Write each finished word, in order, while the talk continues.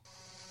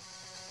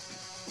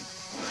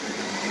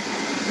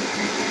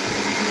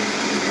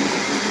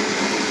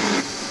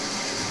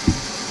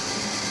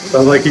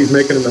Sounds like he's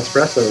making an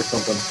espresso or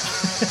something.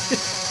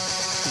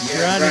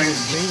 Grinding his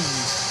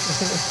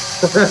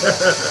beans.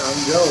 I'm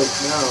jealous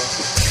now.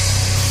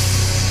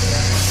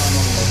 I'm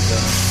almost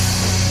done.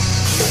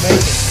 He's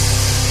making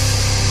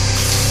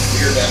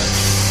You're done.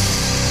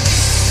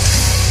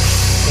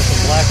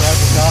 some Black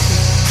Roger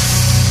coffee.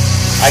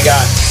 I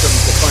got some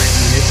Defiant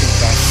Munition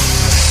coffee.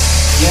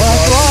 Well,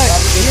 that's right.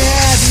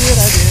 Yeah,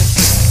 I did.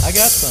 I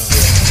got some.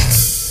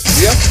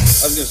 Yeah,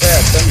 I was gonna say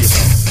I'd send you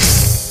some.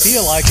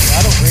 Feel like it.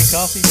 I don't drink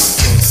coffee.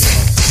 But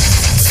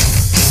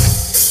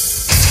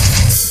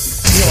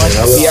feel like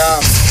it. Yeah,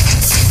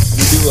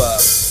 we do a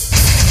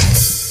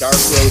dark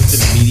roast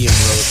and a medium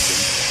roast.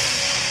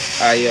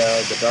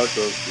 And the dark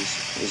roast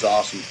is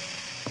awesome.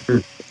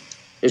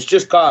 It's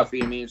just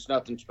coffee. I mean, it's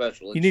nothing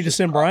special. You need to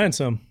send Brian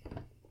some.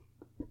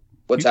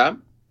 What's that?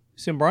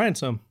 Send Brian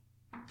some.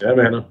 Yeah,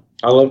 man.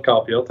 I love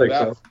coffee. I'll take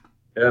some.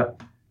 Yeah.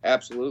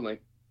 Absolutely.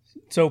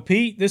 So,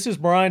 Pete, this is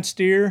Brian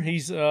Steer.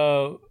 He's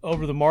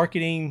over the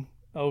marketing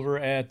over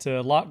at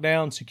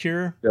Lockdown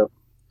Secure. Yep.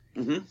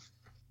 Mm-hmm.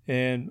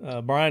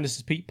 And Brian, this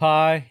is Pete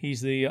Pye.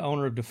 He's the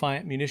owner of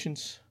Defiant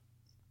Munitions.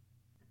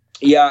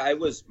 Yeah, I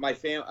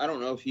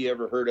don't know if you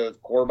ever heard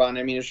of Corbon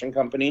Ammunition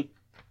Company.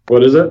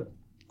 What is it?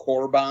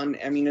 Corbon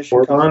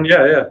Ammunition Company.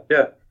 Yeah.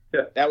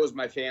 That was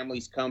my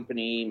family's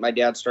company. My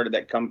dad started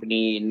that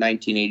company in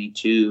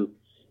 1982,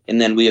 and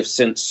then we have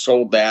since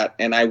sold that,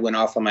 and I went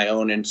off on my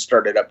own and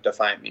started up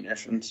Defiant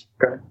Munitions.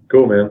 Okay.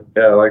 Cool, man.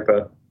 Yeah, I like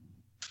that.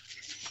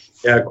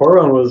 Yeah,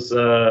 Corbon was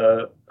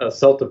a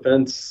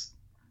self-defense,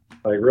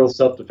 like real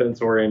self-defense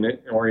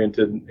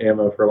oriented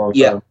ammo for a long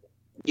time.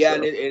 Yeah,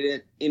 so. And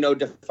it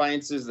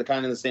Defiance is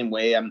the same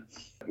way.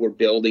 We're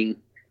building,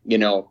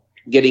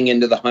 getting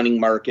into the hunting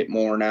market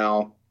more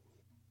now,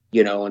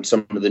 and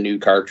some of the new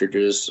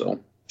cartridges. So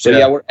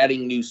yeah, we're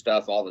adding new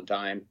stuff all the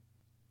time.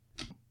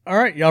 All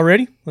right, y'all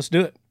ready? Let's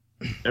do it.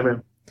 Yeah,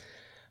 man.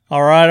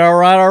 All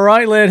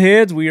right, lead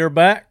heads. We are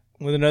back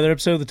with another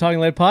episode of the Talking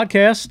Lead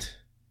Podcast,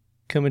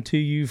 coming to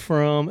you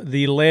from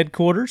the Lead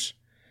Quarters.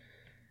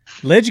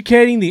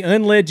 Leducating the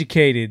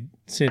unleducated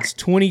since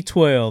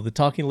 2012, the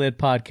Talking Lead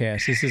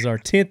Podcast. This is our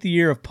 10th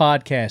year of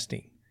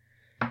podcasting.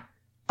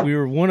 We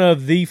were one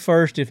of the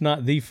first, if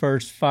not the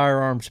first,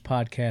 firearms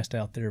podcast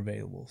out there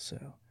available.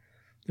 So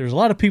there's a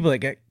lot of people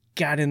that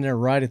got in there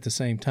right at the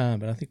same time,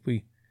 but I think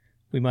we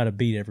might have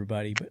beat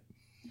everybody. But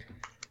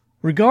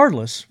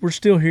regardless, we're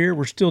still here.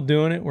 We're still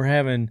doing it. We're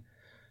having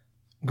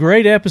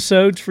great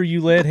episodes for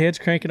you lead heads,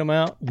 cranking them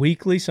out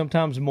weekly,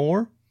 sometimes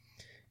more.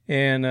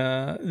 And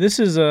this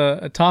is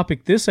a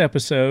topic this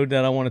episode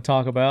that I want to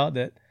talk about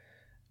that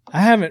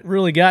I haven't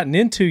really gotten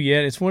into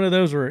yet. It's one of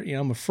those where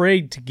I'm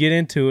afraid to get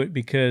into it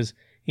because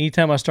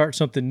anytime I start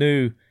something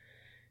new,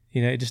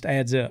 it just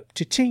adds up.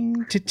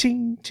 Cha-ching,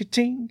 cha-ching,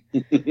 cha-ching.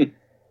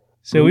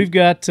 So we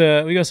got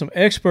some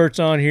experts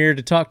on here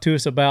to talk to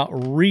us about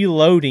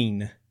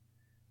reloading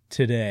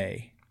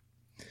today.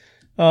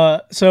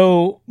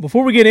 So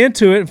before we get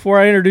into it, before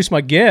I introduce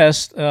my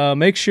guest,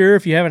 make sure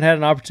if you haven't had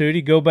an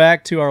opportunity, go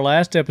back to our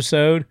last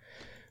episode,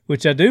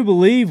 which I do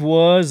believe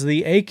was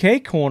the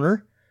AK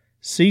Corner,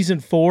 Season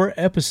 4,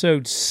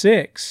 Episode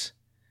 6.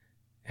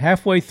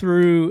 Halfway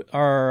through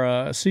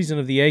our season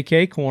of the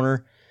AK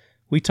Corner,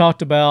 we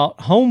talked about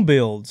home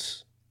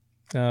builds,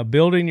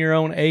 building your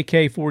own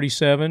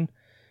AK-47.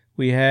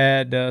 We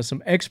had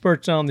some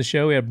experts on the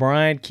show. We had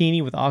Brian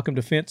Keeney with Occam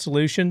Defense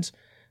Solutions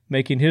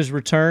making his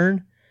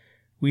return.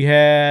 We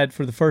had,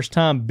 for the first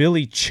time,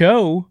 Billy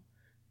Cho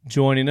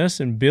joining us,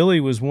 and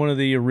Billy was one of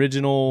the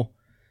original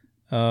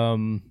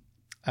founders,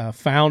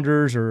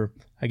 or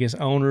I guess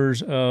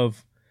owners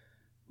of,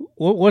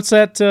 what's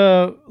that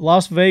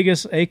Las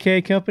Vegas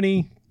AK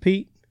company,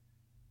 Pete?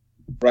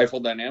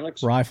 Rifle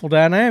Dynamics. Rifle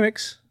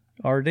Dynamics,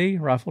 RD,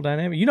 Rifle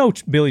Dynamics. You know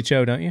Billy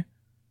Cho, don't you?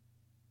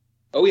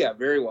 Oh, yeah,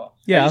 very well.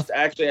 Yeah.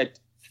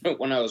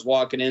 When I was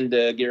walking in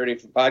to get ready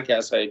for the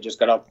podcast, I just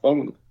got off the phone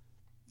with him.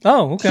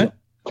 Oh, okay.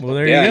 Well,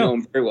 there you go. I know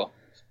him very well.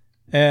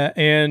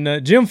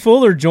 And Jim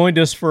Fuller joined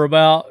us for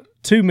about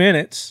 2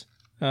 minutes,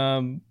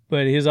 but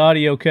his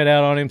audio cut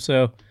out on him,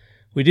 so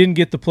we didn't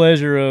get the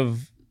pleasure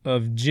of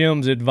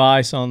Jim's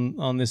advice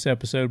on this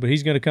episode, but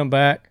he's going to come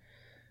back.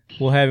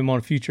 We'll have him on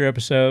a future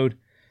episode.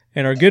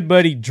 And our good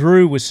buddy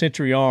Drew with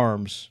Century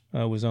Arms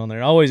was on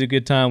there. Always a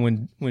good time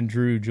when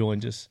Drew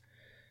joins us.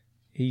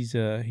 He's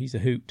a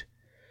hoot.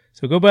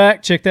 So go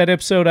back, check that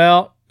episode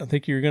out. I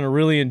think you're going to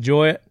really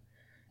enjoy it.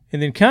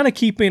 And then kind of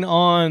keeping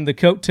on the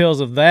coattails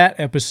of that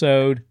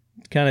episode,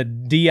 kind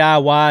of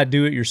DIY,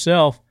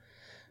 do-it-yourself,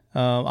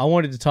 I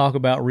wanted to talk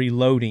about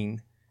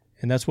reloading.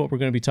 And that's what we're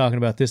going to be talking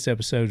about this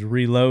episode, is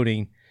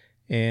reloading.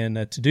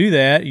 And to do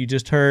that, you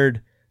just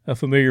heard a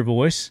familiar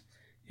voice,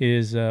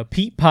 is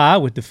Pete Pye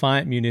with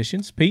Defiant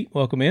Munitions. Pete,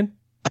 welcome in.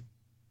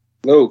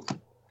 Hello.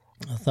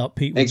 I thought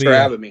Pete would Thanks for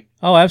having me.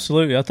 Oh,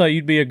 absolutely. I thought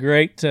you'd be a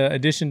great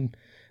addition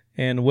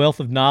and wealth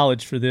of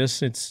knowledge for this,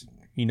 since,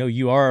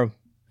 you are a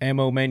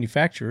ammo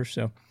manufacturer.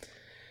 So,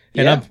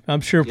 and yeah.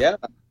 I'm sure,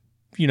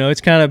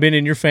 it's kind of been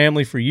in your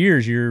family for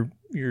years. Your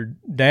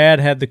dad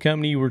had the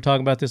company. You were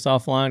talking about this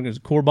offline. It was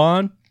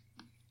Corbon.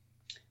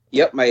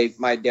 Yep,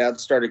 my dad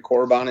started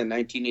Corbon in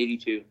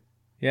 1982.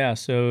 Yeah,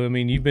 so I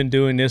mean, you've been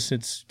doing this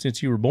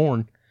since you were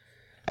born.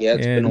 Yeah,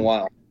 it's been a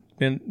while.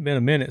 Been a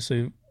minute.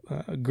 So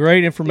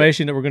great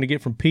information that we're going to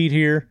get from Pete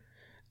here,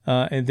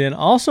 and then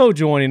also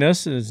joining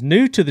us is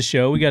new to the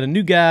show. We got a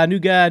new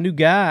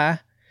guy.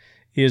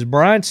 Is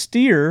Brian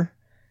Steer,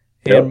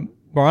 and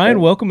Brian,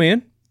 welcome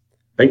in.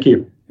 Thank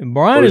you. And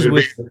Brian is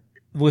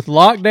with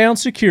Lockdown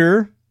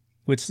Secure,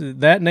 which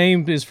that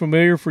name is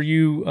familiar for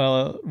you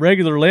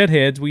regular lead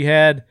heads. We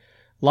had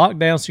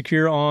Lockdown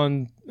Secure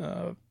on.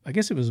 I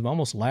guess it was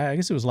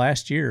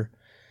last year.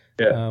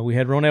 Yeah. We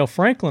had Ronell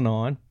Franklin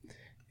on,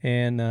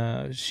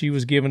 and she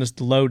was giving us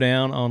the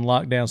lowdown on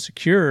Lockdown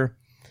Secure.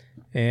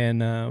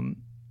 And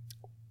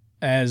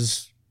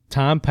as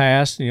time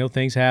passed,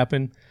 things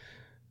happened.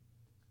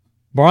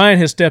 Brian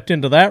has stepped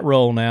into that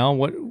role now,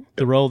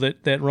 the role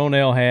that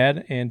Ronell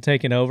had, and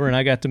taken over. And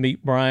I got to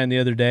meet Brian the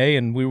other day,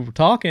 and we were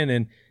talking,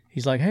 and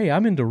he's like, "Hey,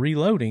 I'm into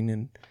reloading,"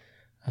 and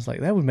I was like,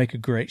 "That would make a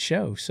great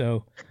show."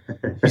 So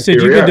you said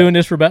you've been doing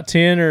this for about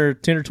 10 or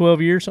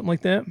 12 years, something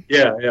like that?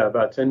 Yeah,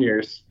 about 10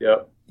 years.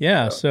 Yep.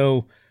 Yeah,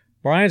 so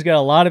Brian's got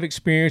a lot of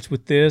experience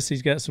with this.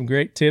 He's got some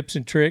great tips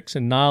and tricks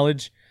and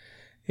knowledge,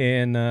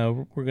 and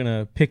we're going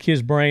to pick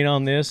his brain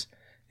on this.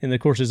 And, of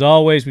course, as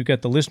always, we've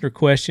got the listener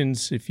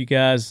questions. If you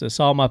guys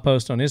saw my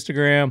post on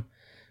Instagram,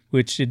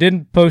 which it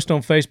didn't post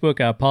on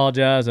Facebook, I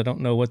apologize. I don't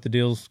know what the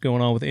deal's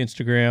going on with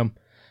Instagram.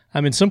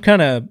 I'm in some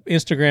kind of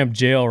Instagram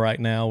jail right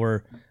now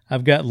where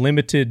I've got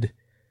limited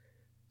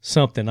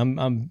something.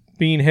 I'm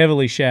being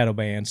heavily shadow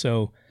banned,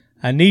 so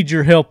I need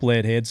your help,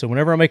 Leadhead. So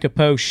whenever I make a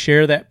post,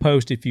 share that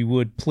post if you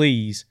would,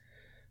 please,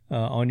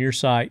 on your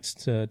sites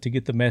to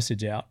get the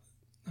message out.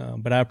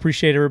 But I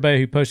appreciate everybody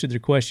who posted their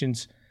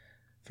questions.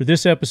 For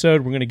this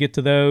episode, we're going to get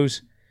to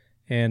those,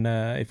 and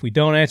if we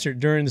don't answer it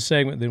during the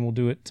segment, then we'll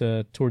do it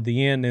toward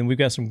the end. And we've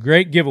got some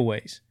great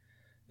giveaways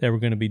that we're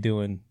going to be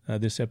doing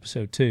this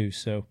episode too.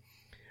 So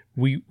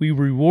we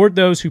reward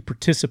those who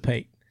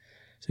participate.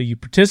 So you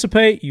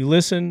participate, you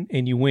listen,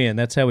 and you win.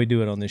 That's how we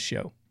do it on this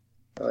show.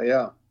 Oh,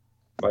 yeah.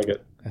 Like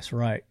it. That's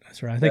right.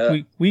 I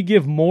think we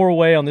give more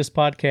away on this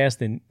podcast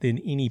than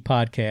any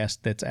podcast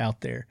that's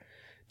out there.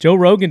 Joe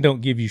Rogan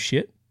don't give you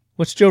shit.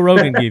 What's Joe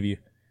Rogan give you?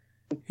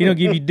 He don't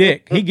give you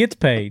dick. He gets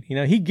paid.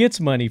 He gets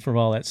money from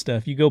all that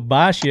stuff. You go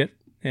buy shit,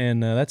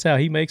 and that's how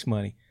he makes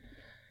money.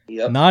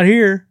 Yep. Not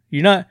here.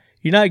 You're not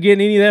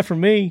getting any of that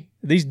from me.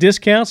 These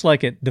discounts,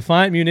 like at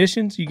Defiant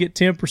Munitions, you get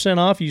 10%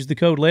 off. Use the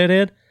code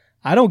Leadhead.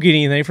 I don't get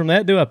anything from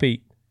that, do I,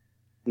 Pete?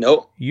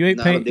 Nope. You ain't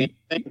not paying. A damn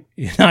thing.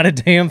 Not a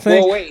damn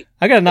thing. Well, wait.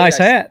 I got a nice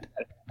hat.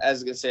 I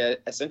was gonna say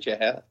I sent you a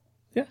hat.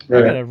 Yeah,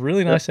 I got a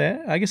really nice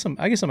hat. I get some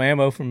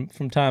ammo from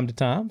time to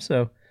time.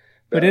 So.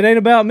 But it ain't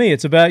about me.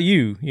 It's about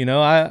you.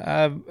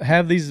 I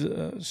have these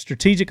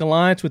strategic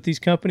alliance with these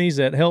companies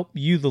that help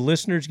you, the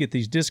listeners, get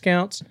these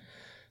discounts.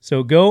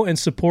 So go and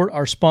support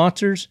our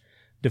sponsors.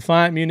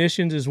 Defiant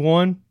Munitions is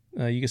one.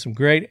 You get some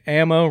great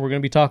ammo. We're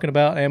going to be talking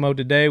about ammo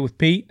today with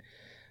Pete.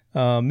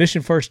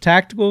 Mission First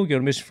Tactical. Go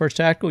to Mission First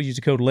Tactical. Use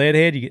the code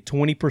Leadhead. You get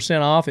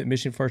 20% off at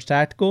Mission First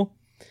Tactical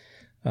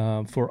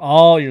for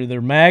all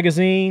their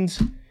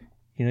magazines.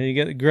 You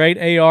get the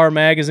great AR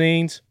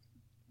magazines.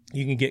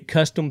 You can get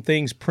custom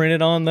things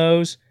printed on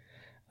those.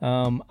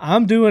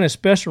 I'm doing a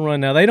special run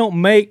now. They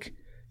don't make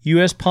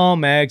U.S.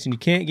 Palm mags, and you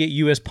can't get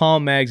U.S.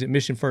 Palm mags at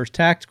Mission First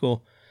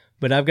Tactical,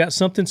 but I've got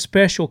something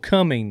special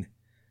coming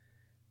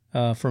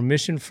from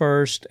Mission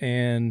First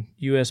and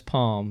U.S.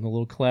 Palm, a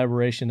little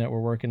collaboration that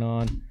we're working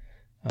on.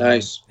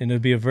 Nice. And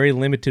it'll be a very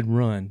limited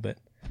run, but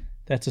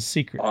that's a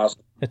secret.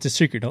 Awesome. That's a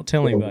secret. Don't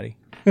tell anybody.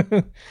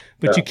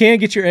 But you can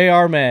get your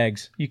AR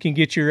mags. You can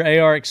get your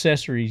AR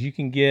accessories. You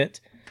can get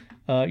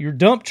your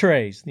dump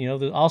trays,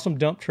 the awesome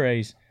dump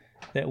trays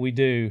that we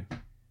do.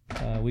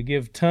 We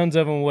give tons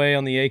of them away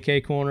on the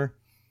AK corner.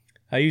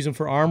 I use them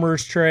for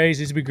armorers trays.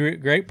 These would be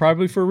great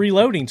probably for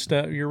reloading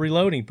stuff. You're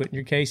reloading, putting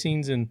your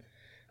casings and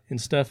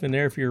stuff in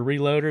there. If you're a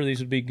reloader, these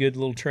would be good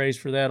little trays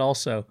for that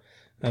also.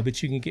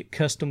 But you can get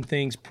custom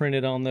things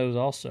printed on those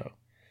also.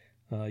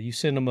 You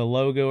send them a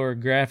logo or a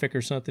graphic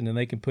or something, and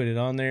they can put it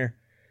on there.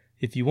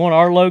 If you want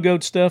our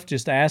logoed stuff,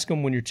 just ask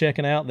them when you're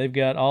checking out. They've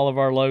got all of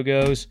our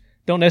logos.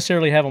 Don't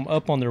necessarily have them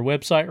up on their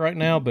website right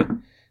now, but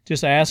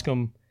just ask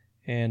them,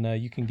 and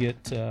you can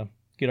get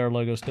our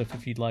logo stuff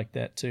if you'd like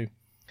that too.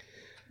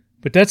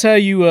 But that's how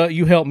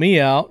you help me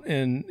out,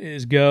 and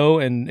is go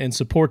and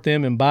support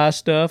them and buy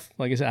stuff.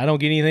 Like I said, I don't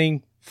get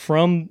anything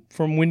from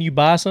when you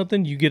buy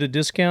something. You get a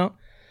discount,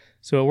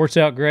 so it works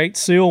out great.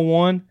 Seal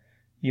One,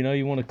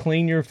 you want to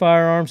clean your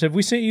firearms. Have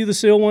we sent you the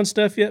Seal One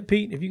stuff yet,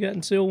 Pete? Have you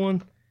gotten Seal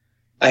One?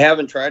 I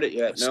haven't tried it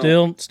yet.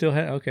 No. Still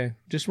okay.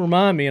 Just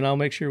remind me, and I'll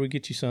make sure we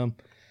get you some.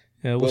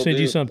 We'll send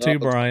you some too,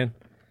 Brian.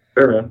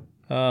 Sure,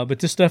 man. But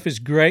this stuff is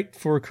great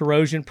for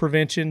corrosion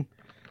prevention,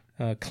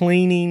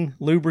 cleaning,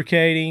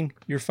 lubricating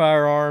your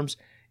firearms.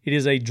 It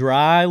is a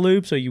dry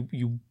lube, so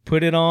you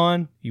put it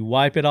on, you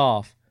wipe it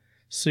off.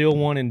 Seal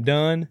One and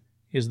Done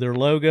is their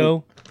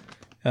logo.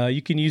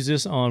 You can use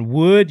this on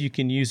wood. You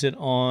can use it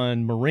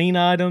on marine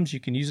items. You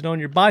can use it on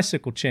your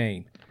bicycle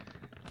chain.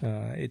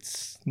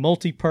 It's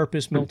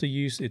multi-purpose,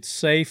 multi-use. It's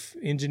safe,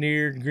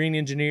 engineered, green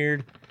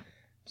engineered,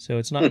 so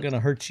it's not going to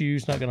hurt you.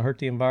 It's not going to hurt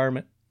the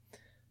environment.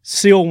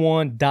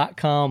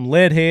 Seal1.com.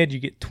 Leadhead, you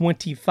get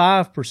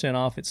 25%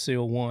 off at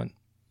Seal1.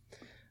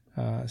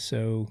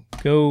 So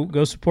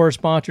go support our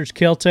sponsors.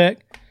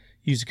 Kel-Tec.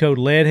 Use the code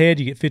Leadhead.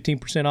 You get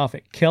 15% off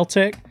at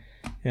Kel-Tec.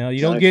 Now,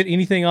 you don't get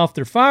anything off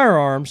their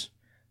firearms,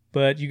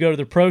 but you go to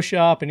their pro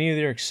shop and any of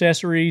their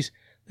accessories.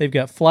 They've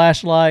got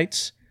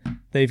flashlights.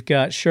 They've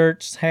got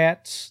shirts,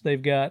 hats.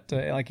 They've got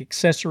like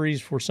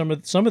accessories for some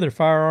of their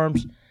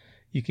firearms.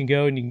 You can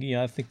go and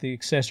I think the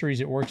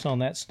accessories, it works on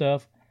that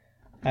stuff.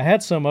 I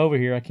had some over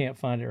here. I can't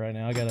find it right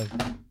now. I got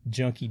a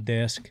junky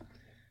desk.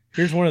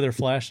 Here's one of their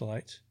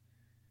flashlights.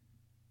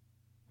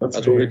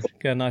 That's really cool.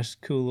 Got a nice,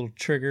 cool little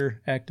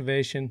trigger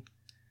activation.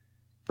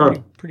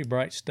 Pretty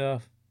bright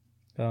stuff.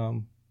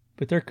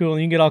 But they're cool.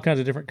 And you can get all kinds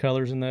of different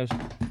colors in those.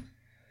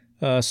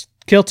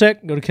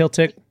 Kel-Tec, go to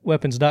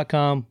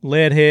keltecweapons.com,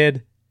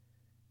 Leadhead,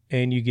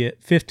 and you get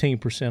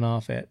 15%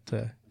 off at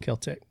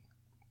Kel-Tec.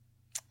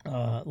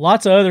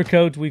 Lots of other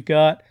codes we've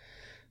got,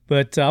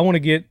 but I want to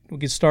get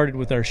started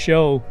with our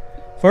show.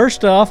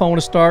 First off, I want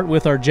to start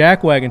with our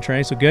jack wagon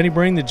train. So, Gunny,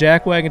 bring the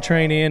jack wagon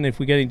train in. If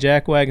we got any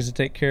jack wagons to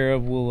take care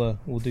of, we'll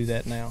do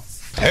that now.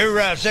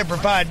 Hoorah, Semper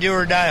Fi, do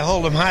or die,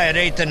 hold 'em high at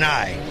 8th and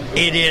I.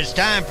 It is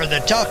time for the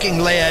Talking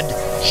Lead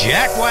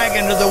Jack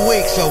Wagon of the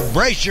Week, so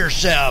brace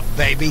yourself,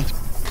 baby.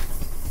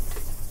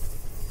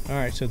 All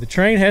right, so the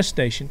train has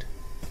stationed.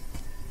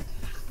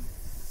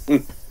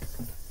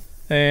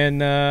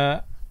 And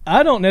I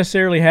don't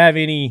necessarily have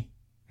any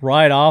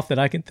write-off that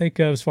I can think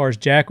of as far as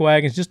jack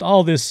wagons. Just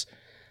all this,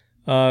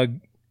 the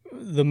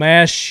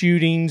mass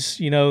shootings,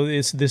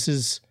 this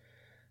is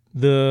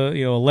the,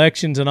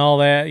 elections and all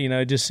that.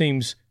 It just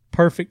seems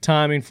perfect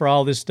timing for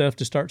all this stuff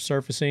to start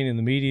surfacing and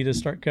the media to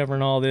start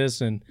covering all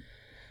this. And,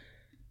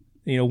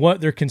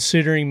 what they're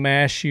considering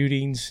mass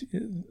shootings.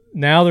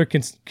 Now they're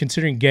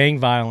considering gang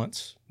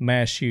violence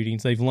mass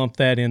shootings. They've lumped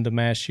that into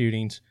mass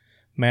shootings,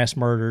 mass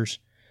murders,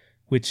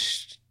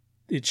 which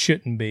it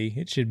shouldn't be.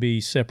 It should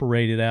be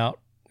separated out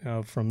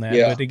from that.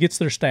 Yeah. But it gets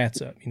their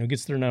stats up,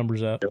 gets their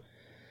numbers up,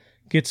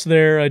 gets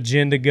their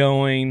agenda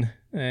going,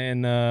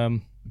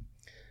 and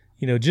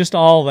just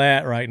all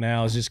that right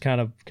now is just kind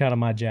of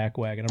my jack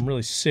wagon. I'm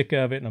really sick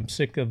of it, and I'm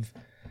sick of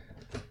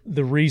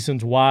the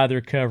reasons why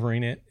they're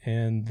covering it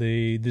and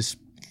the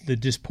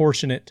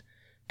disproportionate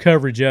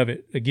coverage of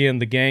it. Again,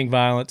 the gang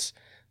violence,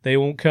 they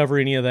won't cover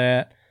any of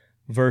that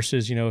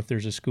versus, if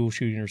there's a school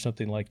shooting or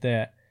something like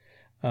that.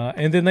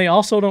 And then they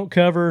also don't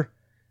cover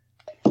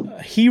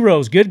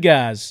heroes, good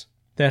guys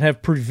that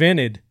have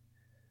prevented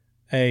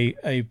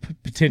a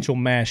potential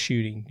mass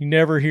shooting. You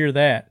never hear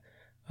that.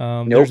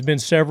 Nope. There's been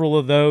several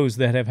of those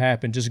that have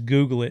happened. Just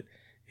Google it,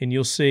 and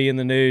you'll see in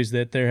the news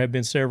that there have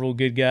been several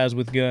good guys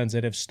with guns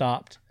that have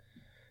stopped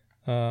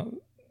a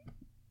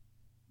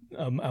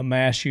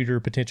mass shooter,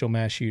 potential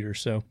mass shooter.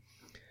 So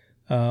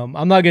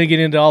I'm not going to get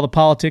into all the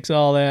politics,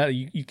 all that.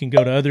 You can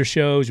go to other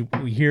shows.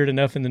 We hear it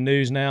enough in the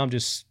news now.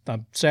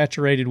 I'm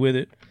saturated with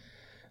it.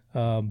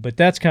 But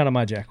that's kind of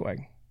my jack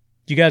wagon.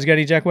 You guys got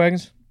any jack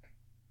wagons?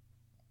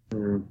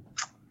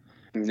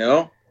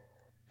 No.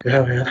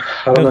 Yeah, man.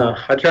 I don't know.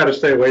 I try to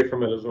stay away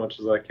from it as much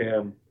as I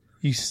can.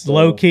 You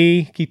low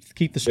key,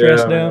 keep the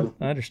stress down. Man.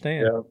 I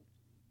understand.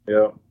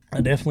 Yeah. I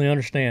definitely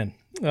understand.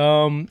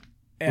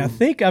 I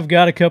think I've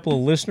got a couple of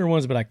listener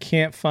ones, but I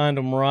can't find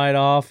them right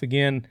off.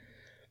 Again,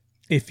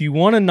 if you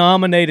want to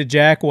nominate a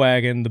jack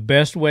wagon, the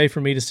best way for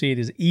me to see it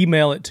is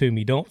email it to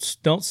me. Don't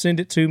send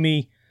it to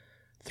me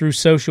through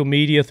social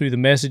media, through the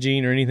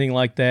messaging or anything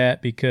like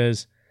that,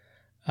 because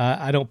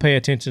I don't pay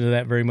attention to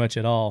that very much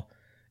at all.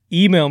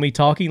 Email me,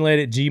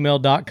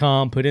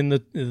 talkingled@gmail.com. Put in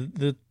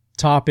the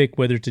topic,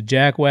 whether it's a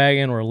jack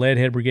wagon or a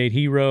Leadhead Brigade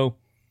hero,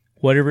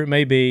 whatever it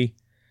may be,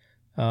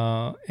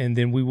 and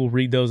then we will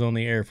read those on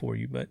the air for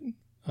you. But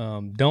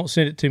don't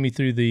send it to me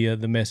through the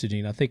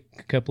messaging. I think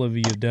a couple of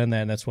you have done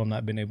that, and that's why I've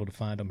not been able to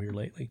find them here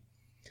lately.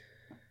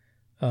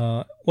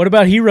 What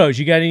about heroes?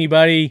 You got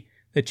anybody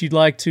that you'd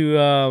like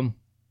to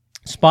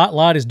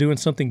spotlight as doing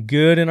something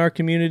good in our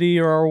community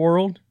or our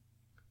world?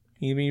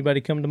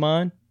 Anybody come to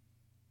mind?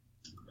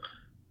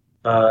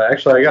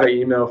 Actually, I got an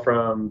email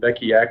from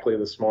Becky Ackley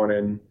this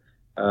morning.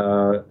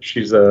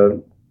 She's a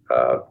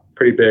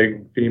pretty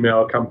big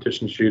female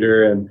competition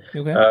shooter, and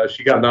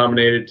she got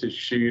nominated to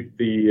shoot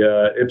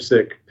the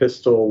IPSC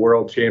Pistol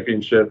World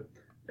Championship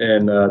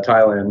in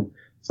Thailand.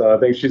 So I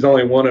think she's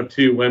only one of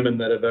two women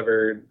that have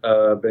ever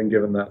been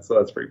given that. So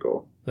that's pretty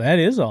cool. That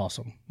is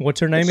awesome. What's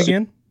her name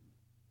again?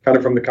 Kind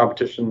of from the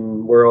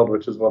competition world,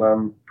 which is what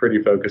I'm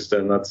pretty focused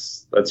in.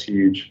 That's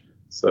huge.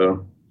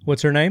 So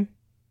what's her name?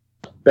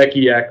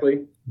 Becky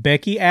Ackley.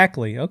 Becky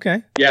Ackley.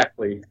 Okay.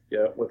 Ackley.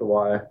 Yeah, with a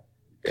Y.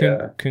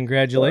 Yeah.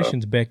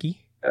 Congratulations,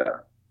 Becky. Yeah,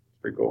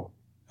 pretty cool.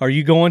 Are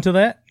you going to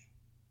that?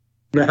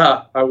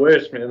 Nah, I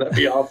wish, man. That'd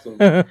be awesome.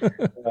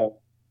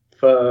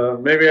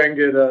 maybe I can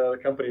get a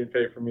company to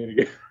pay for me to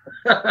get.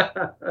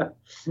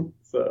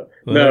 So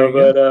well, no,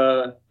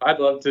 but I'd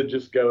love to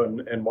just go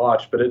and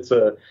watch. But it's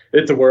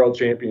a world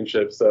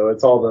championship, so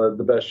it's all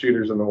the best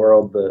shooters in the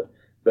world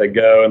that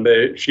go,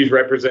 and she's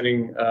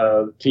representing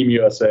Team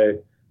USA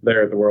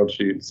there at the World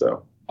Shoot.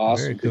 So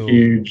awesome, it's a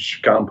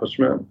huge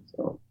accomplishment.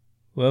 So.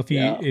 Well,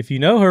 if you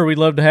know her, we'd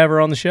love to have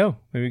her on the show.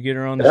 Maybe get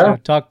her on the show.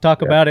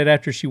 Talk about it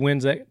after she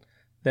wins that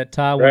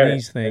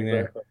Taiwanese thing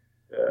exactly.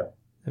 There. Yeah,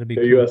 that'd be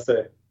cool.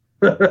 USA.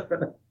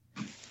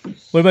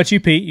 What about you,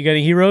 Pete? You got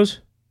any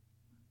heroes?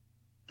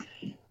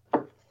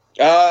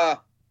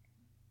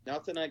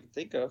 Nothing I can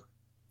think of.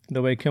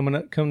 Nobody come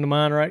to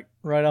mind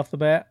right off the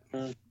bat.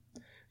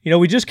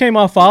 We just came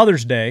off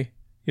Father's Day.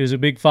 It was a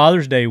big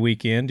Father's Day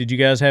weekend. Did you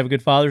guys have a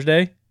good Father's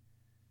Day?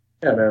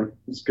 Yeah, man,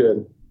 it's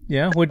good.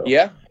 Yeah,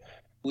 yeah,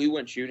 we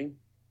went shooting.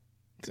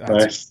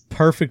 Nice.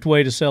 Perfect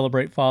way to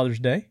celebrate Father's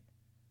Day.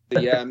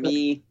 But yeah,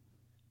 me,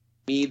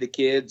 the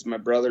kids, my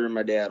brother, and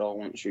my dad all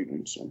went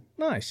shooting. So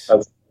nice.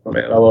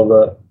 Man, I love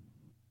that.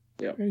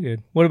 Yeah, very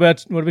good. What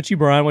about you,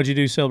 Brian? What'd you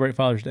do to celebrate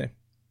Father's Day?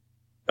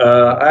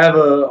 I have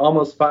a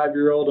almost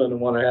 5-year-old and a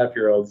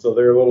 1.5-year-old, so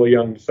they're a little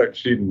young to start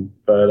shooting.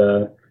 But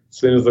as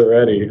soon as they're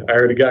ready, I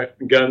already got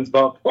guns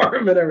bought for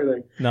them and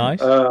everything. Nice.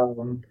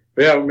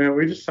 But yeah, man,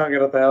 we just hung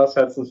out at the house,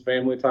 had some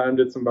family time,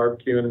 did some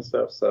barbecuing and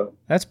stuff. So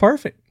that's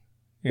perfect.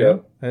 Yeah,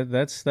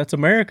 that's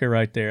America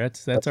right there.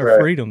 That's our right.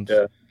 freedoms.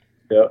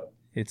 Yeah.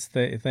 It's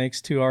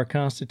thanks to our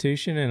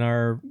Constitution and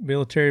our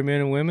military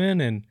men and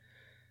women,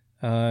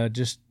 and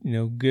just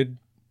good,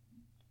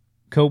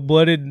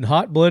 cold-blooded,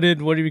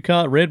 hot-blooded, what do you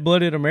call it,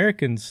 red-blooded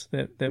Americans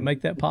that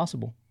make that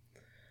possible.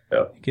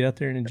 Yeah. Get out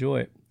there and enjoy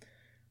it.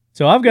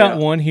 So I've got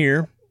one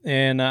here,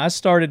 and I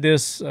started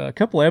this a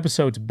couple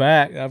episodes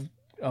back.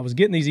 I was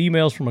getting these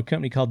emails from a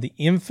company called the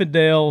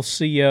Infidel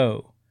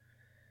CO,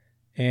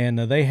 and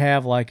they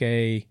have like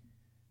a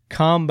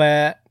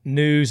combat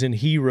news and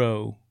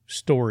hero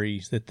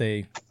stories that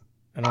I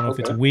don't know if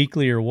it's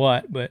weekly or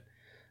what, but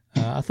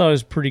I thought it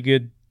was a pretty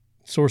good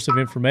source of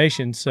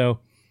information. So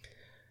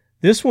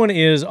this one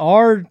is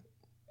R.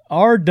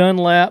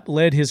 Dunlap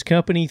led his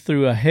company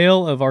through a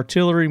hail of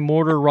artillery,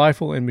 mortar,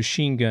 rifle, and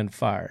machine gun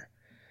fire.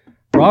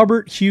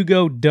 Robert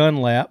Hugo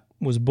Dunlap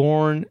was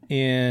born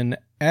in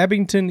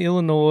Abington,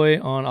 Illinois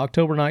on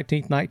October 19,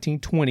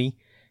 1920.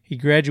 He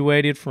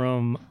graduated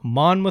from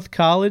Monmouth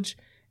College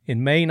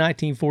in May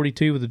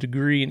 1942 with a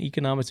degree in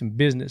economics and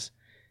business.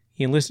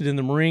 He enlisted in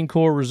the Marine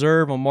Corps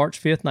Reserve on March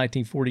 5,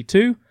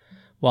 1942.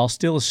 While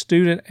still a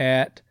student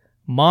at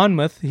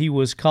Monmouth, he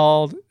was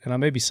called, and I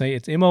may be saying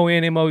it's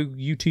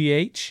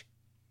Monmouth.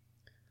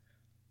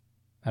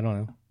 I don't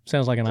know.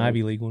 Sounds like an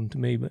Ivy League one to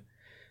me, but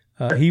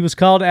he was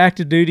called to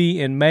active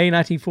duty in May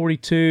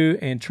 1942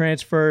 and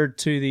transferred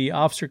to the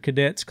officer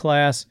cadets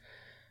class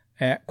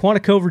at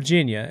Quantico,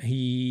 Virginia.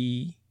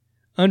 He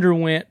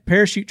underwent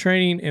parachute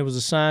training and was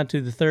assigned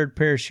to the 3rd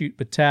Parachute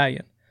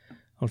Battalion.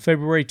 On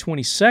February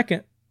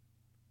 22nd,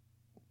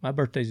 my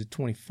birthday's the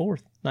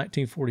 24th,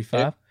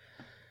 1945,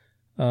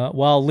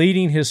 while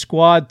leading his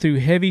squad through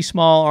heavy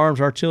small arms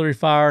artillery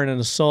fire and an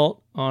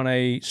assault on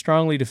a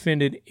strongly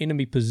defended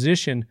enemy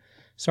position,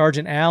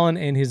 Sergeant Allen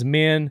and his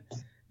men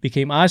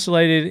became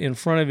isolated in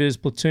front of his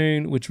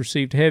platoon, which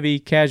received heavy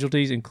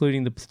casualties,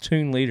 including the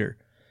platoon leader.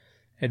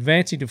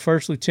 Advancing to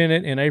first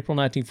lieutenant in April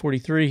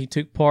 1943, he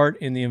took part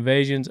in the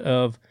invasions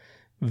of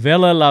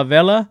Vella La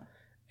Vella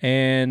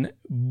and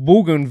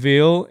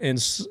Bougainville in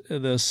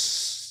the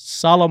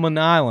Solomon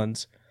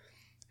Islands.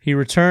 He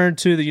returned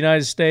to the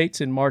United States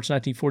in March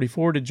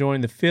 1944 to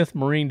join the 5th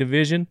Marine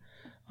Division.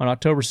 On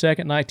October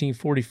 2nd,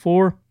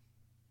 1944,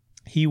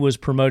 he was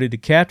promoted to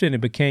captain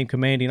and became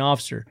commanding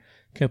officer,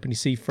 Company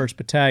C, 1st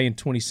Battalion,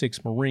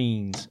 26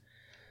 Marines.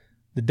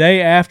 The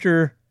day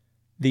after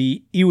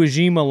the Iwo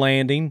Jima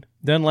landing,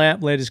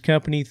 Dunlap led his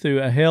company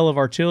through a hail of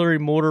artillery,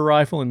 mortar,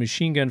 rifle, and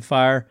machine gun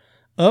fire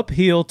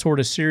uphill toward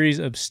a series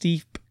of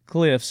steep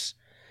cliffs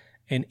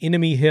and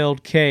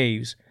enemy-held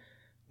caves.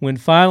 When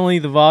finally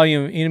the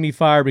volume of enemy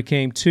fire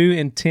became too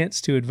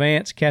intense to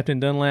advance, Captain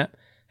Dunlap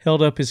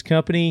held up his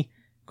company,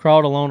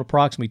 crawled along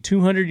approximately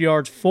 200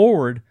 yards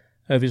forward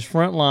of his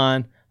front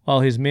line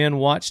while his men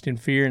watched in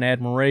fear and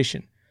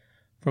admiration.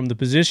 From the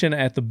position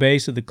at the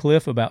base of the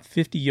cliff, about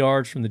 50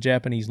 yards from the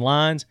Japanese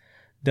lines,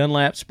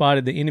 Dunlap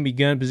spotted the enemy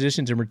gun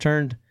positions and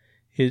returned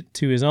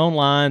to his own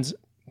lines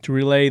to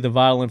relay the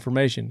vital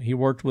information. He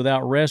worked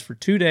without rest for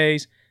 2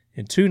 days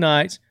and 2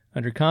 nights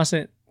under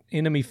constant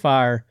enemy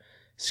fire,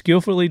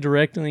 skillfully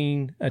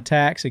directing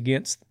attacks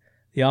against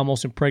the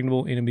almost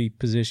impregnable enemy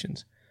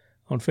positions.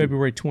 On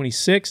February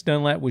 26,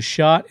 Dunlap was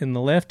shot in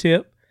the left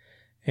hip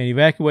and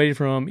evacuated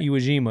from Iwo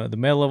Jima. The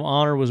Medal of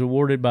Honor was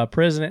awarded by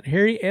President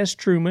Harry S.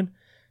 Truman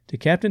to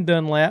Captain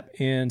Dunlap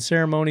in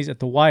ceremonies at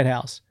the White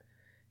House.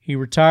 He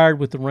retired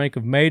with the rank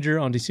of Major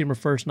on December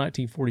 1st,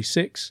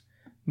 1946.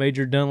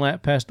 Major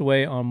Dunlap passed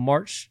away on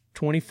March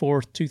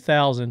 24th,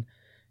 2000,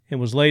 and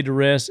was laid to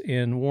rest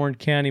in Warren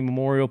County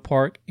Memorial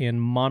Park in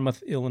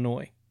Monmouth,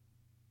 Illinois.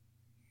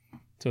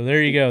 So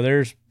there you go.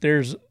 There's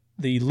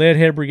the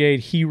Leadhead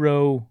Brigade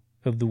Hero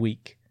of the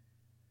Week.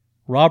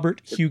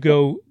 Robert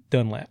Hugo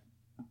Dunlap.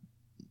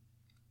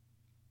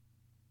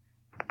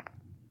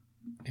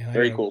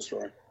 Very cool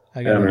story.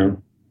 I got a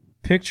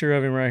picture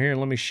of him right here.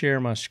 Let me share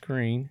my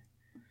screen.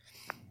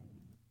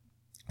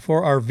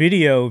 For our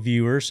video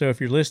viewers, so if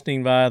you're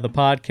listening via the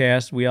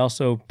podcast, we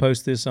also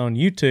post this on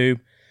YouTube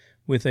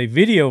with a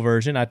video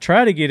version. I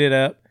try to get it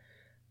up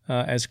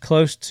as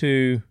close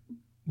to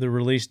the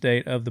release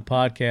date of the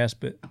podcast,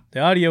 but the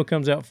audio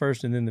comes out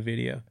first and then the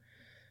video.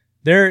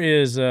 There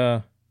is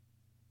it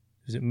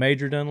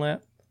Major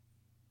Dunlap?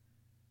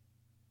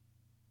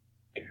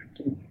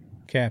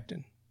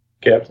 Captain.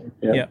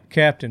 Yeah,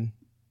 Captain.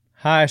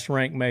 Highest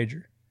rank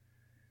major.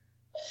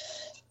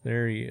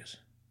 There he is.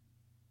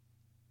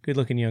 Good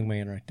looking young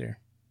man right there.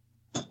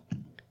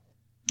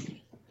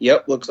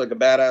 Yep, looks like a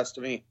badass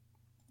to me.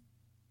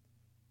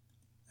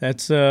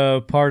 That's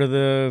part of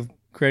the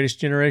greatest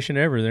generation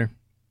ever there.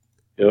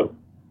 Yep.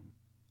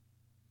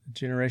 A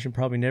generation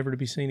probably never to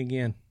be seen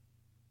again,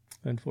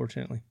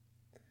 unfortunately.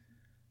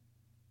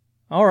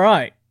 All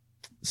right.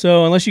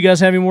 So unless you guys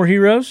have any more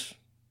heroes,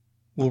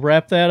 we'll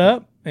wrap that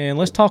up. And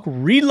let's talk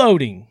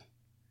reloading.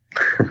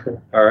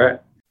 All right.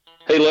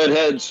 Hey,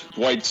 Leadheads,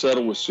 Dwight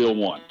Settle with Seal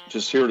One.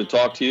 Just here to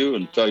talk to you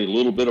and tell you a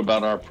little bit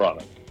about our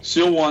product.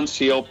 Seal One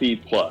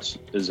CLP Plus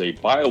is a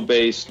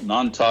bio-based,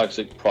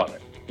 non-toxic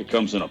product. It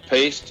comes in a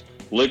paste,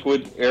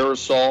 liquid,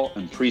 aerosol,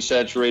 and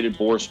pre-saturated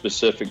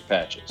bore-specific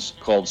patches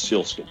called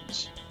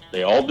sealskins.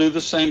 They all do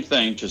the same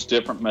thing, just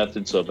different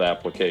methods of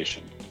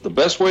application. The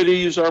best way to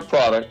use our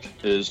product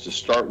is to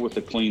start with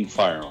a clean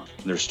firearm.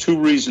 There's two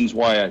reasons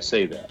why I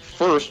say that.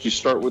 First, you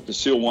start with the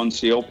Seal One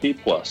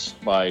CLP Plus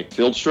by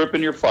field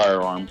stripping your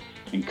firearm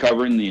and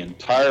covering the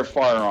entire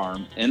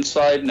firearm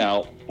inside and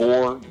out,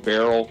 bore,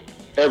 barrel,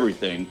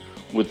 everything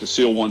with the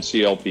Seal One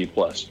CLP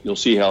Plus. You'll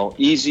see how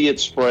easy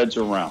it spreads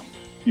around.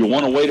 You'll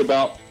want to wait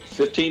about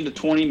 15 to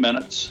 20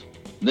 minutes.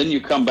 Then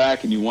you come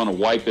back and you want to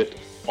wipe it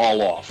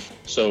all off.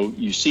 So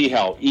you see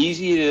how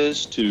easy it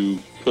is to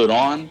put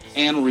on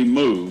and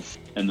remove.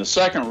 And the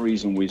second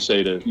reason we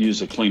say to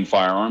use a clean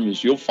firearm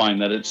is you'll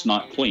find that it's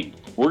not clean.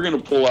 We're going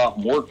to pull out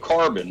more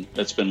carbon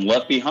that's been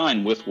left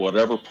behind with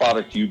whatever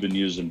product you've been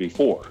using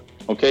before.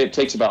 Okay, it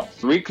takes about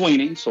 3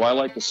 cleanings, so I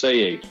like to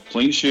say a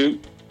clean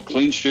shoot,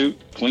 clean shoot,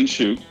 clean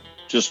shoot,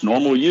 just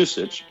normal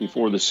usage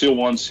before the Seal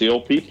One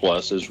CLP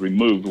Plus has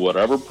removed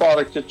whatever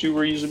product that you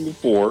were using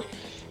before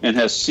and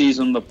has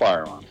seasoned the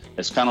firearm.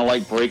 It's kind of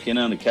like breaking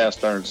in a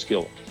cast iron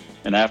skillet.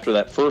 And after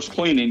that first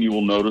cleaning, you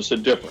will notice a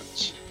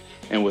difference.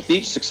 And with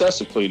each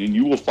successive cleaning,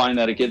 you will find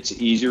that it gets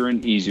easier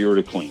and easier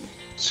to clean.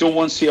 Seal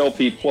One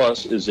CLP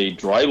Plus is a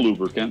dry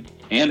lubricant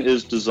and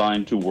is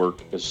designed to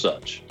work as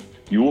such.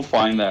 You will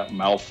find that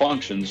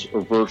malfunctions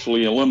are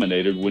virtually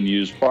eliminated when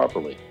used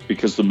properly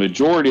because the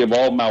majority of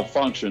all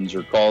malfunctions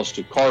are caused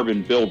to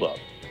carbon buildup.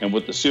 And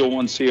with the Seal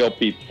One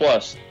CLP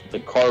Plus, the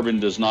carbon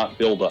does not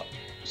build up.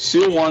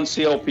 Seal One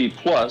CLP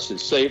Plus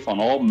is safe on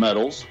all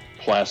metals,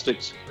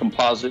 plastics,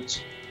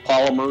 composites,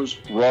 polymers,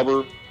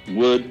 rubber,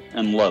 wood,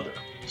 and leather.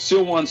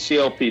 Seal One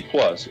CLP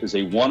Plus is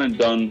a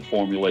one-and-done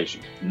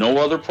formulation. No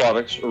other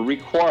products are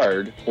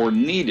required or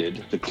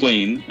needed to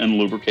clean and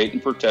lubricate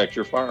and protect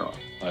your firearm.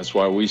 That's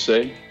why we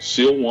say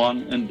Seal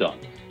One and done.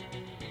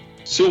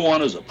 Seal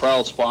One is a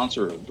proud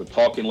sponsor of the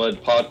Talking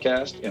Lead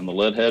podcast and the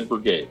Leadhead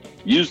Brigade.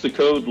 Use the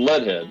code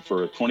LEADHEAD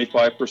for a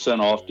 25%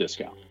 off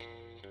discount.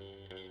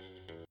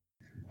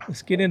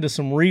 Let's get into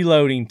some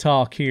reloading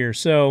talk here.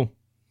 So,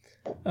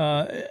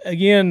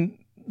 again,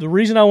 the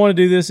reason I want to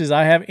do this is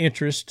I have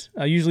interest.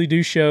 I usually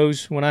do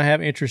shows when I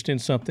have interest in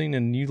something,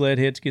 and you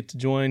leadheads get to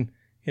join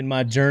in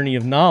my journey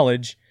of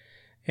knowledge.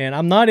 And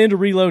I'm not into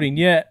reloading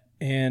yet,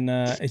 and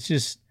it's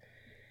just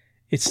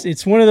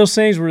it's one of those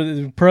things where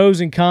the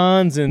pros and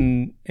cons,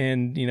 and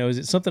you know, is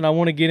it something I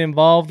want to get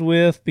involved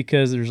with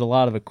because there's a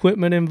lot of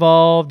equipment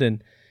involved,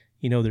 and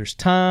you know, there's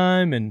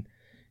time, and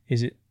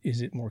is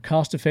it more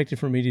cost effective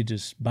for me to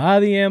just buy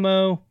the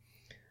ammo?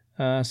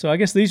 So I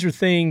guess these are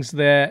things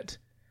that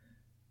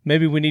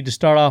maybe we need to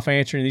start off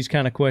answering these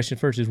kind of questions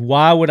first. Is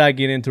why would I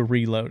get into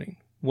reloading?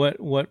 What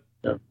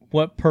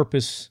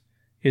purpose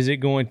is it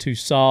going to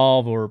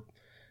solve, or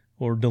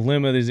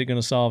dilemma is it going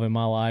to solve in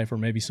my life or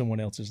maybe someone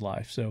else's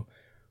life? So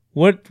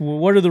what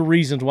are the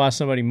reasons why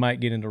somebody might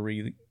get into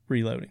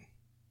reloading?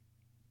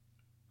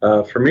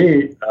 For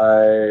me,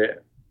 I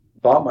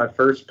bought my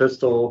first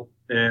pistol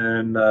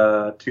in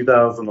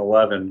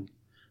 2011,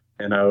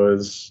 and I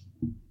was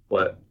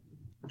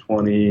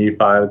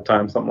 25 at the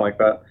time, something like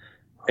that.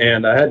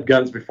 And I had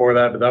guns before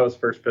that, but that was the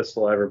first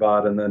pistol I ever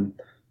bought. And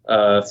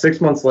then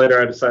 6 months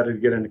later, I decided to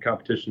get into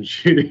competition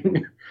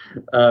shooting.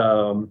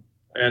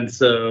 And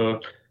so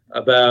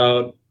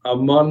about a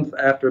month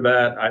after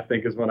that, I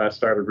think, is when I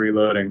started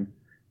reloading.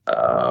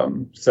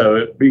 So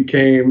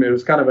it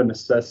was kind of a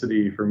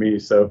necessity for me.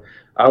 So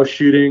I was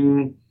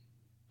shooting,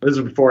 this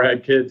was before I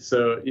had kids.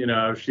 So, you know,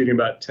 I was shooting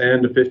about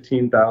 10 to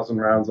 15,000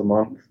 rounds a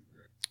month.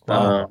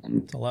 Wow,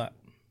 that's a lot.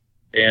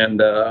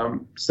 And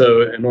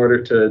so in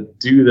order to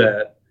do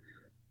that,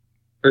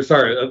 10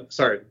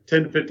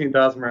 to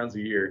 15,000 rounds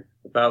a year.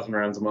 1,000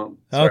 rounds a month.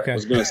 Sorry. Okay. I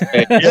was going to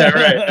say. Yeah,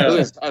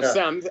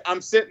 right.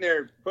 I'm sitting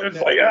there putting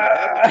it's like,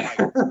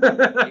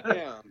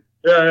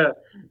 yeah.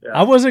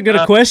 I wasn't going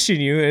to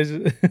question you.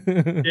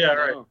 Yeah,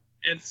 right.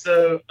 And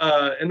so,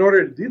 in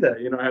order to do that,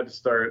 I had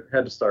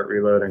to start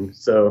reloading.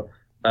 So,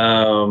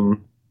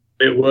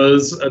 it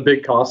was a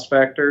big cost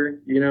factor.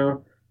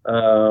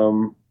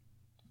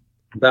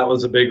 That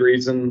was a big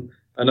reason.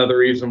 Another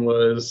reason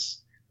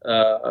was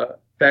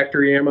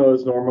factory ammo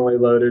is normally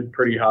loaded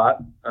pretty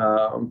hot.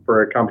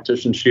 For a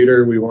competition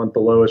shooter, we want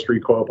the lowest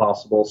recoil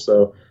possible.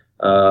 So,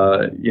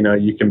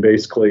 you can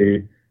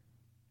basically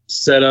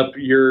set up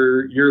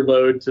your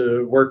load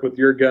to work with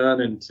your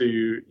gun and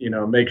to,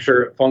 make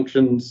sure it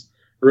functions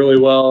really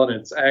well and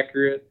it's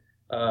accurate.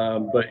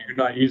 But you're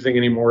not using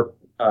any more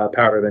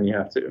powder than you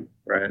have to,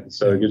 right?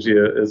 So it gives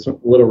you as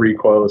little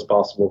recoil as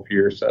possible for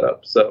your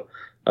setup. So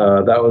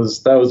that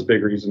was a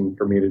big reason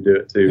for me to do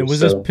it too. And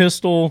was this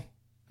pistol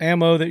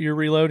ammo that you're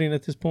reloading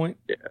at this point?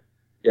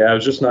 Yeah, it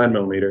was just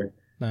 9mm.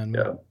 9mm.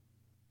 Yeah.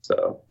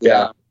 So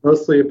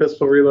mostly a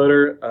pistol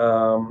reloader.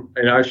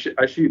 And I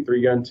shoot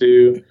 3-gun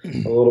too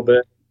a little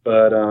bit,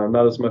 but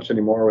not as much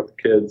anymore with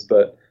the kids.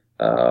 But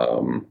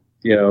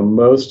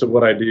most of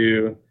what I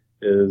do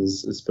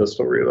is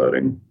pistol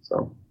reloading.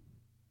 So.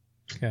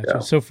 Gotcha. Yeah.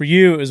 So for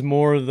you, it was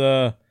more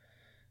the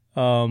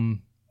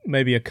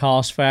maybe a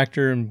cost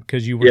factor, and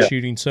because you were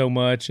shooting so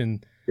much,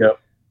 and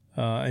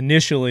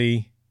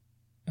initially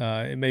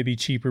it may be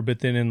cheaper, but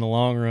then in the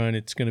long run,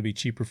 it's going to be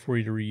cheaper for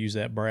you to reuse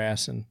that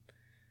brass. And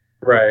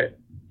right,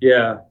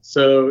 yeah.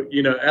 So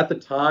at the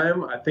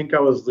time, I think I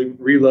was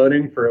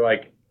reloading for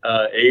like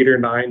 8 or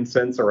 9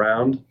 cents a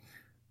round,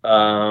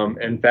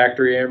 and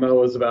factory ammo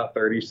was about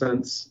 30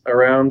 cents a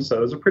round, so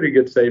it was a pretty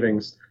good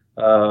savings.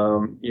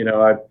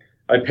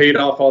 I paid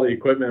off all the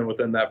equipment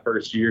within that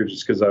first year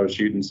just because I was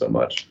shooting so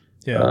much.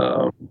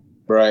 Yeah.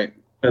 Right.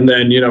 And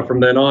then, from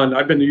then on,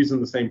 I've been using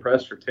the same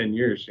press for 10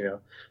 years,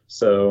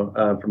 So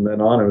from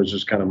then on, it was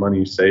just kind of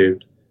money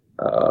saved.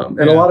 And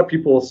a lot of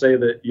people will say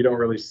that you don't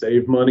really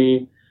save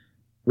money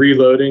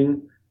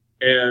reloading.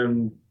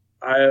 And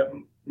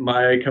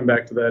my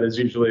comeback to that is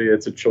usually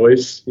it's a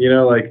choice.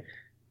 Like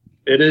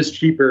it is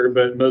cheaper,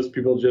 but most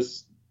people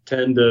just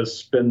tend to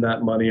spend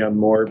that money on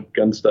more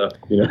gun stuff.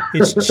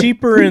 It's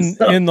cheaper in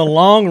the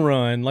long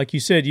run. Like you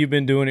said, you've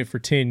been doing it for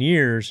 10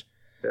 years,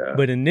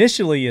 but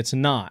initially it's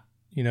not.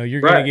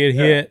 You're going to get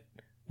hit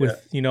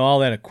with all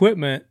that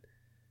equipment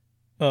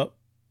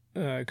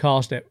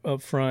cost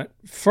up front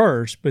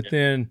first, but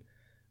then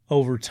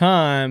over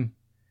time,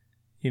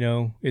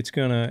 it's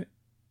going to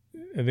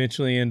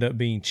eventually end up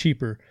being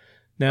cheaper.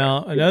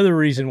 Now, another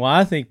reason why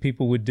I think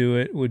people would do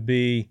it would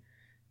be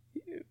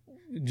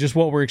just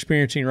what we're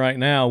experiencing right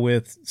now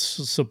with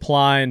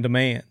supply and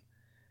demand,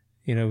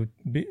 and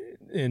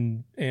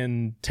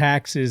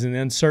taxes and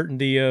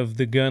uncertainty of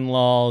the gun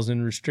laws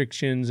and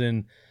restrictions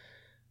and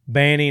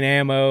banning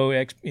ammo,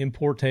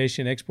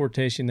 importation,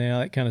 exportation, now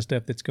that kind of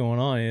stuff that's going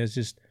on. It's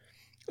just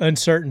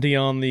uncertainty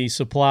on the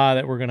supply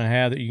that we're going to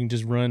have, that you can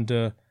just run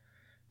to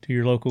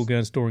your local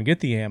gun store and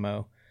get the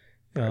ammo.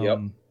 I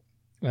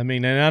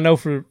mean, and I know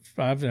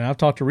I've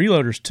talked to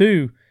reloaders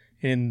too,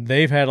 and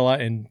they've had a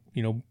lot, and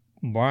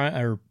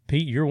Brian or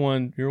Pete, you're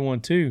one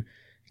too.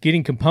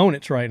 Getting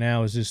components right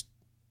now is just,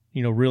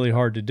 really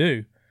hard to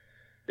do.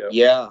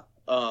 Yeah.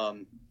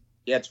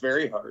 It's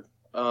very hard.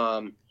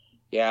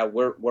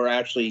 We're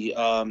actually,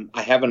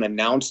 I haven't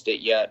announced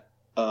it yet.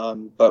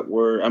 But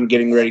I'm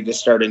getting ready to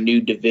start a new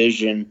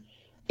division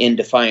in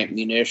Defiant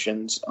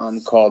Munitions,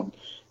 called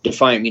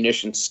Defiant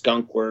Munitions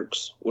Skunk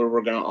Works, where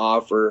we're going to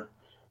offer,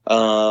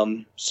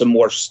 some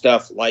more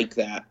stuff like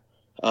that.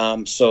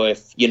 So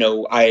if,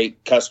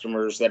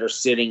 customers that are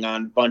sitting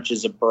on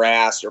bunches of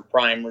brass or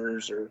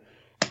primers or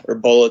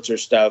bullets or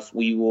stuff,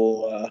 we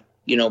will,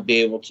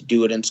 be able to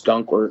do it in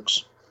Skunk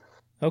Works.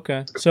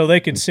 Okay. So they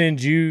can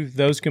send you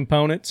those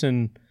components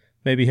and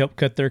maybe help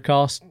cut their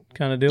cost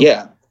kind of deal?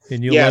 Yeah.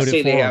 And you'll load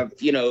it for them.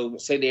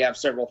 Say they have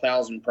several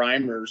thousand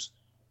primers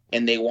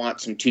and they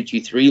want some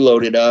 223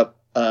 loaded up.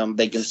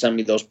 They can send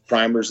me those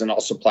primers and I'll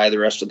supply the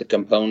rest of the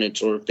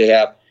components. Or if they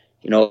have,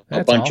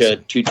 a bunch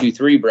of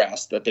 223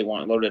 brass that they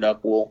want loaded up,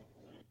 we'll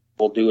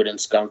do it in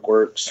Skunk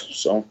Works.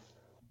 So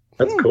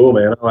that's cool,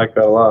 man. I like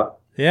that a lot.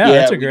 Yeah,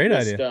 that's a great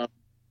idea.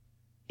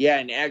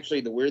 And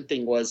actually the weird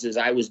thing is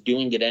I was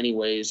doing it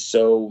anyways.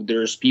 So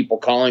there's people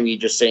calling me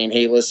just saying,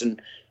 hey, listen,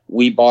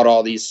 we bought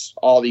all these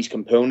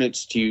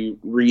components to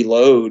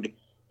reload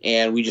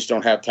and we just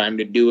don't have time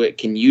to do it.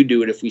 Can you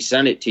do it if we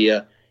send it to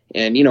you?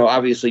 And,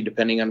 obviously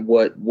depending on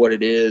what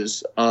it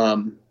is,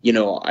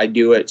 I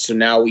do it. So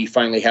now we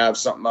finally have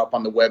something up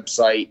on the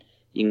website.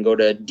 You can go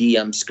to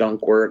DM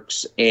Skunk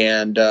Works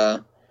and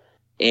fill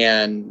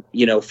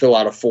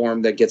out a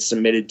form that gets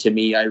submitted to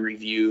me. I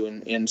review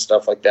and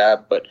stuff like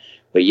that. But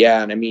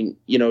yeah, and I mean,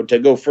 to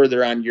go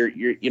further on your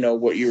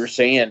what you were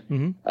saying,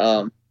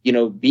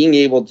 being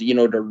able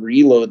to, to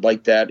reload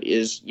like that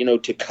is,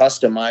 to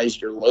customize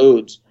your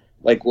loads,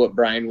 like what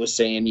Brian was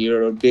saying,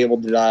 be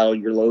able to dial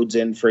your loads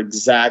in for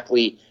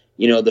exactly,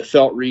 the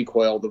felt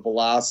recoil, the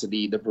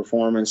velocity, the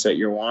performance that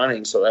you're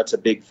wanting. So that's a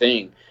big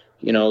thing.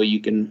 You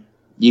can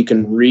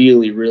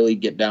really, really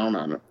get down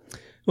on it.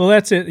 Well,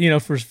 that's it.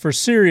 For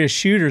serious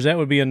shooters, that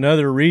would be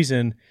another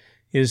reason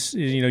is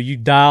you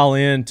dial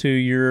into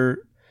your,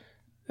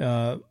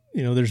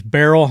 there's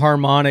barrel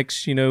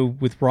harmonics,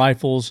 with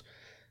rifles.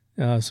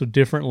 So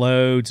different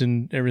loads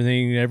and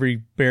everything, every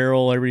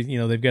barrel,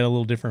 they've got a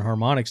little different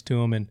harmonics to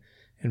them,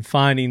 and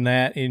finding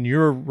that in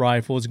your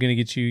rifle is going to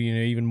get you,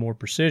 even more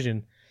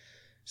precision.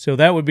 So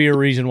that would be a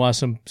reason why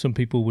some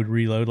people would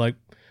reload. Like,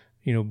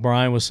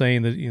 Brian was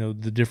saying that,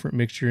 the different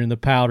mixture in the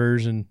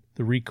powders and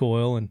the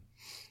recoil and,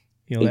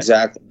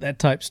 exactly that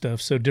type stuff.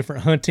 So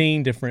different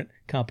hunting, different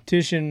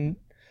competition.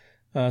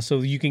 So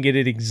you can get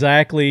it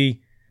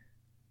exactly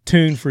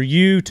tuned for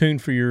you,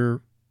 tuned for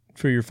your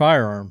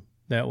firearm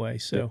that way.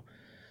 So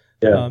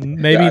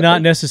maybe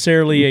not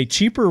necessarily a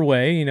cheaper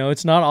way.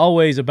 It's not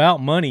always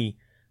about money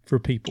for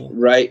people,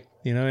 right?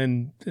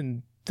 And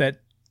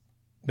that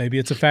maybe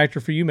it's a factor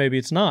for you, maybe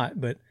it's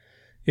not, but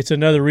it's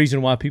another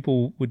reason why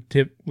people would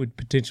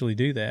potentially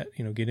do that.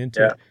 Get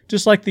into it,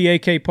 just like the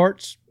AK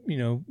parts.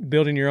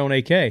 Building your own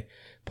AK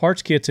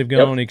parts kits have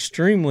gone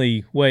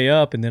extremely way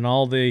up, and then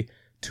all the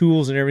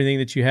tools and everything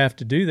that you have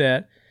to do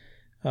that.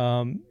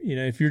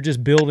 If you're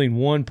just building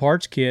one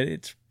parts kit,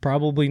 it's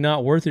probably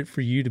not worth it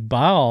for you to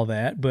buy all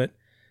that. But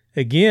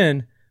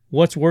again,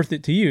 what's worth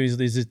it to you?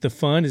 Is it the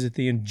fun? Is it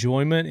the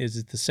enjoyment? Is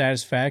it the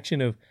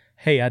satisfaction of,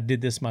 hey, I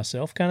did this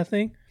myself kind of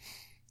thing?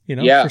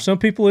 For some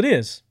people it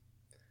is.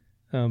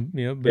 Some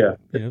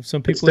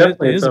people it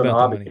is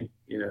about the money.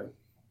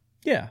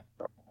 Yeah,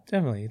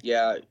 definitely.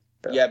 Yeah,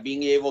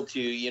 being able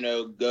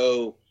to,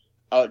 go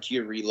out to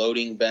your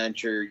reloading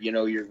bench or,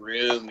 your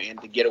room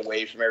and to get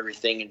away from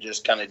everything and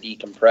just kind of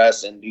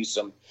decompress and do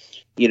some,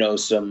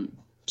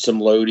 some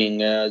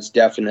loading is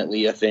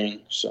definitely a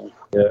thing. So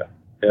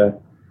yeah,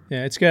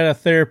 it's got a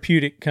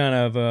therapeutic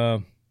kind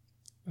of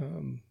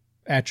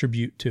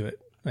attribute to it,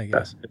 I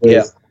guess.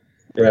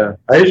 Yeah.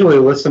 I usually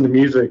listen to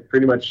music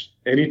pretty much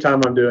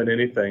anytime I'm doing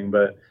anything,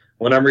 but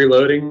when I'm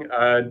reloading,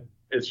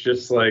 it's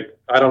just like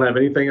I don't have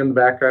anything in the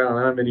background.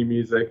 I don't have any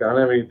music. I don't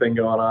have anything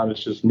going on.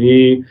 It's just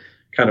me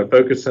kind of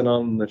focusing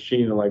on the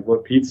machine, and like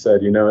what Pete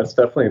said, it's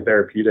definitely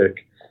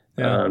therapeutic.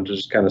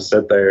 Just kind of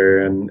sit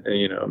there and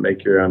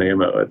make your own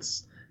ammo.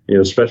 It's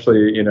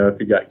especially if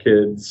you got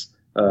kids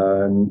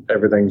and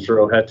everything's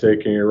real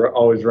hectic and you're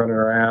always running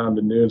around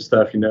and doing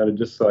stuff, to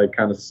just like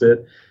kind of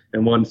sit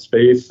in one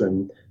space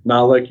and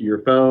not look at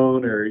your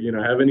phone or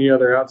have any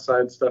other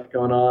outside stuff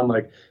going on.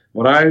 Like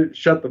when I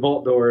shut the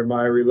vault door in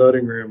my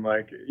reloading room,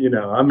 like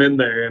I'm in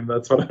there and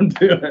that's what I'm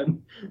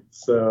doing.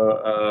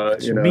 So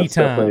it's me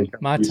time,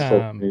 my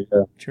time,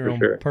 it's your own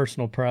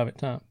personal private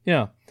time.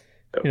 Yeah.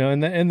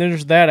 And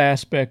there's that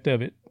aspect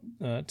of it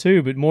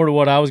too. But more to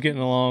what I was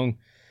getting along,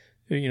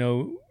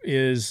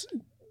 is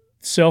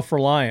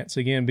self-reliance.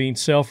 Again, being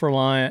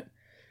self-reliant,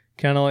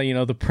 kind of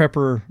like the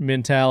prepper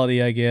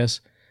mentality, I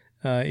guess,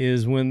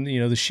 is when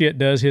the shit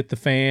does hit the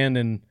fan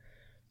and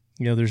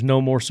there's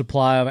no more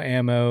supply of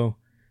ammo.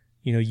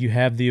 You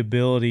have the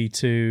ability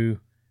to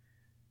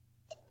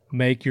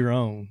make your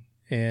own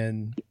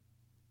and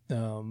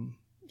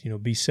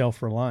be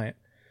self-reliant.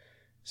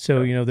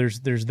 So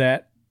there's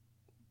that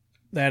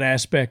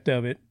aspect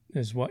of it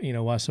is what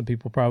why some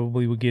people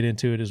probably would get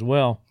into it as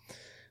well.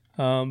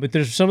 But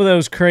there's some of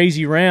those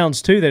crazy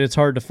rounds too that it's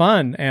hard to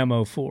find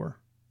ammo for.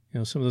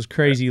 Some of those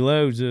crazy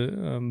loads.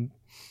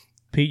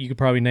 Pete, you could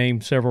probably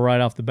name several right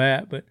off the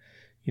bat, but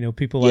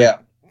people like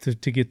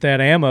to get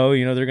that ammo,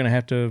 they're going to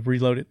have to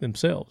reload it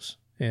themselves,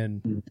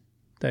 and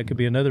that could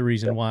be another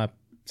reason why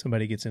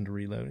somebody gets into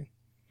reloading.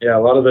 Yeah, a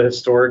lot of the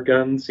historic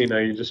guns,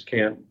 you just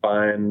can't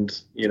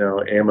find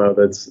ammo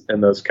that's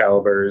in those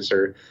calibers,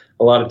 or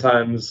a lot of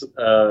times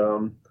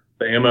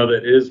the ammo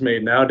that is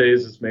made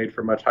nowadays is made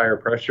for much higher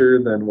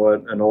pressure than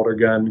what an older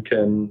gun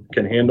can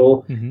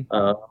handle.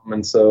 Mm-hmm.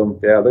 And so,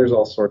 there's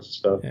all sorts of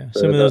stuff. Yeah,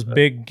 some of those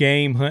big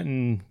game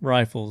hunting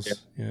rifles.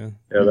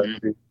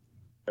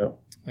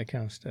 That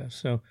kind of stuff.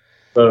 So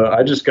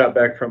I just got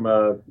back from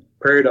a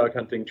prairie dog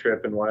hunting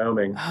trip in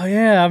Wyoming. Oh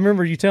yeah, I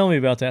remember you telling me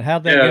about that.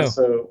 How'd that go?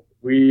 So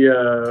we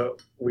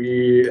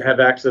have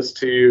access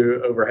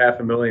to over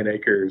 500,000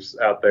 acres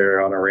out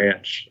there on a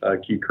ranch,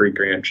 Key Creek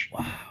Ranch.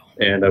 Wow.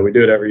 And we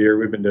do it every year.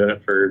 We've been doing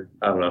it for,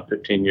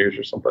 15 years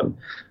or something.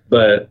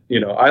 But,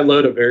 I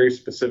load a very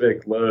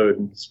specific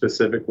load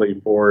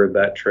specifically for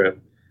that trip.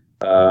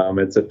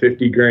 It's a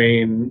 50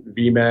 grain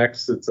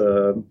VMAX. It's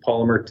a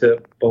polymer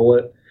tip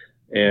bullet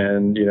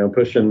and,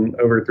 pushing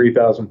over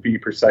 3,000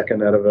 feet per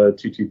second out of a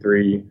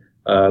 223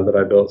 that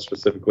I built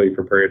specifically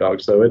for prairie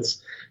dogs. So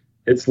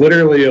it's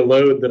literally a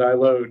load that I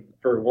load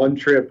for one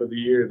trip of the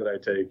year that I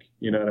take.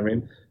 You know what I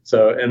mean?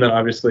 So, and then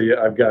obviously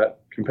I've got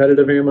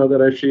competitive ammo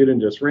that I shoot and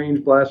just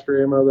range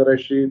blaster ammo that I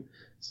shoot.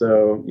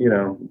 So,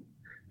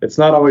 it's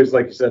not always,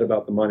 like you said,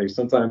 about the money.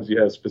 Sometimes you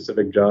have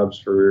specific jobs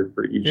for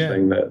each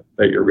thing that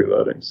you're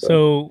reloading.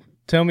 So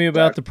tell me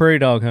about the prairie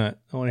dog hunt.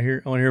 I want to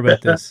hear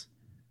about this.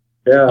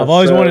 Yeah. I've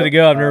always wanted to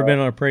go. I've never been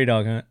on a prairie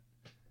dog hunt.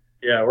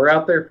 Yeah, we're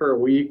out there for a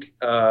week.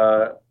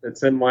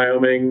 It's in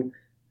Wyoming,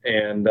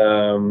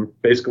 and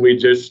basically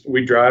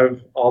we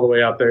drive all the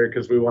way out there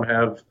because we want to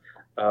have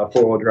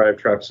 4-wheel drive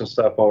trucks and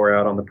stuff while we're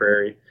out on the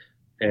prairie.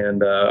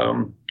 And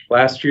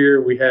last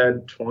year we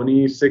had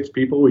 26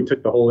 people. We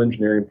took the whole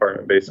engineering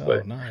department basically.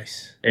 Oh,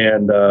 nice.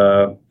 And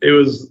it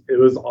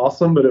was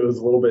awesome, but it was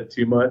a little bit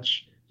too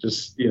much.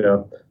 Just,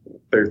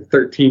 there are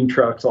 13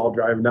 trucks all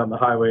driving down the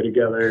highway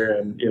together,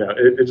 and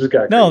it just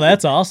got crazy. No,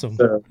 that's awesome.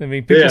 So, I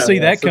mean, people see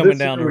that coming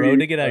down the road,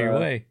 they get out of your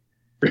way.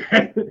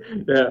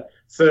 Yeah.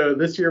 So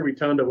this year we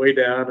toned it way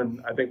down,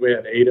 and I think we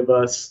had 8 of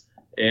us,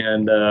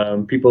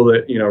 and people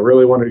that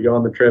really wanted to go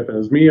on the trip, and it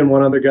was me and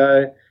one other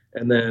guy,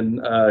 and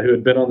then who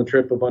had been on the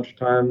trip a bunch of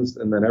times,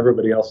 and then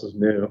everybody else was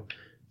new.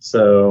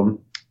 So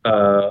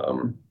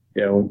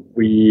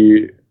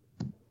we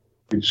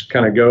just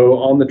kind of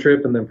go on the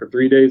trip, and then for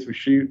 3 days we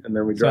shoot, and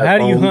then we drive. So how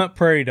do you home. hunt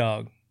prairie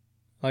dog?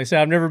 Like I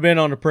said, I've never been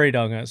on a prairie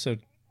dog hunt, so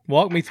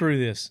walk me through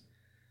this.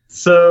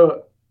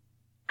 So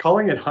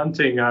calling it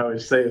hunting, I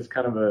always say, is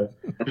kind of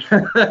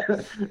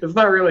it's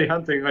not really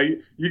hunting. Like,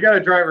 you got to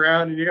drive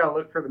around and you got to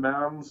look for the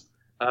mounds.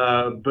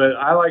 But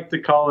I like to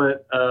call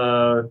it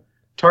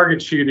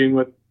target shooting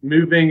with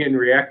moving and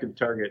reactive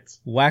targets.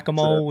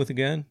 Whack-a-mole with a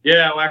gun?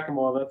 Yeah,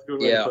 whack-a-mole. That's a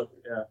good way to put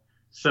it. Yeah.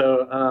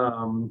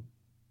 So,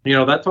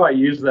 that's why I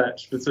use that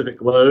specific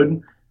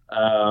load.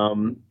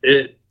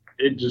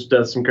 It just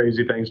does some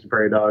crazy things to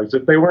prairie dogs.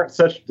 If they weren't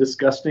such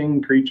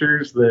disgusting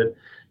creatures that,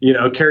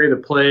 carry the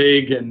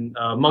plague and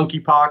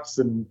monkeypox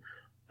and,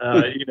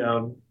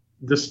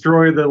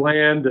 destroy the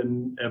land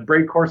and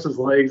break horses'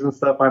 legs and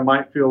stuff, I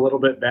might feel a little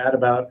bit bad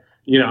about,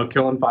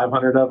 killing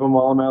 500 of them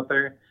while I'm out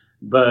there.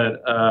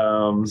 But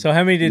so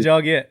how many did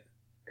y'all get?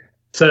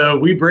 So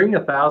we bring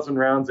 1,000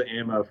 rounds of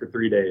ammo for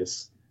 3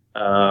 days.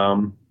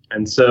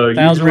 And so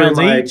usually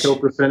my kill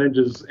percentage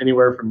is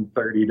anywhere from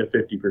 30 to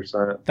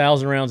 50%.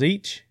 1,000 rounds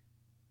each?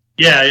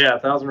 Yeah,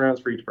 1,000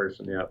 rounds for each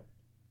person. Yeah.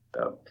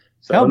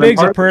 So how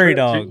big's a prairie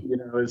dog?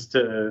 Is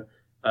to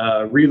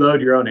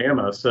reload your own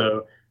ammo.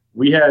 So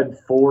we had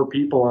 4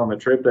 people on the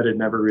trip that had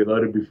never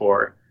reloaded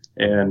before,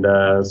 and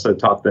so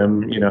taught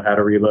them, how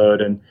to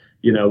reload. And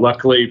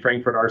luckily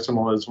Frankfurt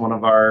Arsenal is one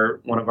of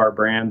our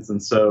brands,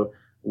 and so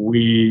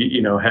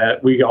we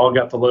all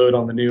got to load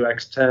on the new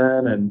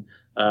X10 and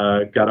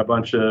got a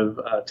bunch of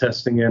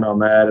testing in on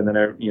that, and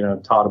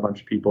then taught a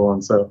bunch of people.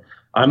 And so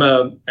I'm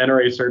a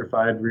NRA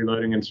certified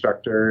reloading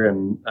instructor,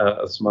 and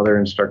some other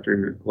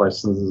instructor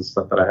licenses and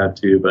stuff that I had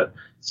too. But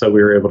so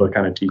we were able to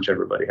kind of teach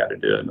everybody how to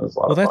do it, and it was a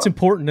lot of fun. Well, that's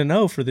important to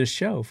know for this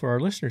show, for our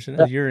listeners to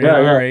know. You're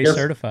NRA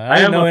certified. I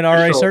didn't know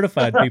NRA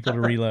certified people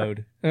to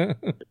reload. I've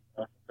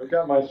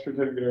got my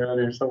certificate around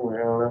here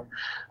somewhere. I don't know.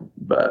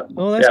 But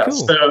that's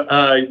cool.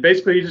 So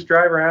basically you just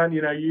drive around,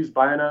 use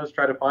binos,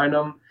 try to find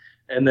them,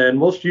 and then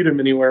we'll shoot them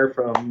anywhere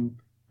from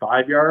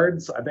 5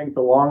 yards. I think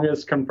the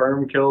longest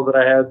confirmed kill that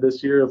I had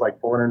this year was like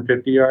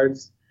 450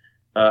 yards.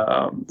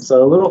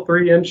 So a little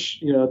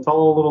 3-inch,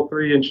 tall little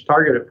 3-inch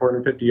target at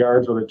 450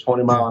 yards with a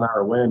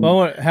 20-mile-an-hour wind.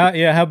 Well,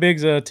 how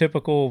big's a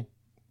typical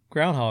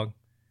groundhog?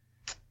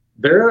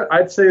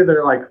 I'd say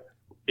they're like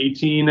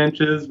 18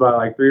 inches by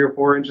like 3 or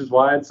 4 inches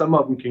wide. Some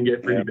of them can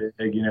get pretty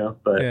big,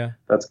 but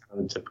that's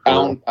kind of typical.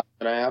 Pound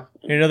and a half.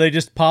 Are they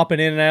just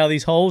popping in and out of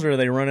these holes, or are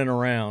they running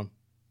around?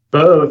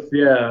 Both,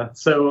 yeah.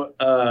 So,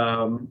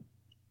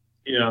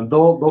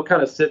 they'll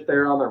kind of sit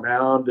there on their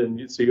mound,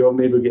 and so you'll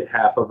maybe get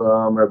half of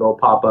them, or they'll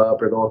pop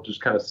up, or they'll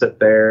just kind of sit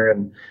there.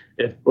 And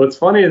what's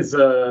funny is,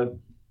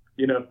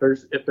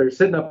 if they're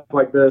sitting up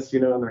like this,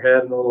 in their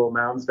head and the little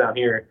mounds down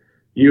here,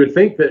 you would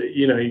think that,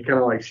 you kind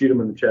of like shoot them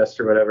in the chest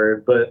or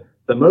whatever. But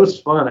the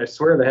most fun, I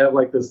swear, they have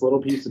like this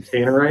little piece of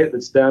tannerite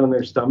that's down in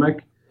their stomach.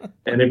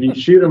 And if you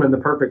shoot them in the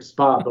perfect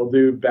spot, they'll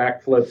do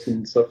backflips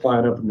and stuff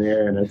flying up in the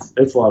air, and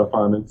it's a lot of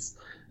fun. It's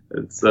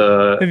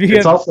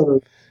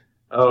also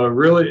a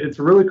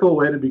really cool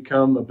way to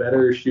become a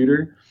better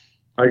shooter.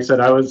 Like I said,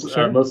 I was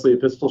mostly a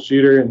pistol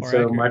shooter, and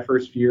so my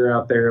first year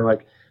out there,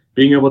 like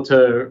being able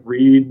to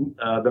read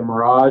the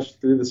mirage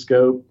through the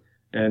scope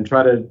and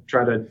try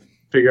to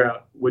figure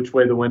out which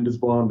way the wind is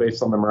blowing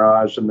based on the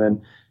mirage, and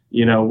then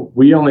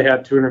we only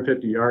have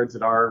 250 yards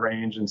at our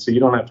range, and so you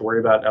don't have to worry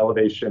about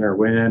elevation or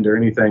wind or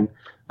anything.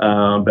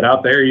 But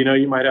out there,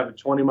 you might have a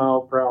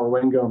 20-mile-per-hour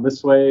wind going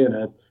this way and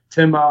a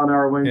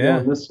 10-mile-an-hour wind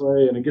going this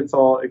way, and it gets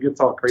all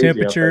crazy.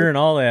 Temperature and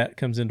all that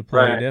comes into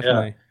play,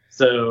 definitely. Yeah.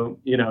 So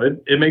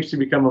it makes you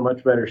become a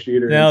much better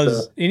shooter. Now,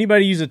 does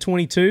anybody use a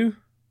 22?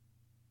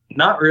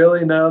 Not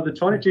really. No, the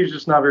 22 is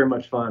just not very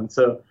much fun.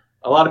 So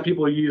a lot of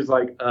people use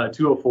like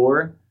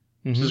 204.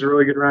 Which is a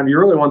really good round. You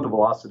really want the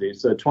velocity.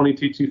 So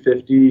 22,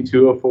 250,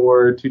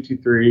 204,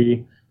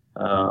 223.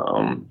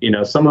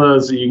 Some of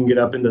those you can get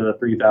up into the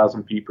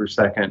 3,000 feet per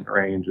second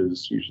range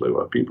is usually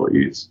what people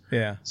use.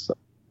 Yeah. So,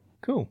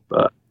 cool.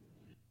 But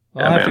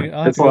I'll have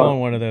to go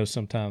on one of those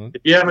sometime.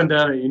 If you haven't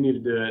done it, you need to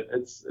do it.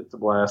 It's a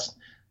blast.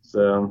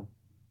 So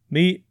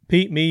Pete,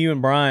 you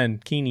and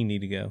Brian Keeney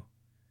need to go.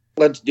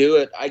 Let's do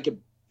it. I could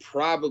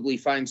probably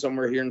find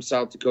somewhere here in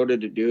South Dakota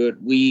to do it.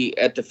 We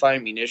at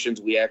Defiant Munitions,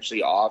 we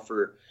actually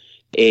offer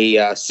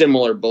a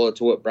similar bullet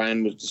to what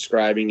Brian was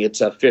describing.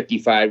 It's a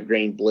 55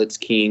 grain Blitz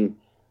King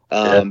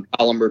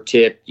polymer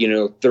tip,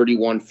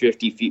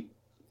 3150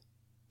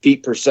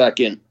 feet per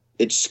second.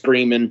 It's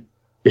screaming.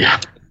 Yeah.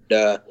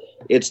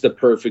 It's the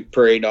perfect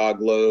prairie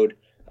dog load.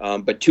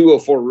 But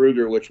 204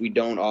 Ruger, which we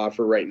don't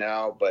offer right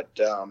now,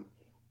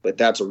 but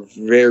that's a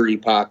very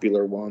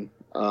popular one.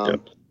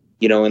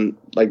 And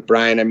like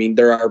Brian, I mean,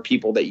 there are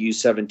people that use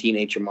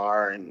 17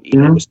 HMR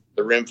and with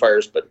the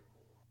rimfires, but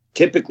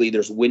typically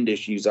there's wind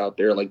issues out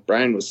there, like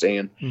Brian was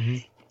saying,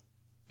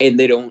 and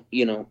they don't,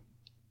 the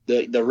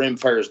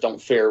rimfires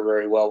don't fare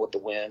very well with the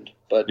wind.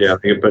 But yeah,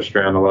 they get pushed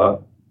around a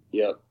lot.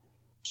 Yep.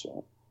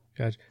 So.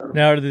 Gotcha.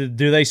 Now,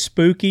 do they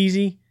spook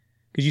easy?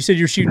 Because you said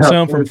you're shooting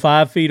some from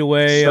 5 feet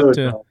away up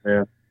to. Dumb,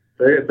 man.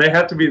 They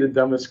have to be the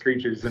dumbest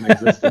creatures in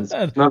existence.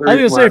 I was going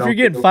to say, if you're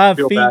getting 5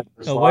 feet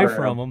away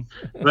from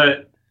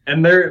them.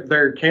 And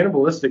they're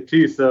cannibalistic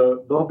too.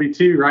 So there'll be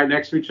two right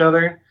next to each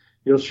other.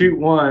 You'll shoot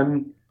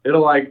one.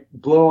 It'll like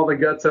blow all the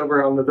guts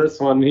over onto this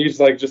one.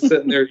 He's like just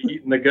sitting there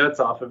eating the guts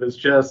off of his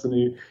chest.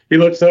 And he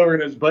looks over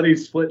and his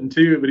buddy's split in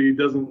two, but he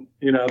doesn't,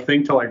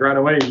 think to like run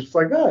away. He's just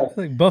like,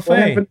 like buffet. What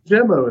happened to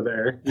Jim over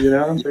there?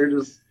 They're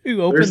just,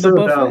 who opened the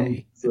buffet?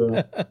 Dumb,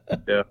 so,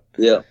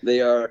 yeah,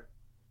 they are.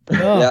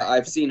 Oh. Yeah,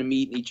 I've seen them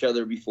eating each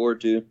other before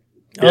too.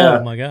 Yeah.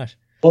 Oh my gosh.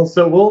 Well,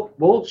 so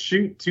we'll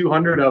shoot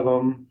 200 of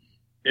them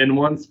in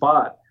one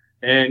spot,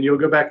 and you'll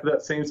go back to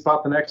that same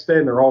spot the next day,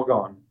 and they're all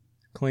gone.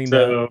 Cleaned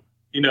up.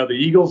 The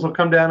eagles will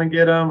come down and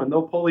get them, and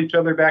they'll pull each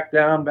other back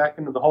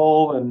into the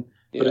hole,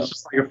 but it's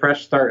just like a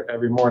fresh start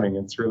every morning.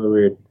 It's really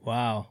weird.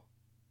 Wow.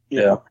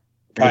 Yeah.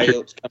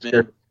 Coyotes come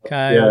in.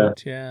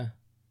 Coyotes, yeah,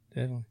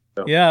 definitely.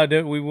 So, yeah, I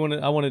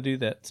want to do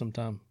that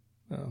sometime.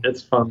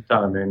 It's a fun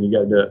time, man. You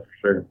got to do it for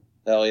sure.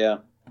 Hell yeah.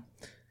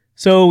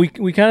 So we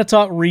kind of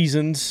talked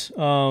reasons.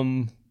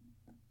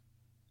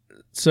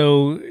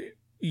 So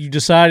you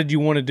decided you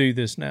want to do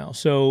this now.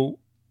 So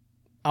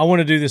I want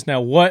to do this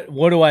now. What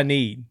do I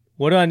need?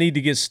 What do I need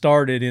to get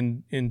started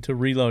into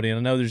reloading? I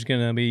know there's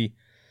going to be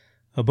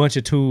a bunch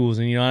of tools,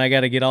 and I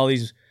got to get all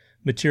these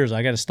materials.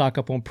 I got to stock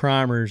up on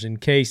primers and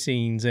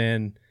casings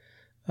and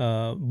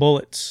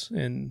bullets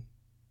and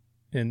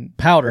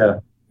powder. Yeah.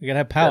 You got to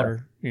have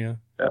powder. Yeah.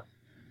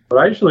 What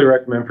I usually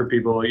recommend for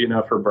people,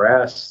 for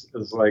brass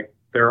is like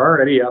they're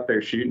already out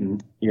there shooting,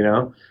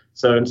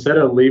 So instead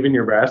of leaving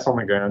your brass on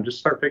the ground, just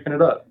start picking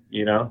it up,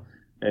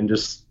 and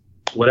just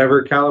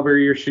whatever caliber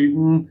you're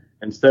shooting,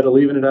 instead of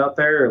leaving it out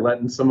there or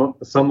letting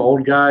some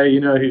old guy,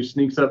 who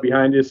sneaks up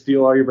behind you,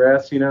 steal all your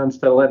brass,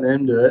 instead of letting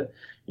him do it,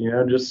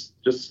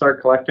 just start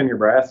collecting your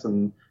brass.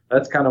 And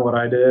that's kind of what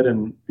I did.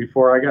 And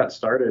before I got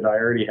started, I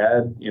already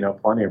had,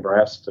 plenty of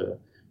brass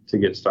to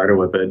get started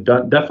with it.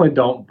 Definitely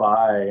don't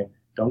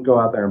go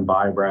out there and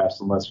buy brass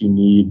unless you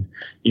need,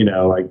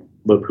 like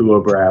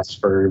Lapua brass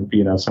for,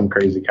 some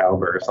crazy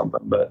caliber or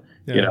something. But,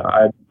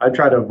 I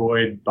try to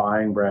avoid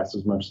buying brass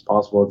as much as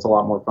possible. It's a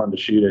lot more fun to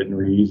shoot it and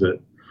reuse it.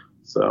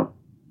 So.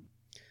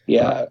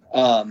 Yeah.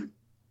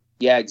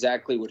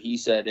 Exactly what he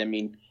said. I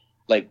mean,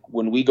 like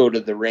when we go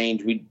to the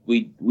range,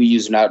 we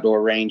use an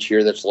outdoor range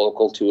here that's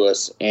local to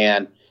us.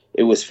 And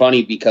it was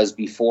funny because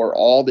before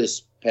all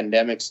this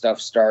pandemic stuff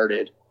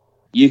started,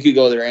 you could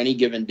go there any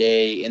given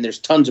day and there's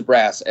tons of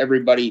brass.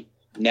 Everybody,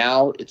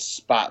 now it's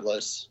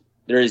spotless.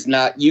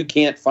 You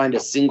can't find a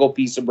single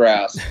piece of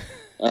brass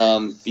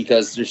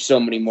because there's so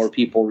many more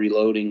people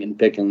reloading and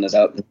picking it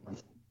up.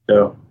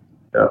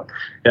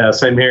 Yeah.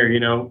 Same here.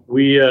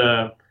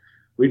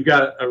 We've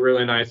got a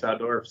really nice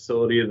outdoor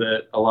facility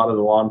that a lot of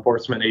the law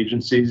enforcement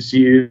agencies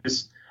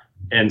use.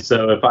 And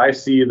so if I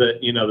see that,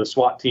 the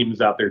SWAT team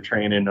is out there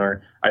training,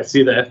 or I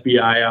see the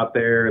FBI out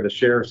there, or the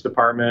sheriff's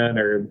department,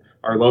 or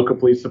our local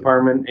police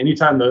department,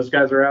 anytime those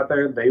guys are out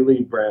there, they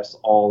leave brass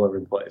all over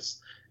the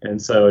place.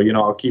 And so,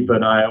 I'll keep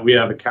an eye. We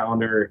have a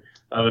calendar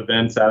of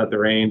events out at the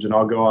range, and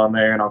I'll go on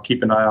there and I'll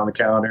keep an eye on the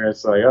calendar.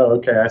 It's like, oh,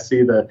 okay, I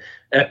see the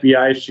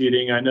FBI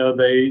shooting. I know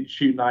they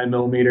shoot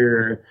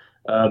 9mm.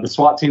 The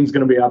SWAT team's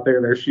going to be out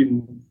there. They're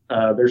shooting,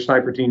 their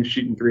sniper team's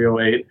shooting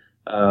 308.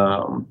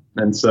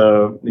 And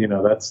so,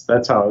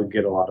 that's how I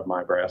get a lot of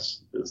my brass,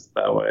 is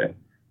that way.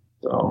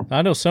 So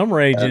I know some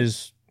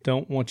ranges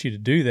don't want you to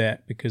do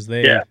that because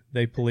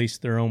they police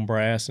their own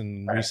brass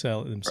and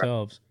resell it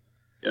themselves.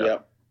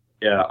 Right.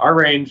 Yeah. Our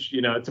range,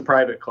 it's a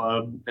private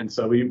club. And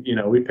so we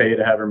pay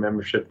to have our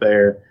membership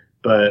there,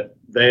 but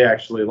they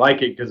actually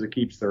like it because it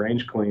keeps the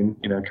range clean,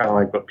 kind of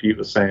like what Pete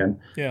was saying.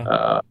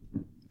 Yeah.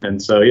 And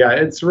so,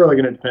 it's really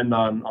going to depend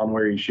on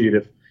where you shoot.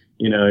 If,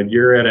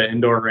 you're at an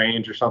indoor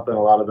range or something,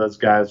 a lot of those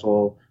guys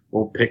will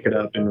pick it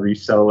up and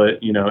resell it,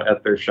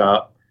 at their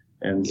shop.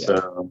 And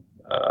so,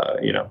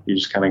 you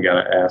just kind of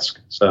got to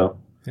ask. So,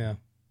 yeah.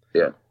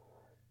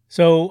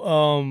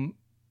 So,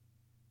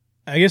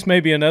 I guess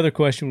maybe another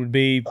question would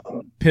be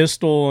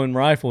pistol and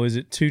rifle. Is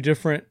it two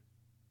different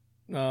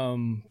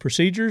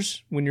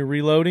procedures when you're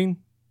reloading?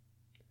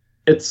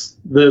 It's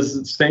the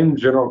same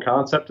general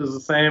concept is the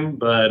same,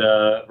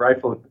 but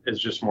rifle is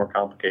just more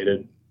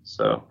complicated.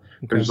 So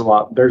there's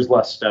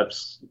less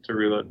steps to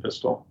reload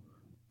pistol.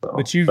 So,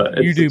 but you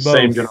do both.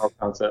 Same general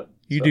concept.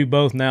 You do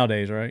both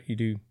nowadays, right? You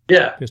do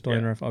pistol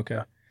and rifle. Okay.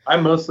 I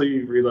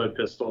mostly reload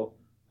pistol,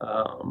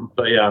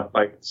 but yeah,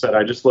 like I said,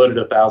 I just loaded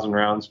 1,000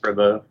 rounds for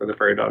the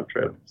prairie dog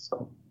trip.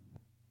 So.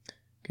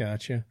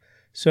 Gotcha.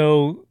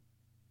 So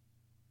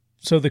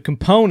the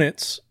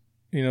components,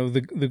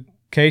 the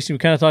casing. We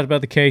kind of talked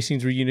about the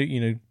casings where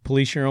you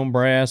police your own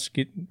brass,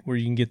 where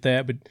you can get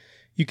that, but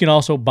you can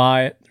also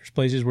buy it. There's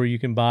places where you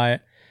can buy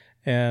it.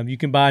 You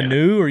can buy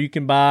new, or you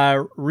can buy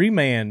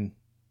reman.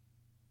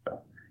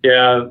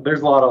 Yeah,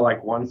 there's a lot of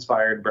like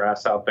once-fired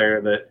brass out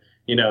there that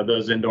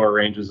those indoor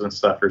ranges and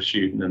stuff are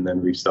shooting and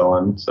then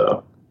reselling.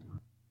 So,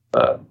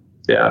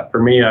 yeah,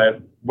 for me,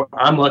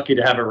 I'm lucky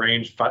to have a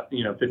range,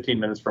 15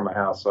 minutes from my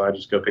house, so I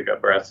just go pick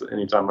up brass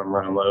anytime I'm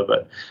running low.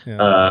 But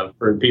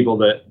for people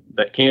that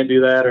can't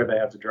do that, or they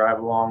have to drive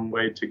a long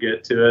way to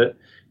get to it,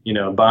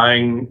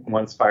 buying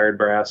once-fired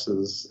brass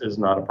is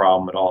not a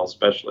problem at all,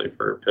 especially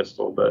for a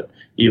pistol. But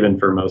even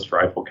for most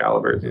rifle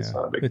calibers, it's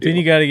not a big deal. But then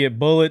you got to get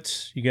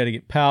bullets, you got to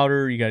get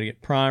powder, you got to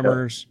get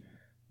primers.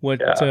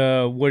 What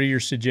are your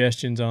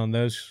suggestions on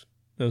those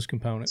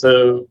components?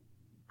 So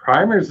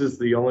primers is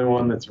the only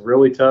one that's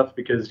really tough,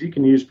 because you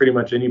can use pretty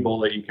much any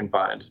bullet you can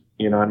find.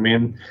 You know what I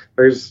mean?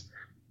 There's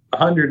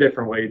 100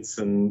 different weights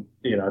and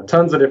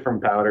tons of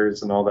different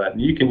powders and all that,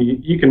 and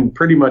you can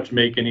pretty much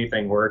make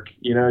anything work.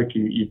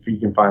 If you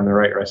can find the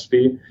right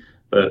recipe.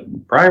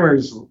 But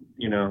primers,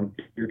 you're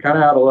kind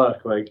of out of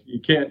luck. Like you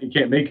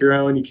can't make your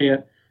own. You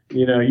can't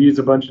use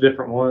a bunch of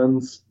different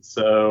ones.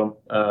 So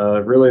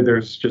really,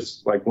 there's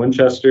just like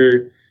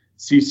Winchester,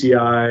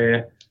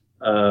 CCI,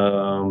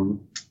 and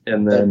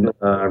then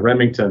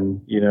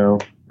Remington.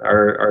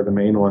 Are the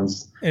main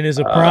ones. And is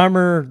a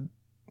primer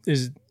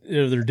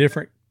are there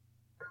different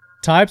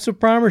types of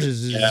primers?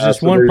 Is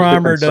just one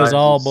primer does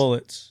all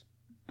bullets?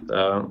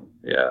 So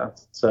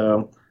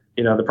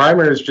the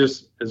primer is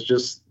just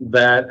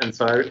that, and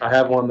so I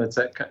have one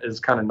is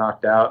kind of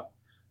knocked out.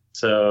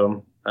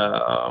 So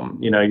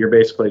you're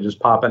basically just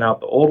popping out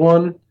the old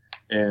one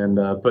and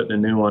putting a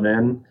new one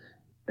in.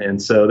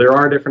 And so there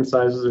are different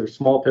sizes. There's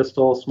small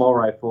pistol, small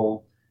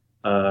rifle,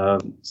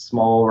 large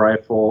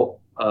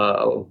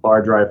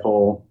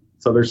rifle.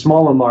 So there's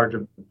small and large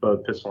of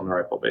both pistol and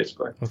rifle,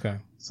 basically. Okay.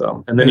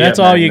 So and then that's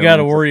all you got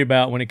to worry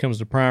about when it comes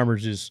to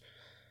primers is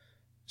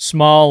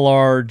small,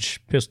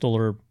 large, pistol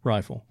or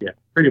rifle. Yeah,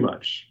 pretty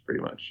much.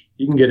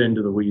 You can get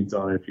into the weeds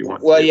on it if you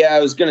want. Well, yeah,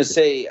 I was going to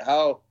say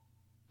how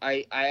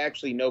I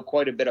actually know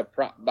quite a bit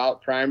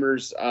about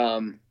primers.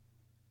 And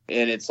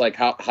it's like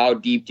how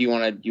deep do you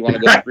want to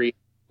go 3?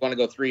 Want to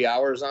go 3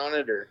 hours on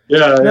it, or?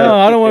 Yeah. No,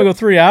 I don't want to go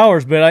 3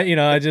 hours, but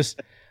I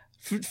just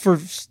for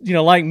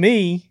like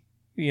me.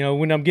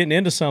 When I'm getting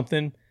into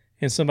something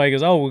and somebody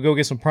goes, oh, we'll go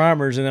get some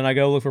primers. And then I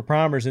go look for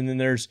primers, and then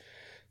there's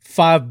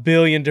 5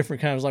 billion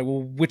different kinds. Like,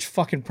 well, which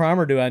fucking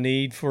primer do I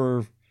need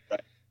for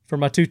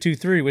my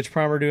 223? Which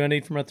primer do I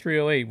need for my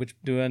 308? Which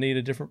do I need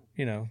a different,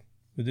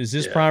 is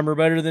this primer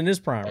better than this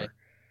primer?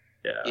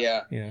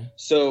 Yeah.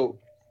 So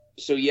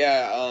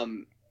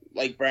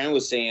like Brian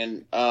was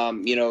saying,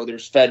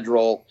 there's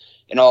Federal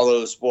and all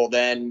those. Well,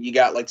 then you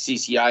got like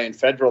CCI and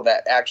Federal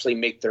that actually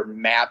make their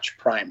match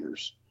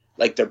primers,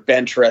 like their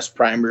bench rest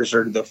primers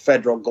or the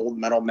Federal gold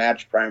medal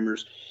match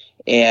primers.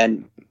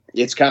 And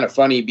it's kind of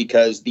funny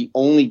because the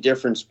only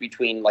difference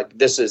between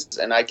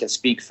and I can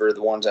speak for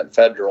the ones at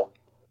Federal,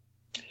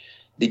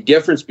 the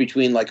difference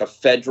between like a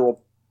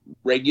Federal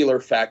regular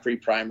factory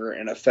primer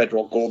and a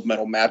Federal gold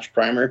medal match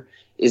primer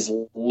is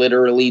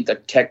literally the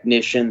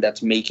technician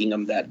that's making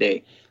them that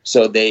day.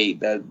 So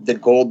the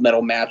gold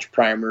medal match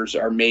primers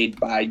are made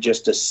by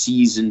just a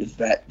seasoned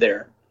vet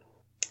there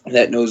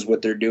that knows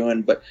what they're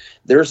doing. But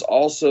there's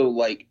also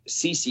like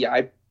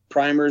CCI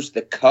primers,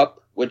 the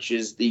cup, which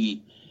is the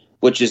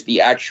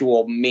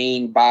actual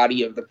main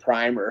body of the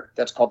primer.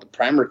 That's called the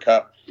primer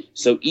cup.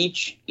 So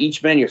each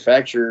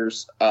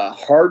manufacturer's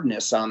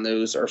hardness on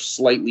those are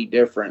slightly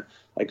different.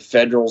 Like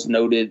Federal's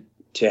noted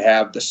to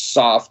have the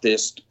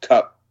softest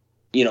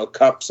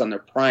cups on their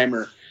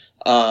primer.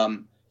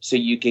 So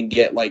you can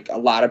get like a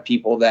lot of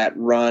people that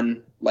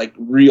run like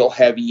real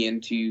heavy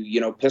into,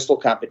 pistol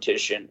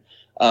competition.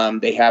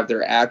 They have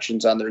their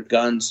actions on their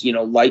guns,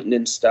 lighting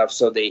and stuff.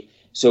 So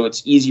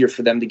it's easier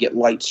for them to get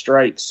light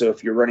strikes. So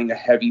if you're running a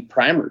heavy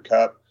primer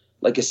cup,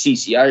 like a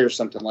CCI or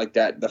something like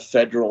that, the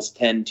Federals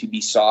tend to be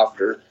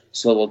softer,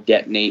 so they'll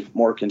detonate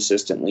more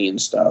consistently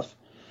and stuff.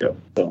 Yep.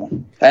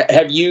 So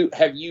have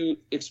you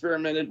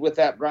experimented with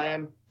that,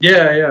 Brian?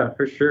 Yeah,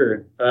 for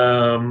sure.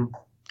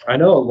 I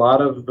know a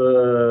lot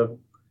of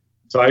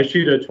so I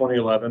shoot a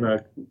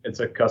 2011.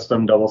 It's a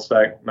custom double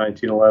stack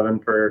 1911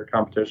 for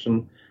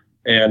competition,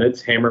 and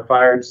it's hammer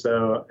fired,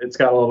 so it's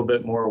got a little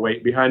bit more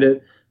weight behind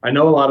it. I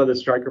know a lot of the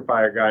striker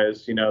fire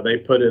guys, they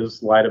put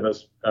as light of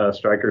a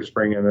striker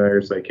spring in there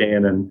as they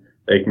can, and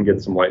they can get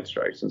some light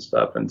strikes and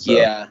stuff. And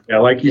so,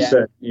 like you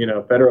said,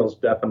 Federal's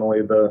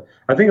definitely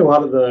I think a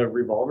lot of the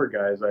revolver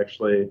guys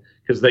actually,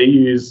 because they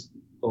use,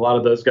 a lot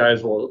of those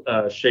guys will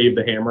shave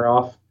the hammer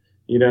off,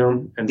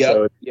 And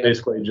so it's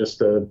basically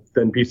just a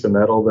thin piece of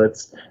metal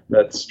that's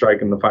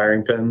striking the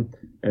firing pin.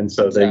 And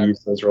so they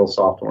use those real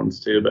soft ones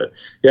too. But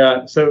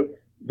yeah, so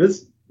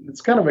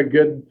it's kind of a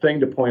good thing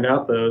to point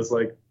out though, is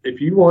like,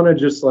 if you want to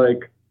just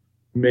like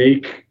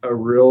make a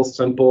real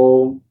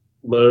simple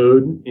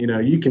load,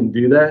 you can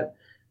do that.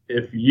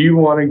 If you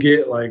want to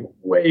get like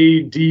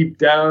way deep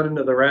down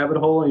into the rabbit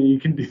hole, you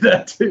can do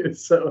that too.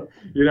 So,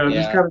 it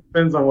just kind of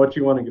depends on what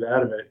you want to get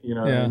out of it,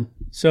 Yeah.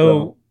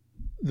 So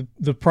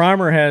the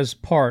primer has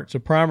parts. A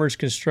primer is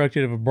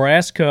constructed of a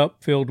brass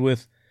cup filled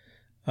with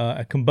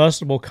a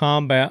combustible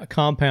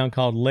compound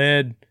called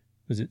lead.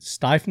 Was it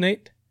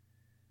styphnate?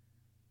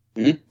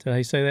 Mm-hmm. Did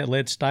I say that?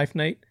 Lead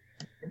styphnate?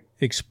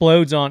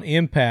 Explodes on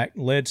impact.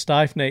 Lead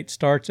styphnate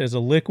starts as a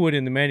liquid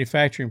in the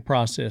manufacturing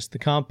process. The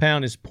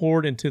compound is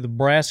poured into the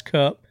brass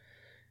cup,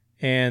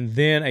 and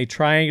then a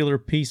triangular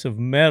piece of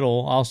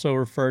metal, also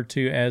referred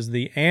to as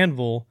the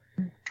anvil,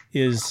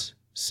 is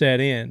set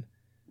in.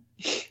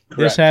 Correct.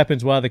 This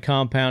happens while the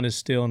compound is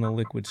still in a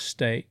liquid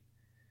state.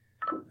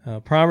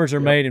 Primers are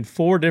made in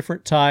 4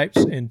 different types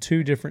and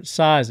 2 different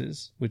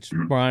sizes, which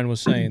Brian was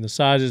saying. The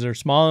sizes are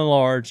small and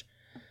large.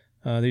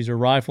 These are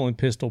rifle and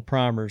pistol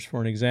primers.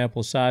 For an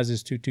example,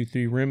 sizes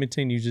 223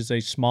 Remington uses a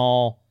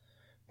small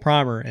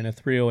primer, and a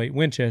 308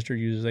 Winchester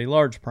uses a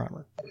large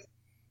primer.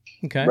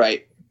 Okay.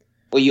 Right.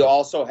 Well, you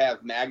also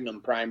have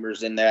Magnum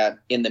primers in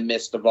the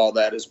midst of all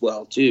that as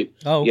well, too.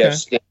 Oh, okay. You have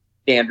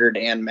standard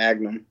and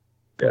Magnum.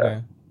 Yeah.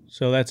 Okay.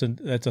 So that's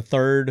a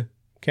third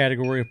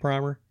category of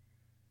primer?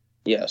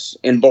 Yes,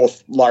 in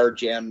both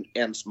large and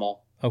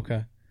small.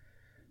 Okay.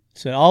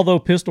 So although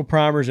pistol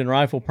primers and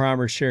rifle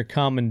primers share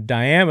common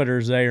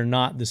diameters, they are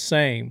not the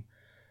same.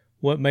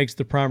 What makes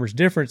the primers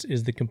different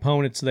is the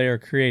components they are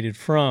created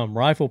from.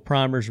 Rifle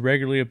primers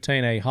regularly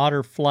obtain a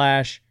hotter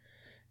flash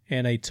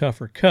and a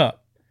tougher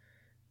cup.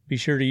 Be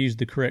sure to use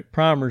the correct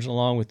primers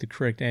along with the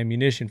correct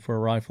ammunition for a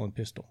rifle and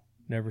pistol.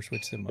 Never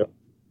switch them up.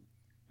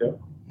 Yep.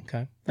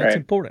 Okay. That's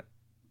important.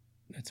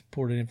 That's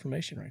important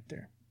information right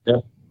there. Yeah.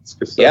 That's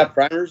good stuff. Yeah,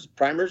 primers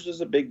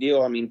is a big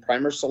deal. I mean,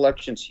 primer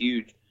selection's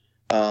huge.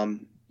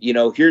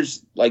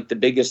 Here's like the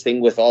biggest thing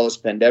with all this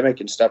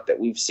pandemic and stuff that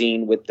we've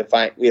seen with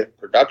Defiant, we have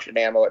production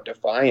ammo at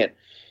Defiant,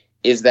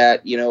 is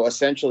that,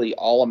 essentially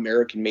all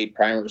American-made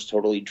primers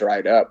totally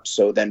dried up.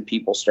 So then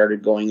people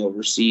started going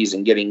overseas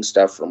and getting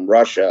stuff from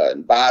Russia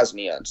and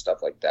Bosnia and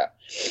stuff like that.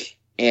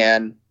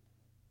 And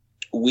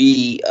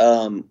we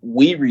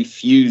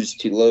refuse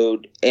to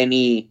load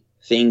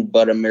anything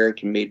but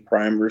American-made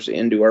primers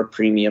into our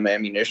premium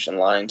ammunition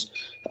lines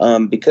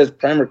because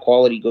primer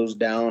quality goes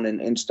down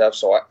and stuff.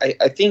 So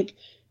I think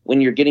when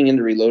you're getting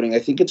into reloading, I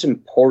think it's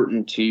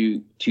important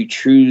to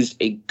choose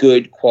a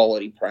good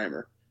quality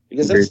primer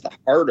because that's the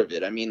heart of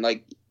it. I mean,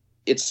 like,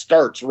 it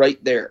starts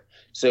right there.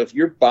 So if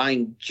you're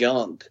buying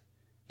junk,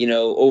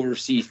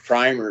 overseas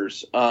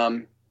primers,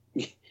 you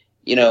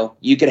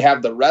could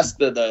have the rest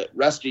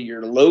of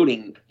your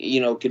loading,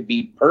 could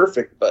be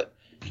perfect, but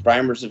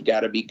primers have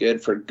got to be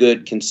good for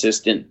good,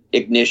 consistent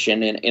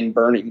ignition and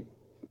burning.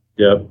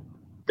 Yep.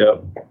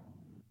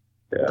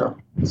 Yeah.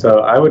 So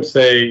I would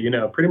say,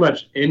 pretty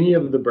much any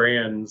of the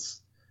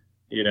brands,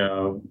 you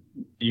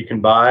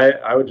can buy.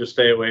 I would just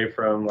stay away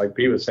from, like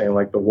Pete was saying,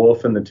 like the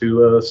Wolf and the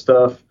Tula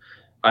stuff.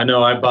 I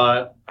know I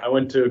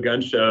went to a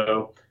gun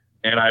show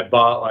and I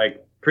bought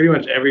like pretty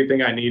much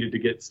everything I needed to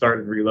get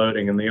started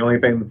reloading. And the only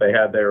thing that they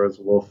had there was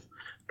Wolf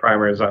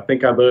primers. I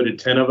think I loaded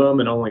 10 of them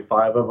and only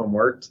 5 of them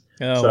worked.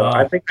 Oh, so wow.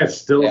 I think I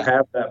still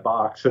have that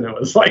box, and it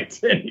was like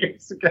 10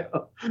 years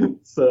ago.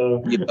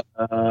 So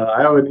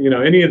I would,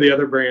 any of the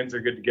other brands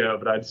are good to go,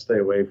 but I'd stay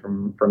away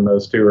from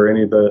those two or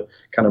any of the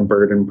kind of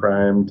Burden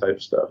Prime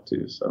type stuff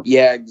too. So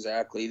yeah,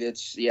 exactly. They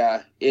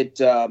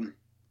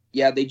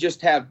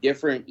just have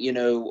different,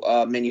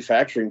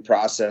 manufacturing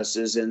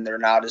processes, and they're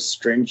not as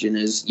stringent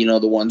as, the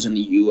ones in the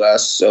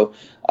U.S. So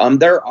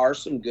there are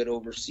some good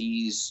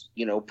overseas,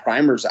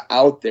 primers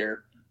out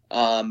there,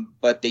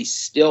 but they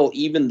still,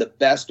 even the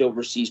best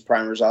overseas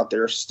primers out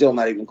there are still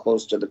not even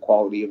close to the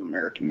quality of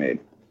American made.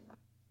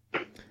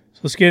 So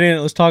let's get in.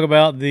 Let's talk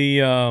about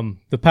the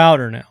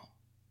powder now.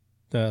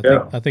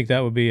 I think that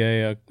would be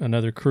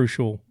another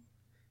crucial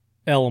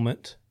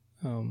element.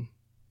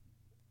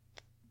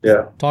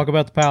 Talk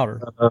about the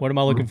powder. What am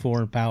I looking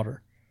for in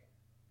powder?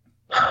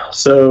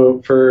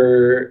 So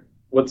for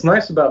what's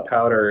nice about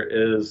powder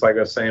is, like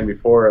I was saying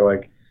before,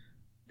 like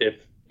if,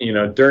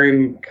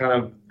 during kind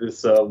of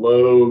this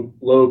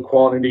low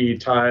quantity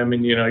time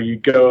and, you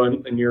go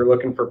and you're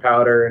looking for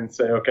powder and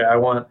say, okay, I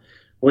want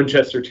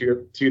Winchester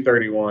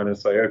 231.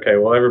 It's like, okay,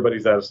 well,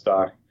 everybody's out of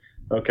stock.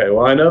 Okay,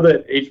 well, I know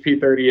that HP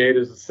 38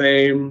 is the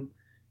same.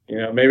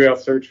 Maybe I'll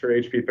search for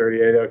HP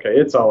 38. Okay,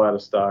 it's all out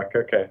of stock.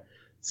 Okay.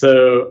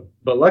 So,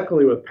 but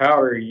luckily with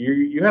powder,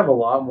 you have a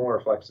lot more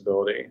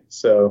flexibility.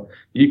 So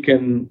you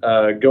can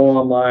go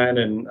online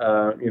and,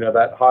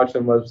 that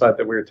Hodgdon website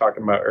that we were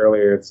talking about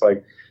earlier, it's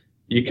like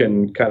you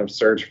can kind of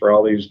search for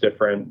all these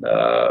different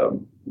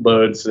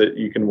loads that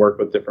you can work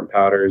with different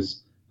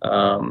powders.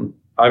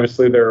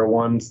 Obviously, there are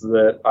ones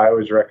that I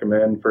always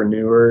recommend for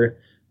newer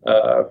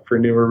for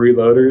newer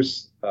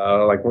reloaders.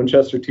 Like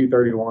Winchester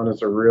 231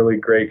 is a really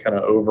great kind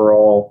of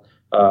overall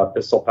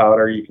pistol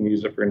powder. You can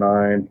use it for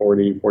 9,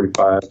 40,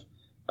 45.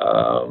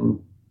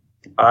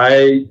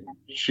 I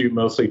shoot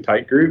mostly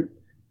tight group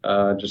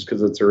just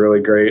because it's a really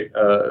great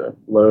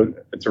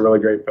load. It's a really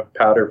great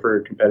powder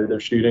for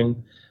competitive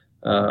shooting.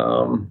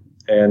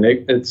 And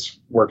it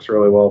works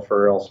really well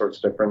for all sorts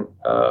of different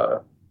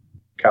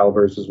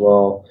calibers as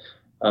well.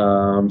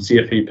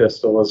 CFE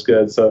pistol is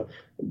good. So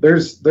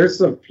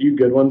there's a few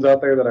good ones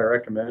out there that I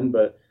recommend,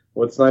 but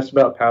what's nice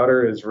about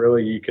powder is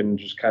really you can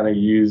just kind of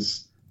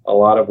use a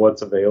lot of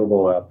what's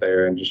available out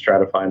there and just try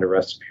to find a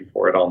recipe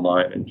for it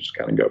online and just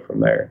kind of go from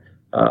there.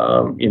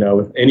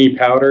 With any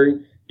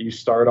powder, you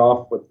start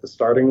off with the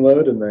starting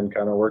load and then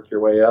kind of work your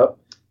way up.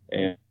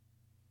 And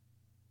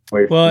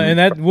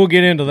we'll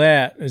get into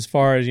that as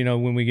far as,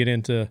 when we get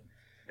into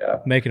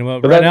making them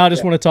up. But right now, I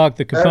just want to talk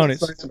the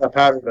components. That's nice about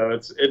powder, though.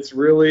 It's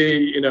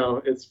really,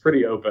 it's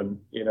pretty open.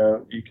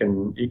 You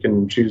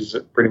can choose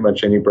pretty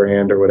much any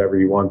brand or whatever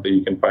you want that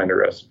you can find a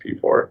recipe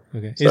for.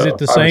 Okay. So, is it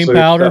the same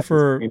powder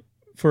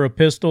for a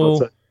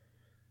pistol,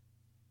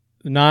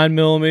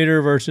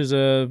 9mm versus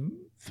a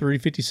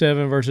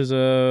 357 versus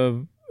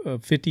a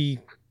 50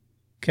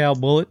 cal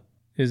bullet?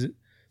 Is it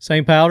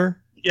same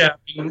powder? Yeah.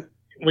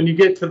 When you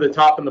get to the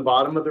top and the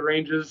bottom of the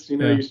ranges,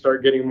 you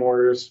start getting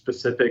more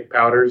specific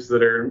powders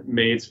that are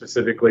made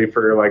specifically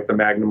for like the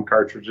Magnum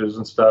cartridges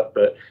and stuff.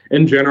 But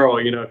in general,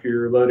 if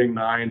you're loading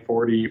 9,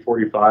 40,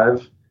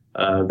 45,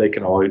 they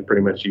can all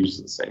pretty much use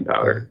the same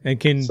powder. And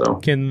can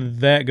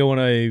that go in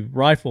a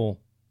rifle?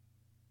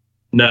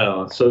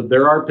 No. So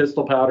there are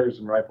pistol powders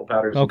and rifle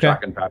powders and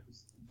shotgun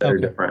powders that are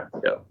different.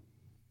 Yeah.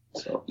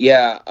 So.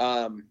 Yeah.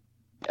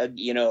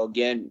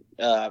 Again,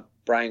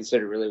 Brian said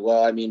it really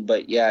well. I mean,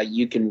 but yeah,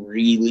 you can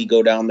really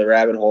go down the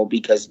rabbit hole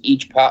because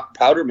each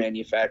powder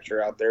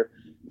manufacturer out there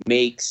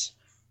makes,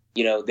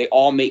 they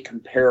all make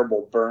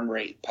comparable burn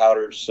rate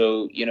powders.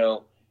 So,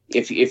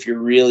 if you're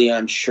really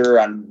unsure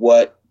on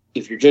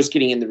if you're just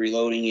getting into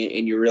reloading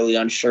and you're really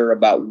unsure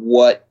about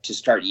what to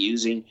start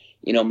using,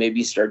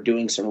 maybe start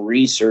doing some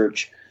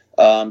research.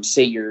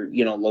 Say you're,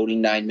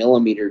 loading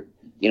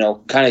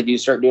 9mm,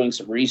 start doing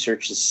some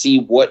research to see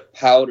what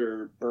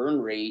powder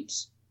burn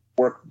rates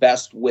work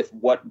best with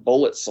what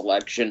bullet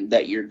selection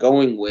that you're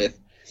going with.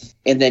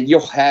 And then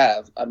you'll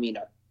have, a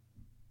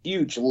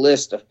huge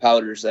list of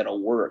powders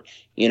that'll work,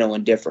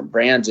 in different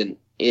brands. And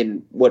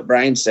in what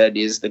Brian said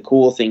is the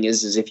cool thing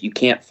is if you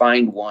can't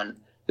find one,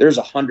 there's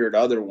 100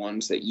 other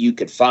ones that you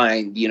could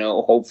find,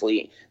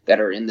 hopefully that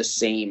are in the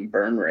same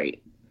burn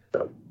rate.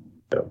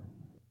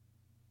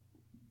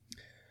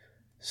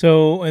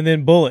 So, and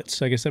then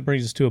bullets, I guess that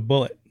brings us to a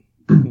bullet.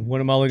 What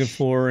am I looking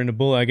for in a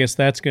bullet? I guess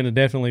that's going to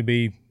definitely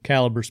be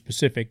caliber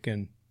specific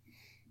and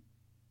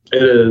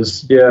it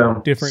is, yeah.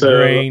 Different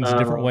grains,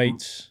 different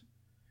weights.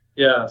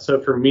 Yeah.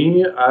 So for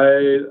me,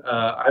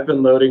 I've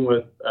been loading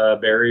with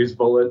Barry's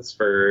bullets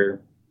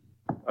for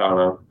I don't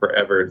know,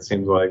 forever. It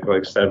seems like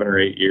 7 or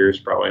 8 years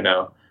probably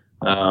now.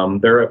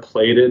 They're a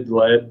plated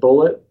lead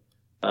bullet,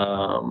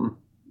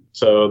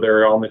 so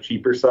they're on the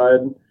cheaper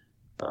side.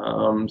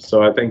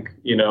 So I think,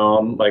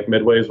 on like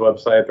Midway's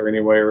website, they're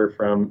anywhere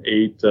from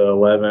 8 to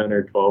 11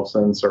 or 12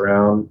 cents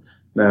around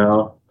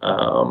now,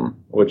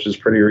 which is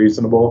pretty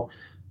reasonable.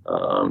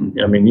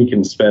 You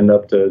can spend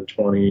up to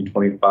 20,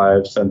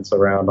 25 cents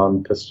around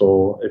on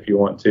pistol if you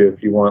want to.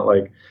 If you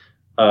want,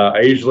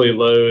 I usually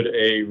load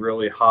a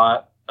really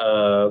hot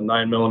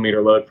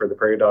 9mm load for the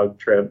Prairie Dog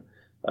trip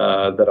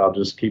that I'll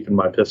just keep in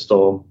my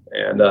pistol.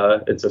 And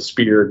it's a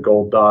Spear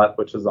Gold Dot,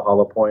 which is a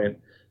hollow point.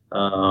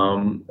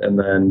 And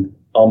then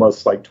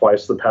almost like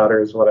twice the powder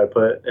is what I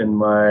put in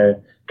my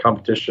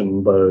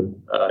competition load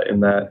in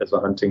that as a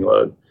hunting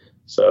load.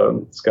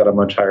 So it's got a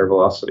much higher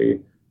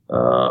velocity.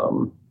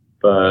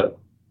 But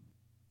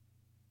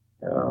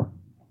yeah,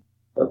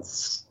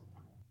 that's.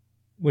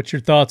 What's your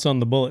thoughts on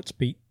the bullets,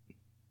 Pete?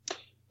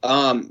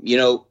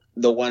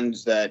 The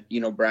ones that,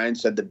 Brian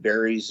said, the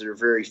Berries are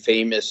very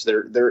famous.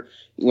 They're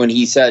when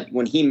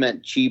he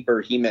meant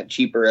cheaper, he meant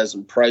cheaper as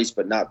in price,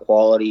 but not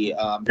quality.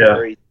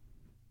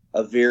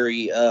 A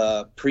very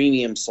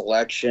premium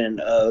selection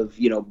of,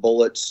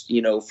 bullets,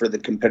 for the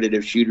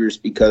competitive shooters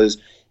because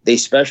they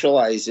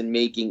specialize in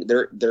making,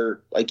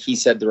 they're like he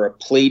said, they're a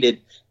plated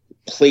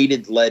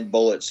lead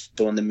bullets.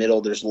 So in the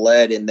middle there's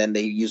lead and then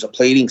they use a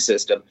plating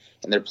system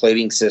and their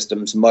plating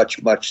system's much,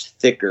 much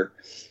thicker.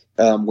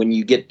 When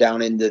you get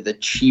down into the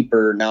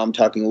cheaper, now I'm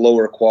talking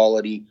lower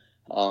quality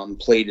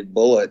plated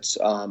bullets,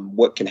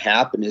 what can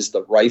happen is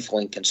the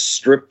rifling can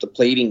strip the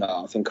plating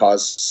off and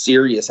cause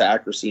serious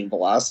accuracy and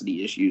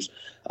velocity issues,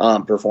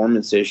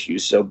 performance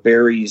issues. So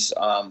Barry's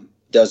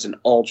does an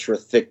ultra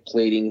thick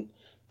plating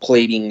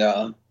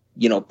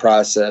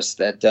process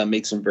that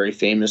makes them very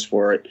famous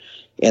for it.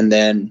 And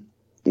then,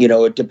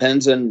 it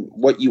depends on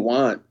what you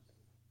want.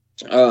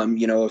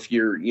 If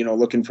you're,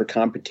 looking for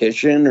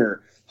competition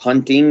or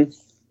hunting,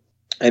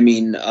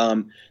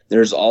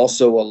 there's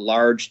also a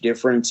large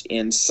difference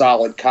in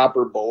solid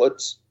copper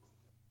bullets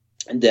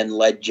and then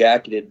lead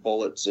jacketed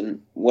bullets.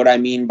 And what I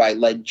mean by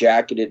lead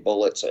jacketed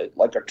bullets,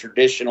 like a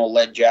traditional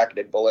lead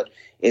jacketed bullet,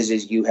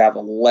 is you have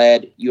a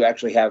lead, you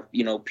actually have,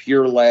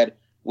 pure lead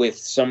with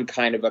some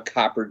kind of a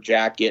copper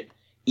jacket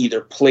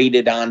either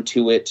plated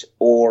onto it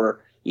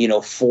or,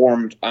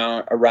 formed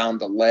around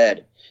the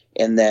lead.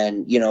 And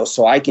then,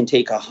 so I can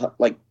take a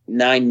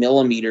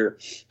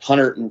 9mm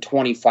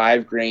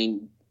 125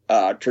 grain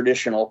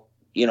traditional,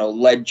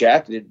 lead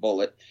jacketed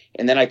bullet,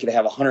 and then I could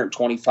have a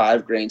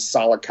 125 grain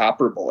solid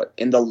copper bullet.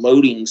 And the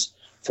loadings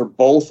for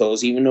both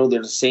those, even though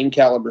they're the same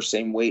caliber,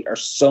 same weight, are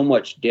so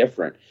much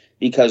different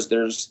because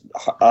there's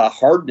a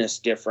hardness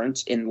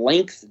difference in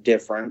length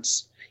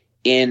difference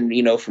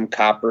in, from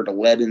copper to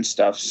lead and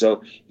stuff.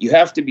 So you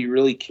have to be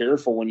really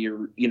careful when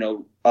you're,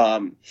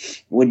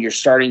 when you're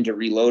starting to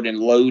reload and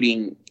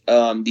loading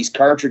these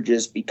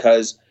cartridges,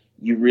 because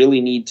you really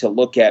need to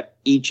look at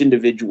each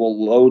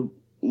individual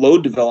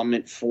load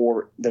development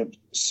for the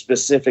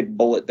specific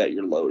bullet that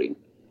you're loading.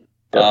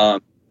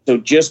 So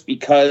just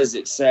because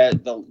it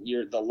said the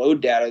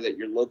load data that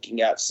you're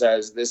looking at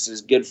says this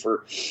is good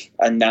for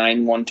a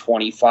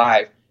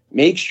 9-125,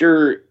 make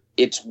sure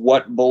it's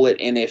what bullet,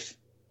 and if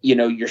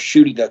you're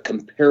shooting a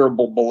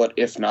comparable bullet,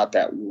 if not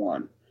that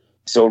one.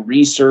 So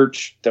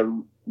research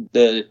the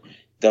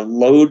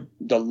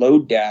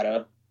load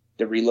data,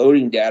 the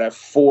reloading data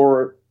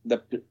for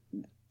the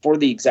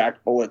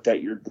exact bullet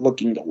that you're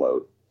looking to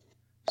load.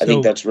 I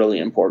think that's really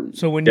important.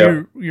 So when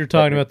you're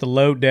talking about the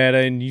load data,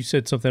 and you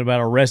said something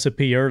about a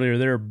recipe earlier,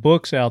 there are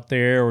books out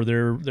there, or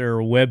there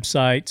are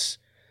websites,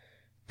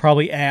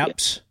 probably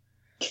apps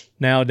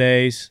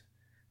nowadays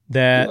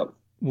that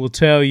will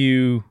tell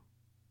you.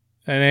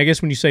 And I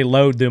guess when you say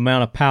load, the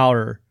amount of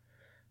powder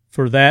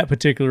for that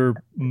particular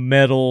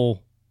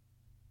metal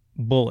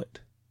bullet,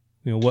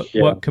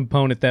 what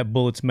component that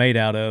bullet's made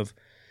out of.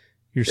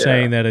 You're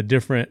saying that a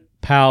different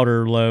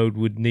powder load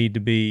would need to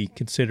be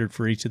considered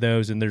for each of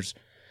those, and there's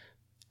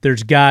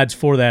guides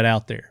for that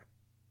out there.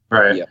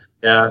 Right.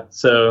 Yeah.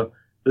 So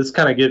this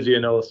kind of gives you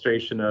an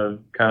illustration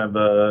of kind of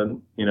a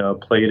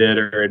plated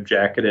or a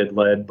jacketed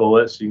lead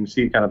bullet. So you can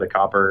see kind of the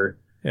copper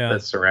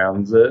that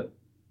surrounds it.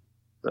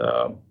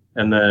 So,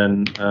 and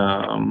then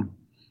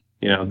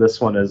this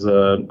one is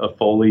a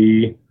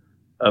fully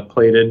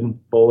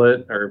plated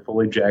bullet or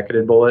fully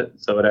jacketed bullet.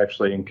 So it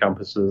actually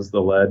encompasses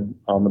the lead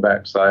on the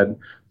backside.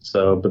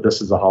 So, but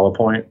this is a hollow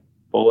point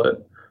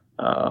bullet.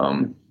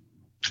 And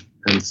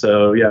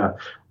so,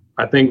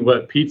 I think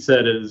what Pete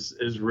said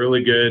is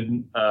really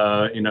good,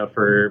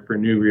 for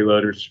new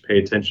reloaders to pay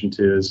attention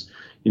to is,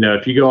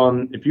 if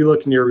you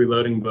look in your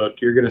reloading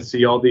book, you're going to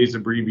see all these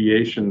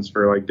abbreviations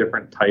for like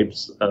different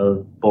types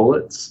of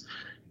bullets.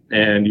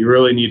 And you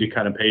really need to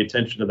kind of pay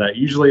attention to that.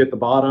 Usually at the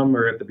bottom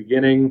or at the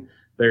beginning,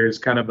 there's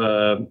kind of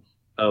a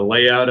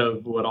layout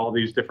of what all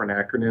these different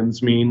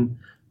acronyms mean.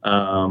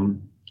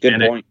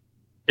 Good point.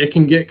 It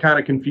can get kind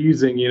of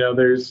confusing.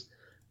 There's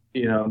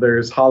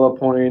hollow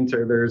point,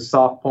 or there's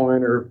soft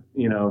point, or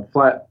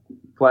flat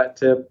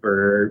tip,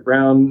 or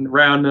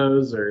round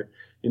nose, or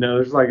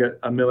there's like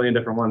a million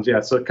different ones.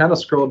 So kind of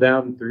scroll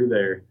down through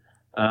there.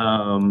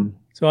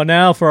 So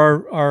now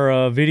for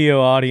our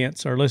video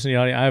audience, our listening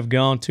audience, I've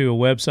gone to a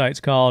website.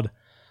 It's called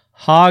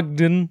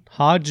Hodgdon.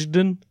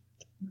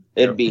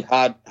 It'd be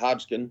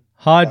Hodgdon.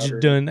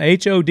 Hodgdon,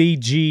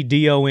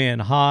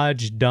 Hodgdon,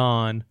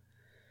 Hodgdon,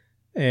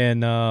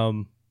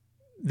 and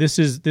this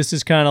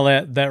is kind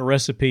of that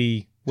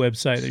recipe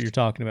website that you're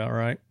talking about,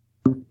 right?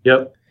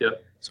 Yep.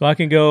 So I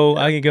can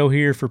go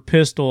here for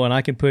pistol, and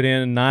I can put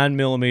in a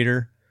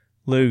 9mm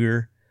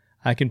Luger.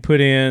 I can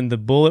put in the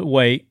bullet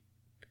weight.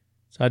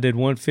 So I did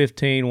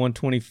 115,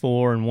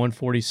 124, and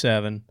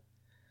 147.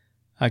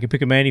 I can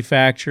pick a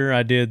manufacturer.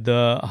 I did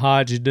the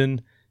Hodgdon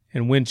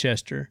and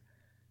Winchester.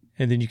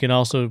 And then you can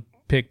also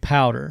pick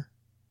powder.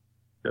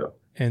 Yep.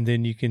 And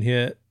then you can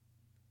hit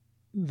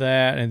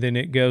that, and then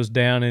it goes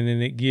down, and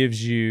then it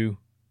gives you,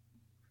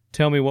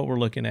 tell me what we're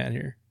looking at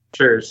here.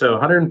 Sure. So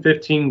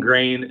 115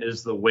 grain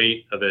is the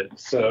weight of it.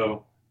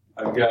 So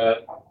I've got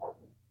a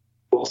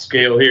little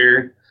scale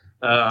here.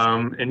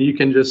 And you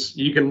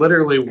can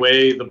literally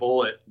weigh the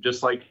bullet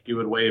just like you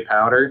would weigh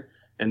powder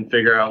and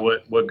figure out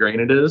what grain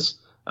it is.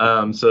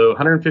 So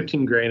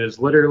 115 grain is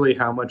literally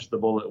how much the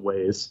bullet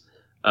weighs.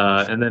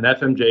 And then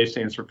FMJ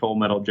stands for full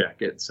metal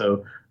jacket.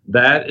 So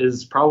that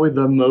is probably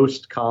the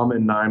most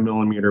common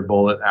 9mm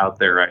bullet out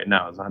there right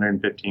now is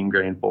 115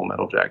 grain full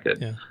metal jacket.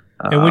 Yeah.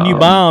 And when you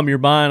buy them, you're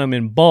buying them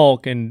in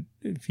bulk. And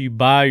if you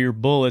buy your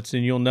bullets,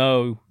 then you'll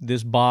know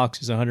this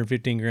box is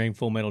 115 grain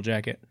full metal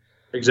jacket.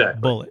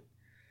 Exactly. Bullet.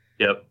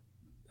 Yep.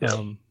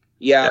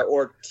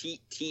 Or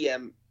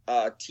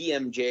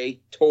TMJ,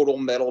 total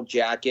metal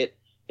jacket.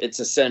 It's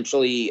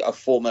essentially a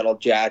full metal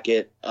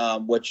jacket,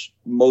 which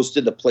most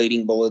of the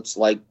plating bullets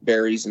like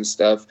berries and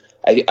stuff,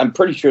 I'm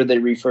pretty sure they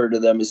refer to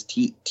them as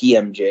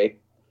TMJ.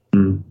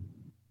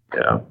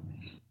 Yeah.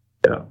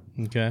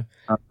 Okay.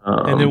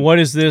 And then what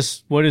is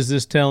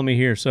this telling me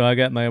here? So I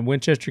got my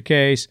Winchester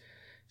case.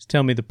 It's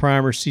telling me the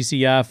Primer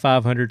CCI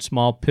 500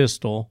 small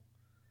pistol.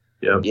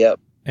 Yep.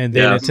 And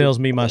then it tells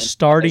me my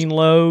starting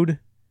load,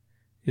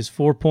 is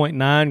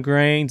 4.9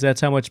 grains.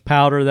 That's how much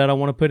powder that I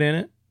want to put in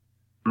it?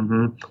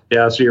 Mm-hmm.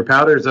 Yeah, so your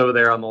powder's over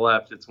there on the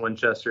left. It's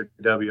Winchester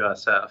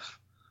WSF.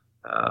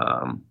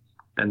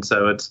 And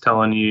so it's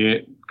telling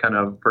you kind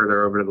of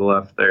further over to the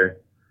left there.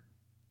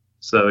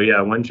 So,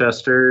 yeah,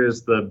 Winchester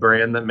is the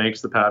brand that makes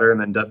the powder, and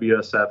then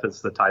WSF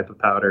is the type of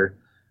powder.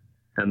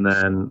 And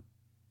then...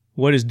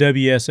 What is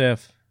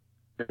WSF?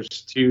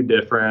 There's 2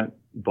 different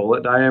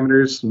bullet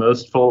diameters.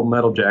 Most full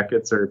metal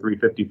jackets are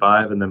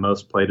 355, and then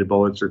most plated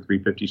bullets are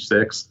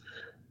 356.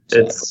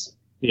 It's,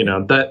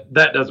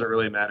 that doesn't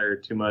really matter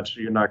too much.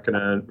 You're not going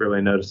to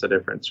really notice a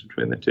difference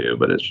between the two,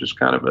 but it's just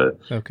kind of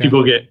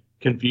people get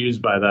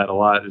confused by that a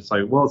lot. It's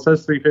like, well, it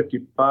says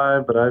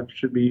 355, but I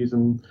should be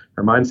using,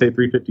 or mine say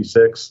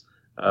 356.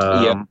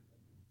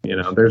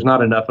 There's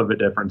not enough of a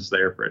difference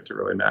there for it to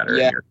really matter.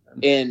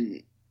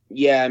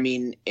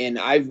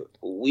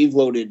 We've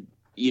loaded,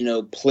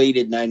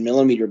 plated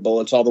 9mm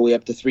bullets all the way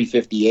up to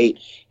 358.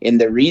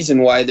 And the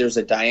reason why there's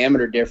a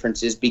diameter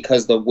difference is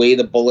because the way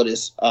the bullet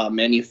is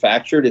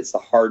manufactured, it's the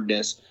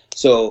hardness.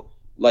 So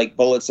like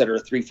bullets that are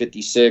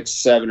 356,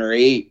 7 or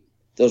 8,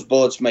 those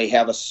bullets may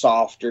have a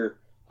softer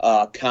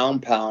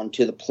compound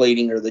to the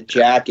plating or the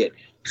jacket.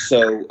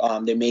 So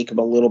they make them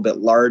a little bit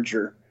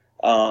larger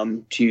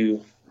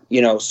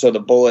so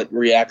the bullet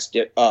reacts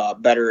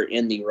better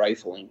in the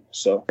rifling.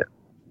 So,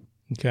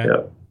 okay.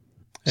 Yeah.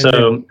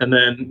 And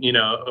then,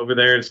 over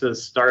there it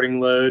says starting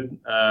load.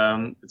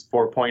 It's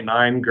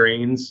 4.9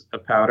 grains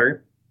of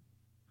powder.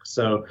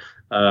 So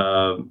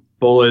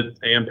bullet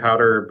and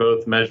powder are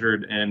both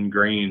measured in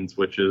grains,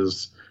 which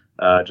is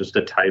just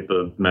a type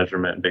of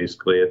measurement.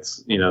 Basically,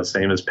 it's,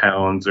 same as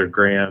pounds or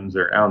grams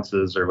or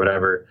ounces or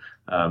whatever.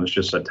 It's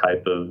just a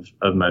type of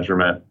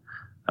measurement.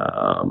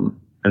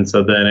 And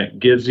so then it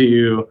gives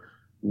you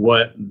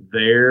what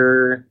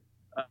their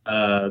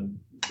gun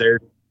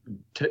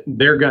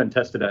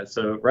tested at.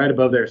 So right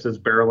above there it says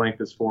barrel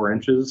length is 4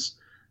 inches.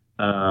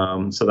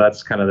 So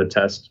that's kind of the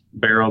test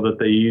barrel that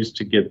they use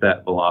to get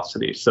that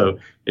velocity. So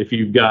if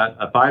you've got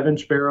a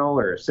 5-inch barrel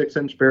or a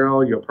 6-inch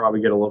barrel, you'll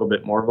probably get a little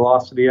bit more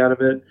velocity out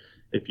of it.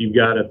 If you've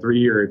got a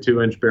 3 or a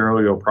 2-inch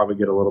barrel, you'll probably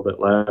get a little bit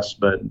less,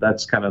 but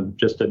that's kind of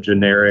just a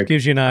generic,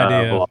 gives you an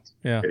idea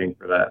velocity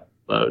for that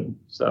load.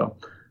 So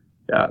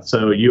yeah,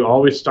 so you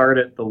always start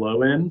at the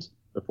low end,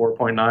 the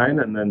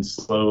 4.9, and then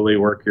slowly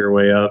work your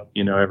way up,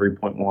 every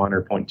 0.1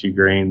 or 0.2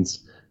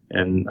 grains,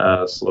 and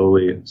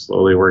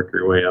slowly work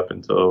your way up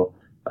until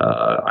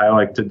I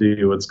like to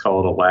do what's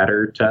called a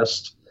ladder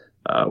test,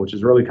 which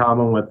is really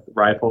common with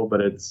rifle,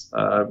 but it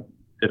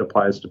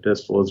applies to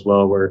pistol as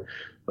well, where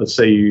let's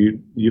say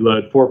you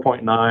load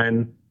 4.9,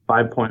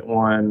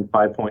 5.1,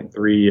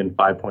 5.3, and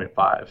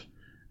 5.5.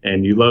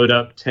 And you load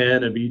up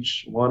 10 of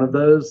each one of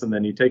those, and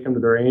then you take them to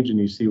the range and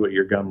you see what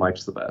your gun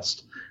likes the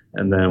best.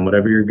 And then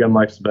whatever your gun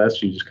likes the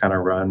best, you just kind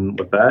of run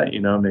with that,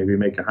 maybe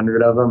make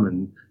 100 of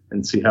them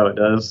and see how it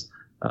does.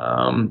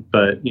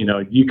 But,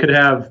 you could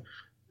have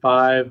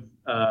 5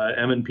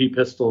 M&P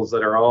pistols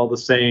that are all the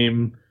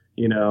same,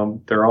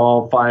 they're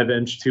all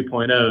 5-inch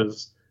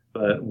 2.0s,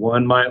 but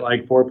one might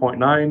like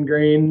 4.9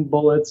 grain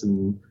bullets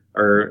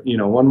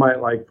one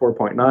might like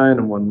 4.9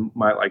 and one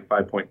might like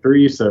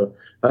 5.3. So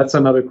that's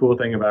another cool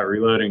thing about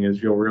reloading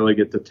is you'll really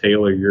get to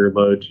tailor your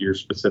load to your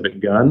specific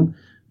gun,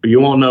 but you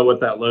won't know what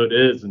that load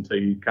is until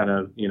you kind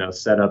of,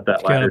 set up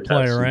that ladder test.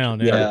 Play around.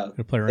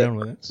 Play around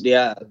with it.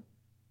 Yeah.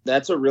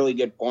 That's a really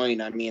good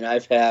point. I mean,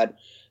 I've had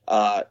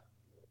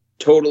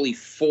totally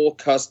full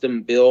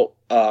custom built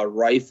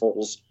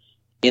rifles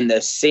in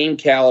the same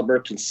caliber,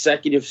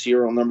 consecutive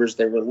serial numbers.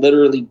 They were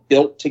literally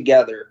built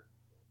together,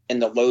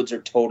 and the loads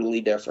are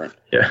totally different.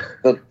 Yeah.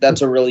 But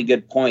that's a really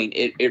good point.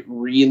 It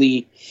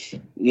really,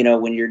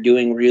 when you're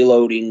doing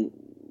reloading,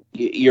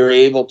 you're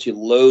able to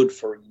load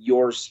for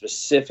your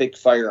specific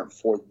firearm,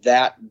 for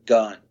that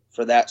gun,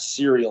 for that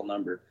serial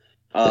number,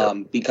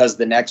 because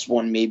the next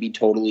one may be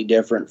totally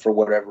different for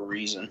whatever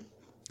reason.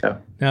 Yeah.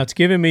 Now it's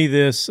giving me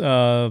this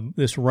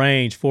this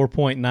range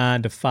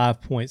 4.9 to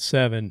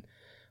 5.7.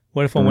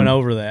 What if I went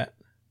over that?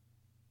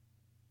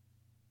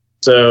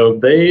 So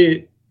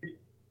they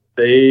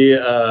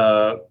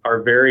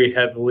are very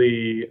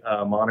heavily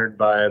monitored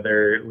by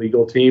their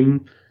legal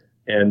team,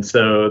 and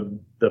so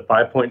the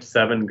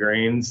 5.7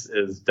 grains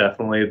is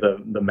definitely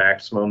the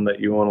maximum that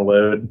you want to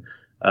load.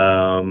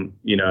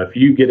 If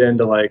you get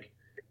into like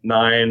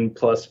 9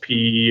 plus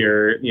P,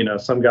 or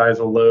some guys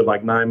will load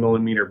like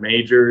 9mm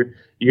major,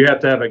 you have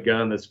to have a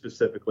gun that's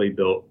specifically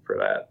built for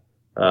that.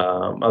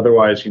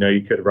 Otherwise,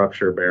 you could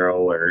rupture a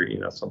barrel or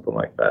something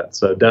like that.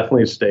 So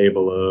definitely stay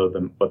below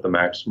what the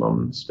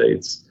maximum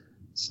states.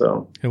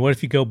 So, and what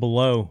if you go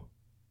below?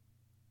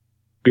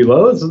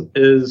 Below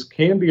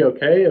can be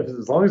okay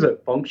as long as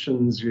it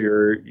functions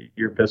your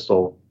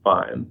pistol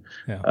fine.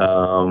 Yeah.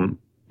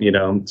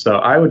 So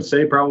I would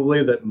say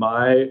probably that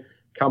my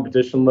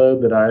competition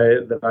load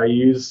that I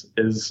use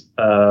is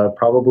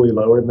probably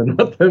lower than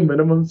what the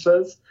minimum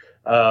says,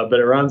 but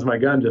it runs my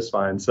gun just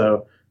fine.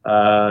 So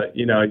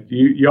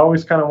you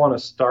always kind of want to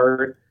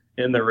start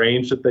in the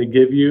range that they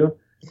give you,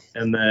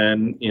 and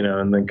then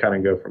kind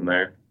of go from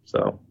there.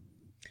 So.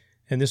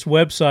 And this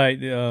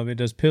website, it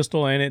does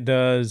pistol and it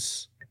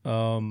does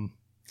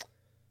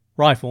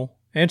rifle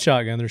and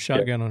shotgun. There's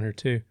shotgun on here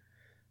too.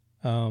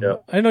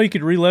 I know you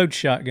could reload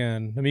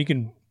shotgun. I mean,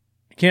 you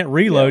can't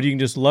reload. You can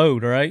just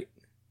load, right?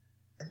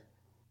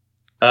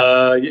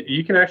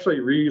 You can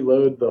actually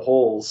reload the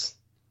holes.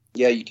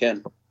 Yeah, you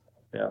can.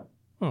 Yeah.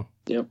 Huh.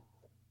 Yep.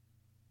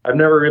 I've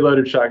never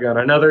reloaded shotgun.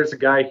 I know there's a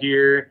guy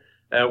here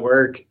at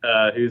work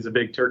who's a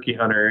big turkey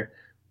hunter,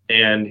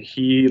 and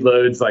he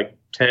loads like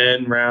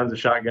 10 rounds of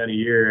shotgun a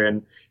year,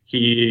 and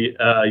he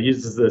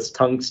uses this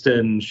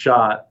tungsten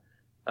shot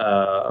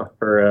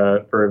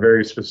for a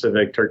very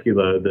specific turkey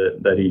load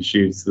that he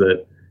shoots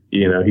that,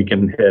 he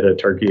can hit a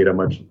turkey at a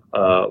much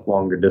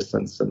longer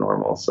distance than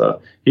normal.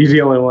 So he's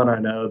the only one I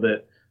know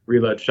that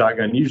reload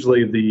shotgun.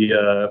 Usually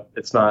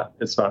it's not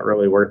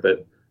really worth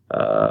it.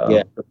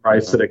 The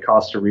price that it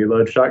costs to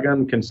reload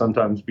shotgun can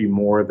sometimes be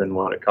more than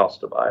what it costs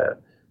to buy it.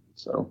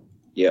 So,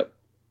 yep.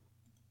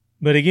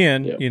 But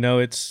again,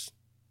 it's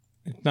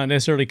not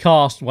necessarily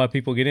cost why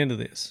people get into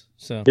this.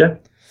 So yeah,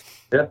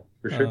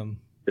 for sure.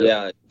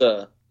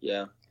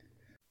 Yeah.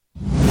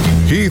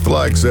 Heath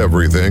likes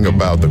everything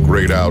about the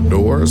great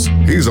outdoors.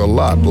 He's a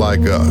lot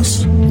like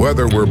us.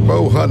 Whether we're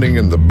bow hunting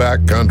in the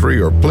backcountry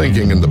or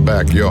plinking in the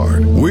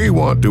backyard, we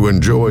want to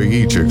enjoy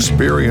each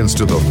experience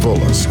to the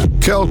fullest.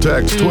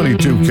 Kel-Tec's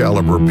 22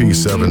 caliber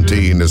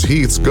P17 is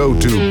Heath's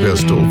go-to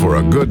pistol for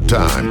a good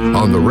time,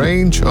 on the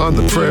range, on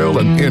the trail,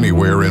 and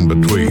anywhere in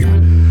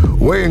between.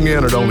 Weighing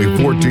in at only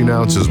 14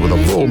 ounces with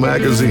a full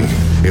magazine,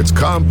 its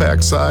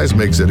compact size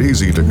makes it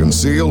easy to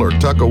conceal or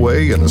tuck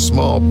away in a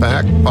small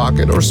pack,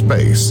 pocket, or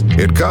space.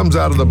 It comes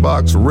out of the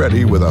box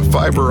ready with a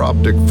fiber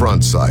optic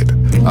front sight,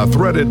 a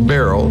threaded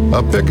barrel,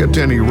 a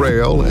Picatinny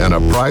rail, and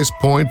a price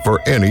point for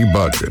any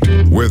budget.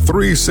 With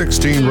 3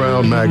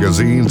 16-round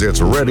magazines,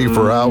 it's ready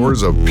for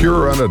hours of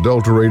pure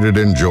unadulterated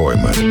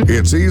enjoyment.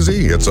 It's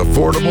easy, it's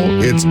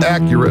affordable, it's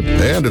accurate,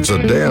 and it's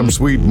a damn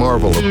sweet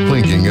marvel of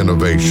plinking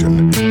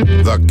innovation.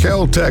 The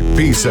Kel-Tec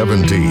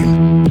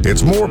P17.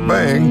 It's more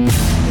bang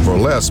for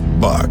less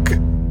buck.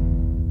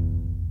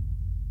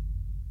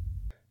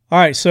 All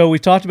right, so we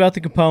talked about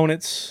the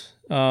components,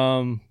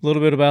 a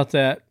little bit about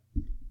that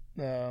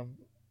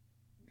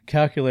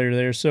calculator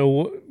there.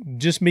 So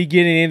just me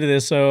getting into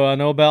this, so I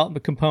know about the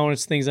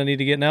components, things I need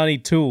to get. Now I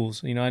need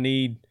tools. I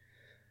need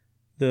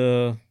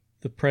the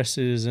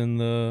presses and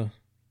the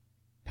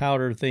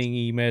powder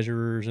thingy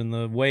measurers and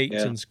the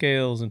weights and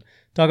scales, and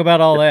talk about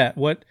all that.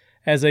 What,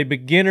 as a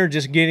beginner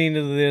just getting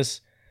into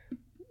this,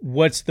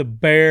 what's the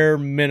bare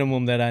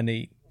minimum that I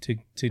need to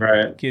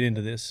get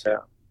into this? Yeah.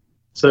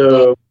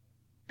 So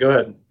go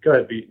ahead,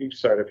 Pete. You can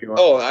start if you want.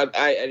 Oh,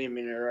 I didn't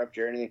mean to interrupt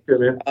you or anything. Good,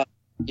 man.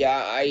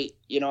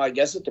 I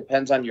guess it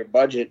depends on your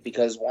budget,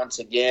 because once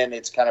again,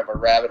 it's kind of a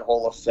rabbit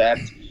hole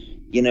effect.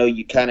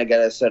 You kind of got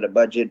to set a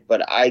budget,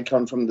 but I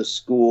come from the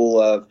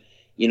school of,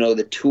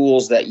 the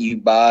tools that you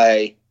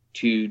buy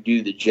to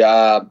do the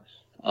job.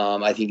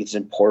 I think it's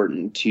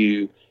important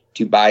to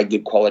buy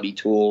good quality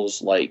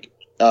tools like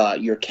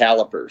your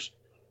calipers.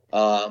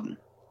 The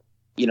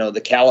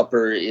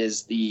caliper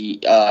is the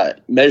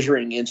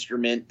measuring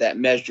instrument that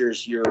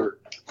measures your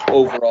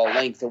overall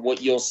length, and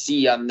what you'll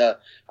see on the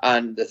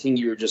thing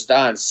you were just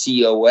on,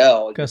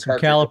 COL. Got some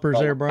calipers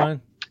there,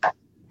 Brian?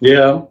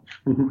 Yeah.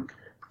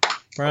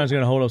 Brian's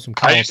going to hold up some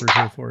calipers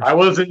here for us. I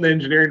was in the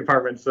engineering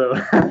department, so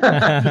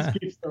just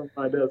keep some on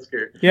my desk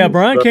here. Yeah,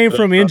 Brian came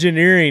from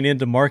engineering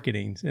into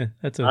marketing. Yeah,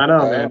 that's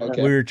a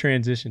weird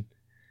transition.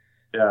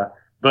 Yeah.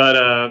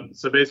 But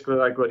so basically,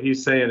 like what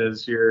he's saying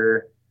is, see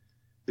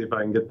if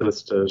I can get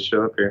this to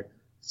show up here.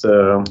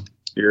 So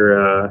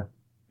you're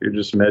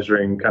just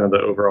measuring kind of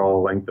the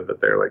overall length of it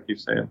there, like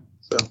he's saying.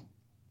 So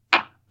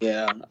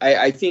yeah,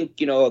 I think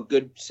a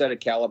good set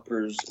of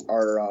calipers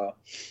are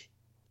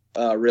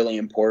really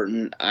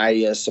important.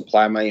 I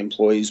supply my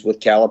employees with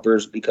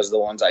calipers because the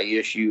ones I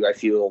issue, I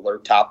feel are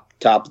top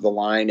of the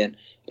line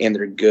and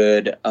they're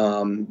good.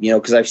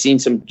 Because I've seen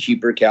some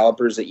cheaper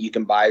calipers that you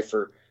can buy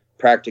for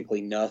practically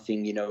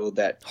nothing,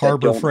 that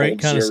Harbor Freight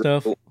kind of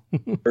stuff,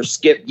 or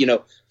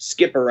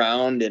skip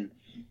around, and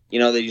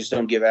they just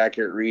don't give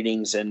accurate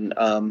readings. And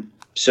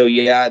so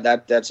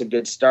that's a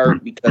good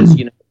start, because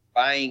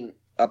buying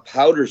a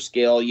powder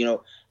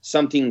scale,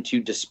 something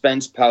to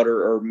dispense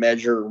powder or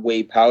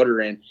weigh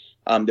powder in,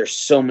 there's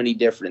so many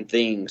different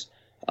things,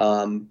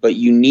 but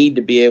you need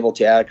to be able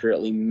to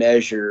accurately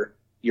measure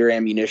your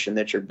ammunition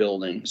that you're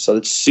building. So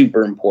it's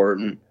super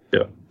important.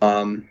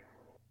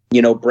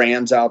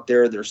 Brands out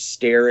there, there's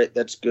Starrett,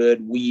 that's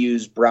good. We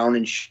use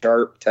Brown &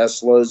 Sharpe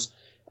Teslas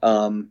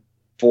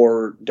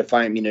for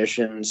Defiant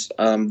munitions.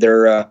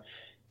 They're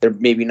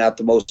maybe not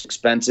the most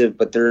expensive,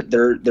 but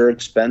they're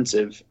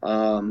expensive.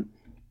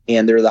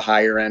 And they're the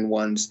higher end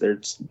ones.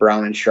 There's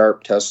Brown &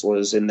 Sharpe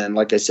Teslas, and then,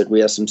 like I said, we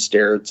have some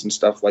Starretts and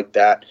stuff like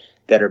that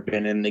have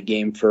been in the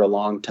game for a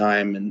long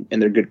time, and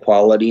they're good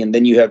quality. And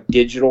then you have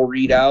digital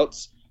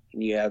readouts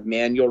and you have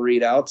manual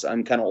readouts.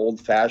 I'm kind of old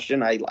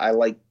fashioned. I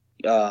like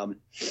manual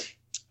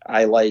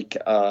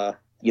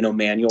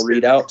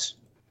readouts.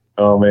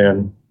 Oh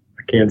man,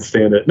 Can't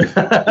stand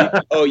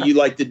it. Oh, you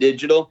like the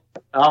digital?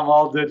 I'm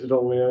all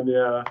digital, man.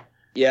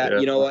 Yeah.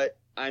 You know what?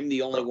 I'm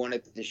the only one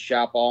at the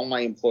shop. All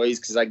my employees,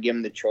 because I give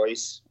them the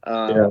choice.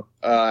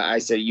 I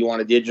say, you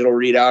want a digital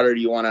readout or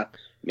do you want a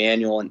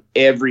manual? And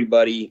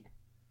everybody,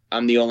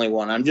 I'm the only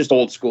one. I'm just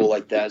old school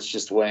like that. It's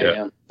just the way I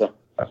am. So,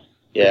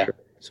 yeah.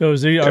 So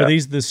are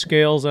these the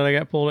scales that I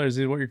got pulled out? Is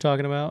this what you're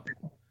talking about?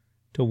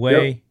 To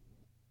weigh?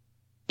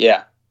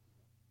 Yep.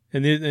 Yeah.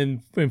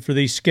 And for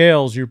these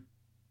scales, you're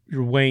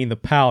weighing the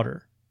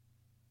powder.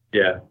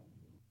 Yeah.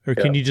 Or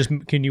can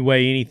you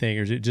weigh anything,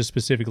 or is it just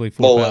specifically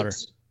for powder?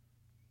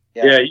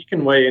 Yeah, you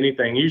can weigh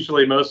anything.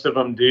 Usually most of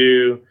them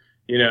do,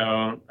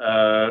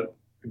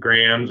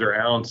 grams or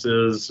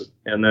ounces,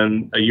 and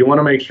then you want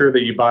to make sure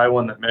that you buy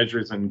one that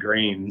measures in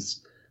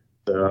grains.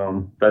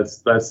 So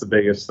that's the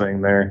biggest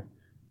thing there.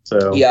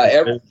 So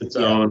it's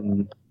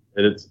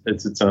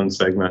its own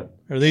segment.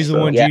 Are these the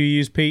ones you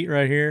use, Pete,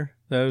 right here?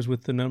 Those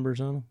with the numbers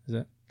on them? Is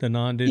that the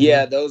non-digital?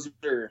 Yeah, those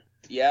are.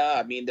 Yeah,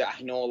 I mean,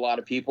 I know a lot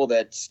of people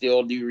that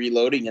still do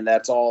reloading, and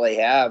that's all they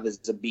have is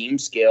a beam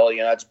scale.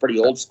 It's pretty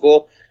old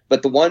school.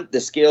 But the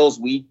scales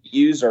we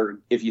use are,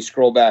 if you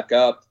scroll back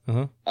up,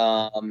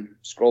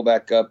 scroll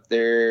back up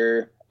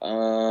there,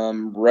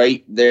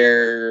 right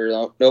there.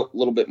 Nope, a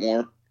little bit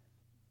more.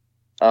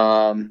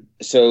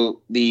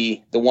 So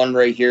the one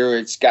right here,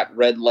 it's got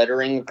red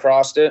lettering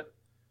across it.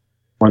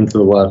 One to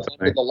the left.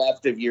 One to the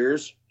left of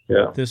yours.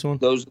 Yeah. This one?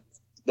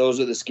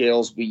 Those are the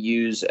scales we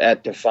use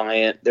at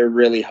Defiant. They're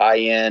really high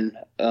end,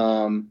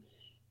 and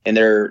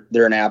they're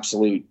an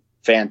absolute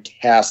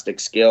fantastic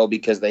scale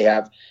because they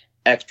have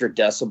extra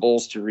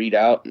decibels to read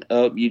out.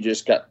 Oh, you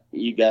got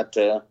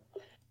I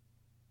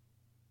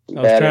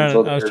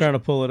was trying to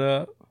pull it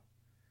up.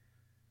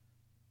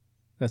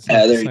 That's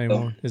not the same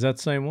one. Is that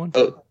the same one?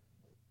 Oh,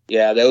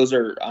 yeah, those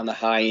are on the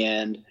high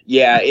end.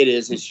 Yeah, it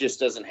is. It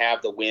just doesn't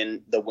have the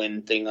wind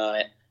thing on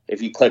it.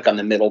 If you click on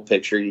the middle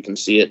picture, you can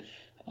see it.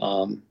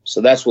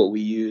 So that's what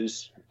we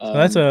use. So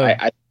that's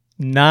a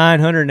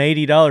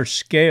 $980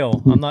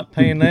 scale. I'm not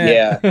paying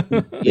that.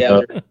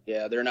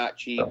 They're not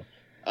cheap.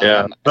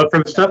 But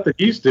for the stuff that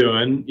he's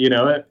doing, he's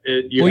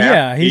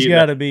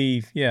got to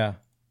be.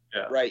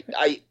 Right.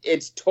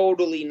 It's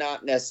totally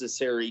not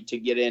necessary to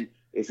get in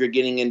if you're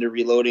getting into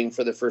reloading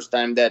for the first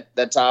time.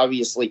 That's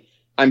obviously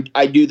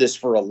I do this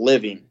for a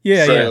living.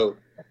 So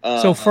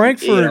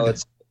Frankford,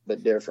 it's a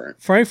bit different.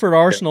 Frankford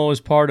Arsenal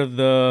is part of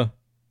the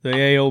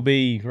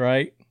AOB,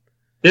 right?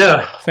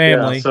 Yeah.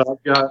 Family. Yeah,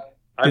 so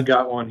I've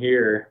got one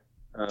here.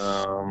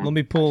 Let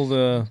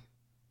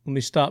me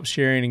stop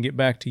sharing and get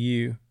back to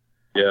you.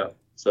 Yeah.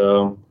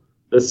 So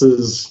this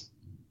is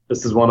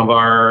one of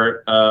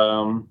our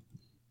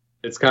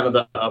it's kind of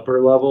the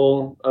upper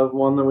level of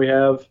one that we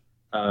have.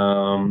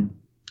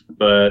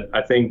 But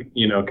I think,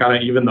 kind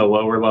of even the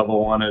lower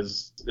level one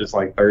is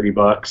like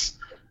 $30.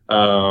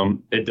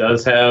 It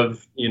does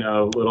have,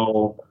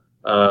 little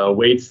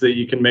weights that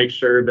you can make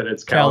sure that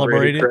it's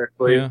calibrated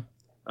correctly,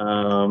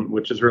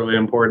 which is really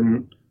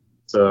important.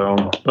 So,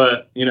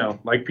 but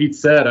like Pete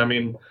said, I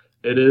mean,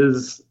 it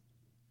is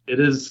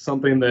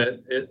something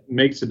that it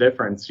makes a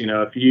difference.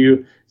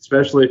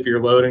 Especially if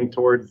you're loading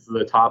towards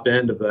the top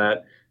end of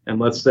that, and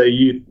let's say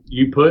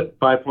you put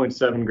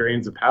 5.7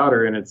 grains of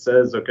powder and it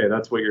says, okay,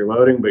 that's what you're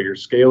loading, but your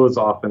scale is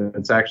off and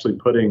it's actually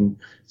putting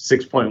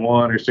 6.1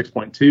 or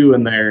 6.2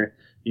 in there.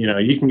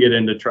 You can get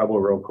into trouble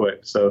real quick.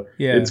 So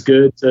it's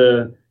good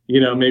to,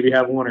 maybe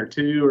have one or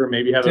two, or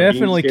maybe have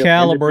definitely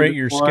calibrate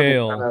your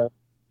scale.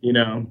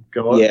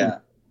 Go up and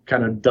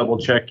kind of double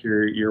check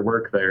your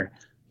work there.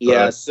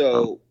 Yeah.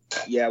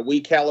 We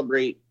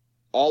calibrate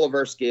all of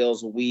our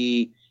scales.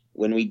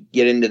 When we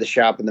get into the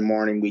shop in the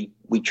morning,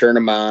 we turn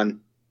them on,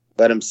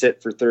 let them sit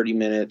for 30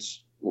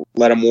 minutes,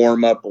 let them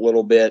warm up a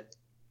little bit,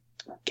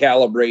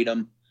 calibrate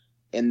them,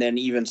 and then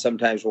even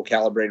sometimes we'll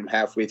calibrate them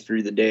halfway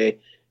through the day.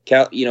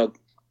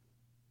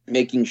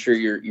 Making sure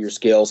your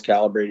scale's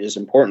calibrated is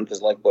important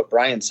because, like what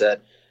Brian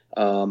said,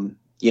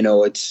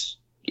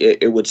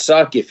 it would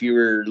suck if you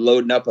were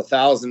loading up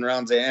 1,000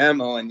 rounds of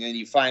ammo and then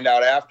you find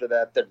out after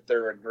that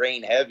they're a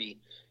grain heavy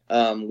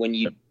when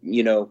you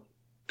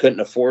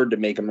couldn't afford to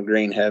make them a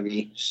grain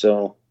heavy.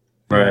 So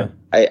right.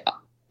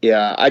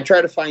 I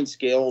try to find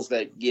scales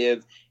that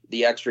give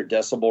the extra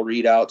decibel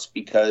readouts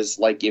because,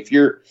 like, if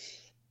you're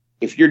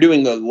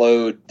doing a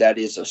load that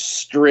is a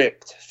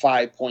strict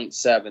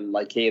 5.7,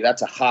 like, hey,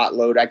 that's a hot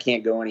load, I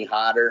can't go any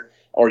hotter,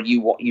 or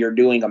you're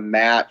doing a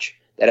match,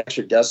 that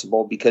extra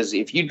decibel, because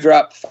if you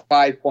drop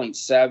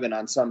 5.7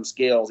 on some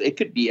scales, it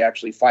could be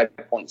actually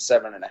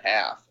 5.7 and a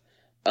half.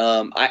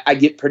 I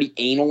get pretty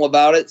anal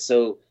about it,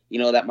 so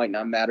that might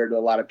not matter to a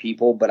lot of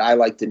people, but I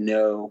like to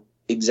know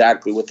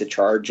exactly what the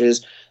charge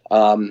is.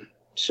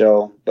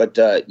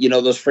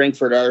 Those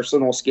Frankford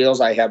Arsenal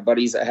scales, I have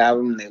buddies that have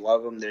them, and they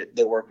love them.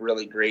 They work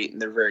really great,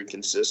 and they're very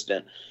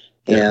consistent,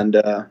 and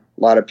a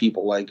lot of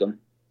people like them.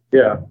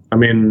 Yeah, I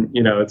mean,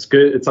 it's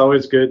good. It's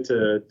always good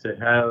to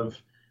have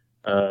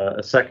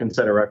a second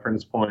set of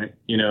reference point,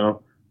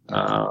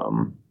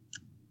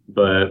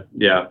 but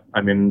yeah,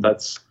 I mean,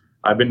 that's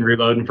I've been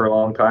reloading for a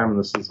long time, and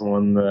this is the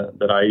one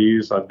that I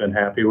use. I've been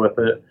happy with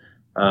it.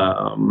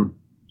 And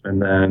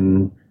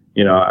then,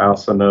 I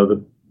also know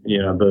that,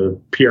 the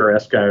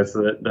PRS guys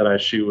that I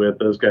shoot with,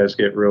 those guys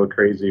get real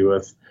crazy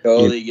with.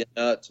 Oh, they get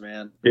nuts,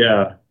 man.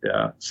 Yeah.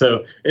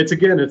 So it's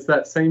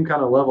that same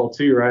kind of level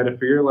too, right?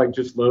 If you're like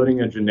just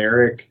loading a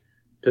generic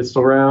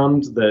pistol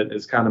round that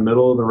is kind of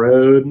middle of the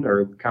road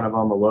or kind of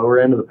on the lower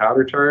end of the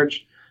powder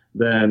charge,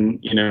 then,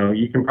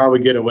 you can probably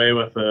get away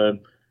with a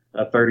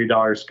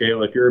 $30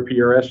 scale. If you're a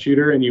PRS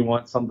shooter and you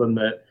want something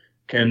that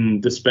can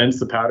dispense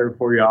the powder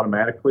for you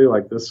automatically,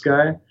 like this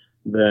guy,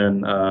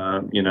 then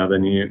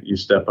then you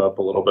step up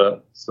a little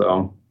bit.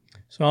 So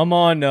I'm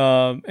on,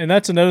 and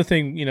that's another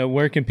thing.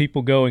 Where can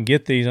people go and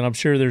get these? And I'm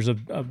sure there's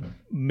a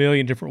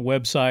million different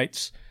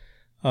websites.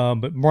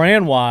 But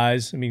brand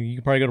wise, I mean, you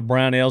can probably go to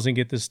Brownells and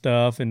get this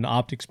stuff, and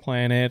Optics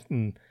Planet,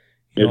 and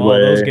all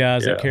those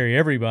guys that carry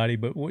everybody.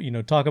 But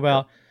talk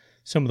about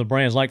some of the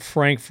brands like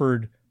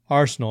Frankford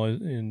Arsenal,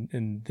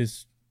 and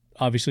this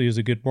obviously is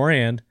a good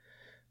brand.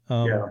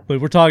 But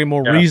we're talking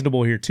more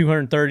reasonable here,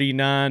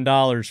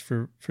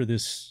 $239 for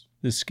this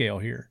scale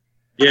here.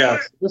 Yeah,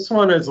 this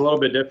one is a little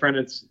bit different.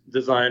 It's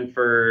designed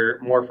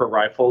more for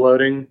rifle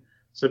loading.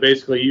 So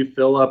basically, you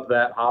fill up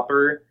that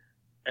hopper,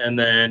 and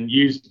then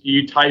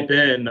you type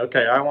in,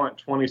 okay, I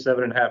want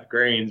 27.5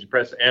 grains. You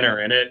press enter,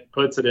 and it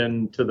puts it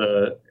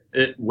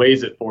it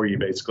weighs it for you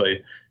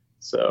basically.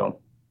 So.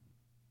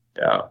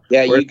 Yeah.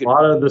 A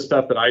lot of the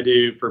stuff that I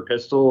do for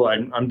pistol,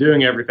 I'm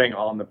doing everything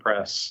on the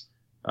press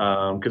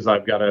because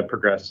I've got a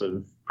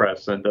progressive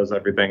press that does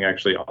everything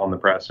actually on the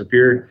press. If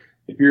you're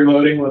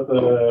loading with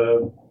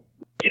a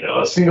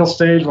single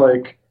stage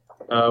like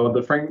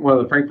with one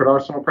of the Frankfurt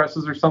Arsenal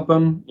presses or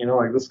something,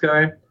 like this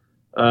guy,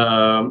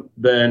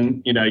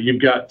 then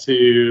you've got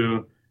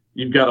to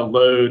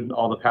load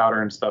all the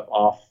powder and stuff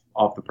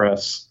off the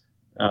press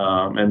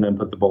and then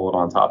put the bullet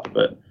on top of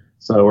it.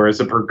 So whereas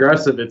a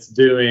progressive, it's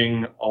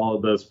doing all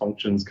of those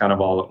functions kind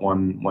of all at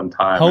one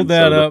time. Hold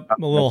that up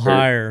a little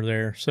higher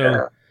there.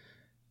 So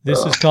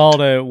this is called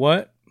a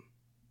what?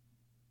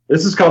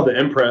 This is called the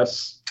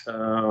Impress.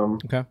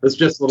 Okay. It's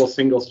just a little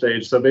single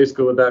stage. So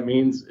basically what that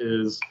means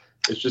is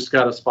it's just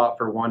got a spot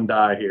for one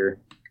die here.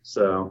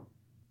 So,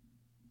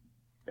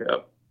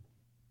 yep.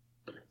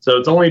 So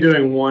it's only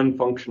doing one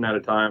function at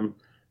a time.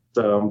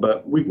 So,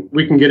 but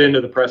we can get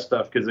into the press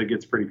stuff because it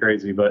gets pretty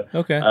crazy. But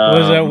okay,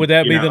 would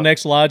that be the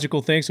next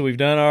logical thing? So we've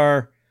done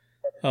our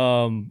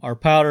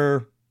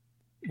powder,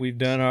 we've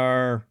done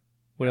our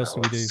what else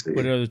do we do? See.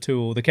 What other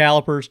tool? The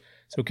calipers.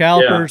 So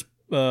calipers,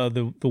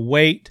 the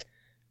weight.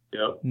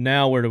 Yep.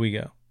 Now where do we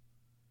go?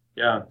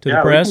 Yeah, to the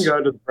press. We can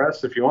go to the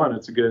press if you want.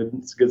 It's a good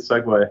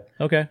segue.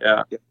 Okay.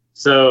 Yeah.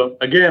 So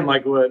again,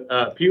 like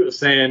what Pete was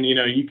saying,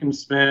 you can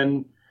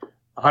spend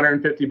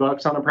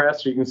 $150 on a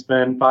press, or you can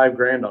spend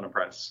 $5,000 on a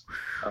press.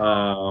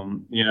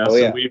 So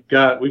we've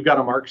got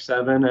a Mark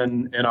 7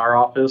 in our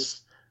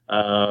office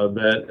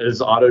that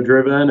is auto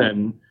driven,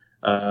 and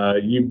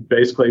you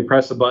basically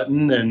press a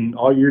button, and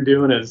all you're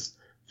doing is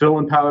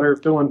filling powder,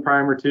 filling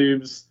primer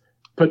tubes,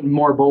 putting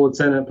more bullets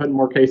in it, putting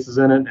more cases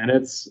in it, and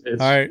it's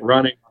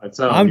running on its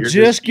own. I'm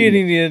just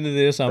getting into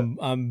this.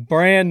 I'm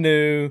brand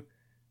new.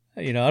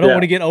 I don't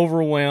want to get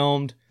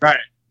overwhelmed.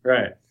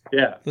 Right.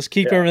 Yeah. Let's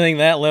keep everything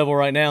that level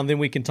right now, and then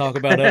we can talk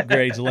about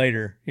upgrades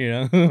later.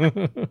 Yeah.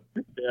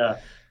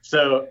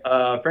 So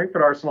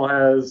Frankfurt Arsenal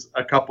has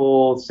a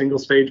couple single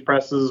stage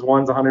presses.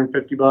 One's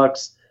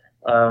 $150,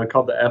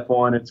 called the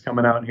F1. It's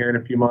coming out here in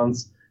a few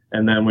months.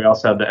 And then we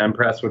also have the M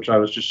press, which I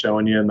was just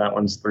showing you, and that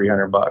one's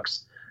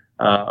 $300.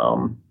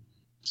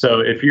 So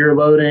if you're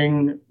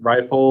loading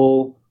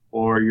rifle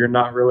or you're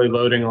not really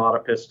loading a lot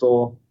of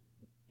pistol,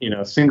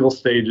 single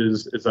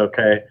stages is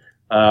okay.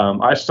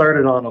 I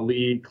started on a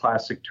Lee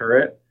Classic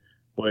turret,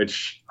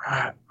 which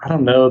I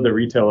don't know the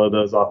retail of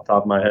those off the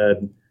top of my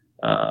head,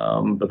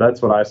 but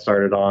that's what I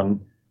started on.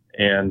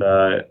 And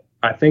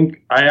I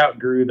think I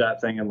outgrew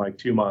that thing in like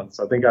 2 months.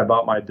 I think I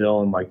bought my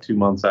Dill in like 2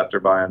 months after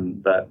buying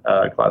that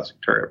Classic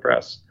turret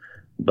press.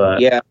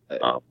 But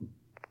so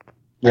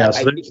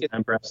there's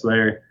an press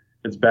there.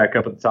 It's back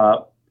up at the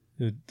top.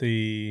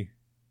 This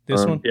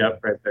one? Yep,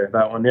 right there.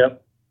 That one,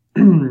 yep.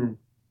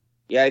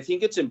 Yeah, I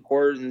think it's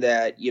important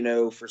that,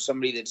 for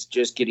somebody that's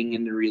just getting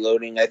into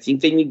reloading, I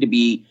think they need to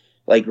be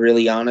like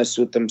really honest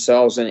with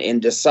themselves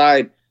and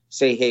decide,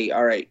 say, hey,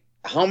 all right,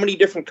 how many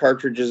different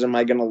cartridges am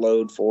I going to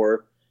load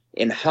for?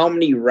 And how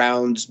many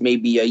rounds,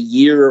 maybe a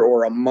year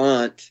or a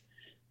month,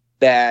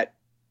 that,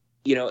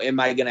 am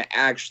I going to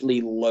actually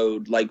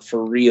load, like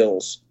for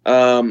reals?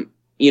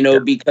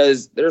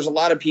 Because there's a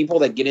lot of people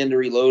that get into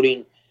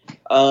reloading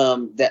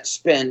that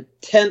spend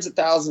tens of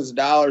thousands of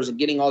dollars and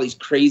getting all these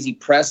crazy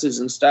presses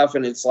and stuff.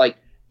 And it's like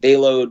they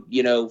load,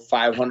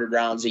 500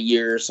 rounds a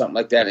year or something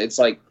like that. It's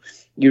like,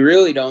 you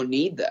really don't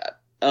need that.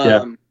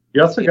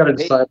 You also got to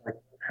decide like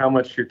how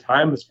much your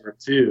time is worth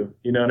too.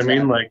 You know what I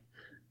mean? Like,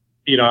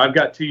 I've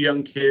got 2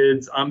 young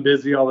kids. I'm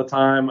busy all the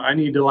time. I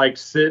need to like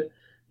sit,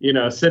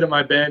 sit at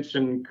my bench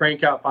and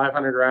crank out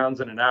 500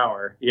 rounds in an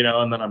hour,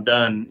 and then I'm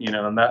done,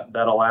 and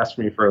that'll last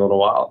me for a little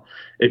while.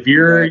 If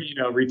you're,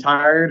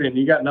 retired and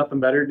you got nothing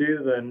better to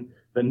do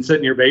than sit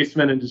in your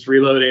basement and just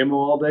reload ammo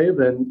all day,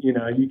 then, you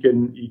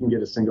can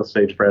get a single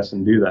stage press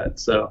and do that.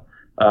 So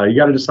you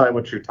got to decide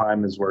what your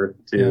time is worth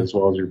too, as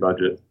well as your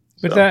budget.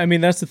 But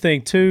that's the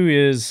thing too,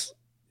 is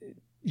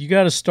you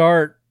got to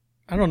start.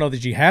 I don't know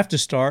that you have to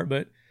start,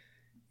 but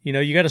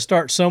you got to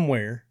start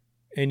somewhere.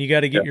 And you got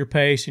to get your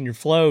pace and your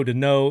flow to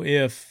know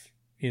if,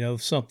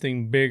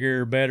 something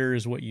bigger, better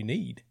is what you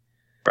need.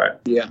 Right.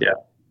 Yeah.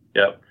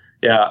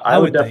 I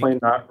would definitely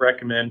not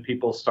recommend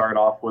people start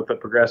off with a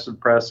progressive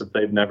press if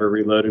they've never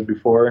reloaded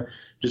before,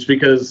 just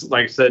because,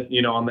 like I said,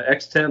 on the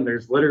X10,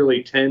 there's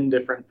literally 10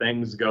 different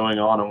things going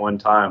on at one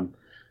time.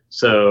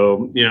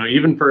 So,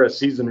 even for a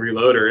seasoned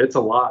reloader, it's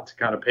a lot to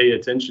kind of pay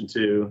attention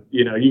to.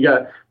 You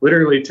got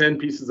literally 10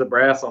 pieces of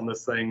brass on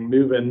this thing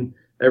moving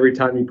every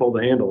time you pull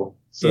the handle.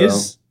 So.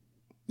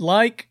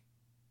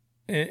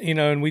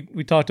 And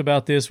we talked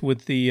about this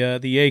with the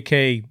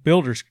AK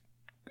Builders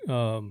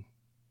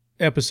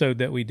episode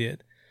that we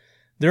did.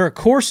 There are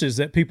courses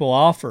that people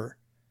offer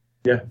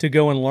to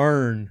go and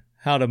learn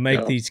how to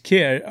make these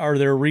kits. Are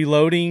there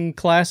reloading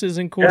classes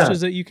and courses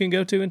that you can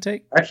go to and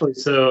take? Actually,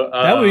 so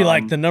that would be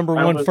like the number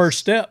one first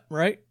step,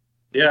 right?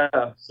 Yeah.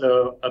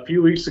 So a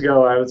few weeks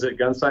ago, I was at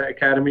Gunsight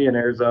Academy in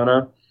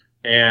Arizona,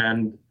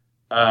 and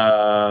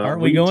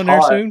aren't we going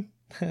there soon?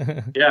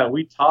 Yeah,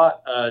 we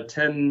taught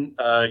 10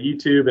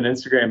 YouTube and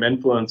Instagram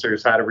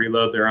influencers how to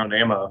reload their own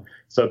ammo.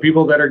 So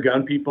people that are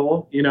gun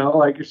people,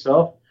 like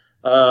yourself,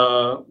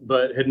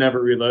 but had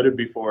never reloaded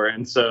before.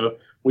 And so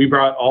we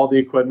brought all the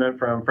equipment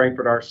from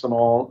Frankfurt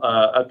Arsenal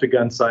up to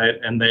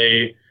Gunsight, and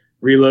they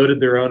reloaded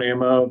their own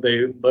ammo.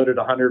 They loaded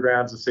 100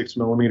 rounds of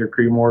 6mm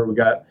Creedmoor. We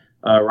got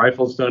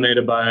rifles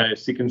donated by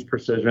Seekins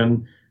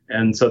Precision.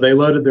 And so they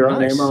loaded their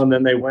own ammo, and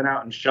then they went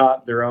out and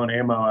shot their own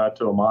ammo out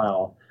to a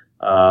mile.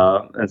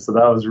 And so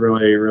that was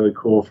really, really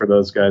cool for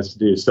those guys to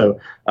do. So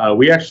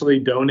we actually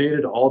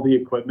donated all the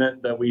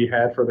equipment that we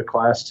had for the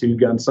class to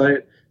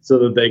Gunsight so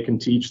that they can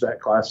teach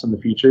that class in the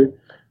future.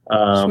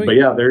 But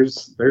yeah,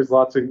 there's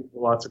lots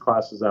of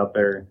classes out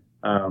there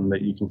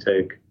that you can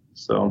take.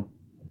 So,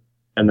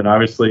 and then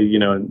obviously,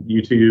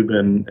 YouTube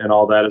and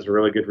all that is a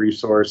really good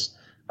resource.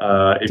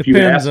 If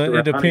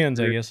it depends,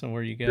 I guess, on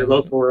where you go. Your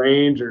local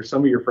range or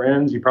some of your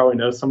friends, you probably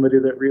know somebody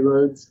that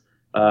reloads.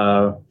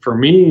 For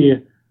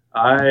me,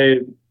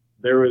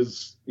 there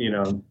was,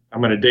 I'm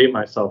going to date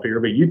myself here,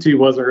 but YouTube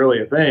wasn't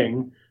really a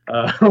thing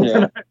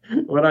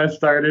when I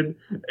started,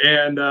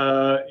 and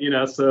I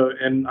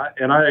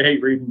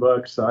hate reading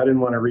books, so I didn't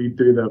want to read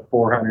through the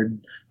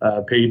 400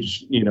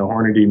 page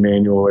Hornady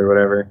manual or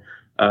whatever,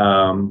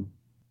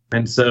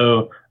 and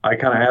so I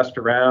kind of asked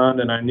around,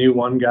 and I knew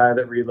one guy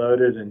that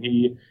reloaded, and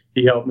he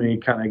helped me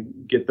kind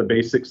of get the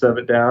basics of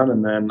it down,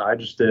 and then I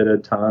just did a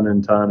ton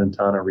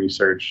of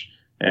research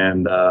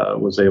and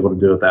was able to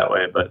do it that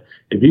way. But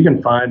if you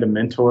can find a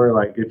mentor,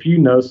 like if you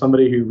know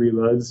somebody who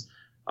reloads,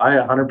 I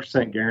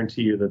 100%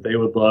 guarantee you that they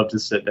would love to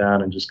sit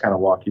down and just kind of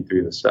walk you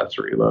through the steps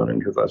of reloading,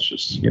 because that's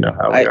just,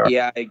 how we are.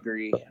 Yeah, I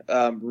agree.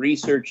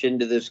 Research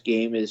into this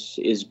game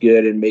is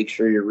good, and make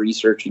sure you're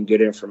researching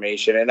good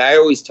information. And I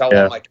always tell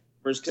all my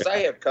customers, because I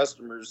have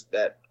customers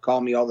that call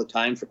me all the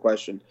time for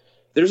questions.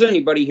 If there's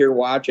anybody here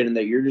watching and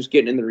that you're just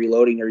getting into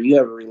reloading, or you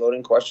have a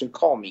reloading question,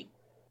 call me.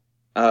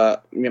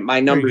 My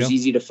number is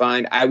easy to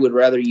find. I would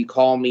rather you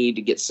call me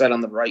to get set on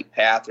the right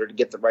path or to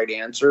get the right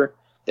answer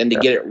than to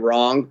get it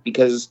wrong,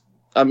 because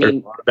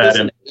Pete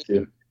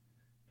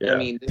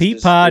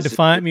Pod,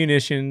 Defiant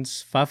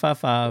Munitions,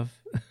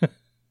 555.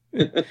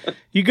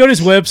 You go to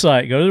his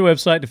website. Go to their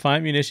website,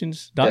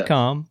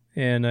 defiantmunitions.com,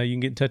 and you can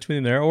get in touch with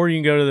him there, or you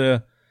can go to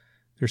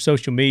their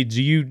social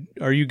medias.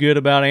 Are you good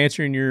about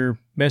answering your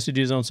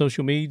messages on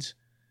social medias?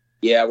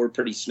 Yeah, we're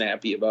pretty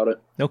snappy about it.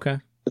 Okay.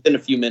 Within a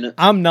few minutes.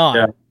 I'm not.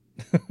 Yeah.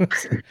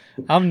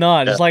 I'm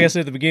not. Just like I said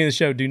at the beginning of the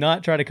show, do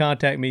not try to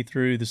contact me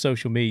through the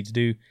social medias.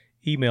 Do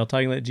email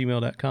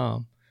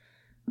talkinglead@gmail.com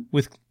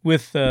with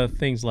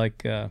things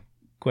like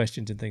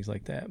questions and things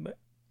like that. But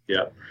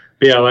yeah,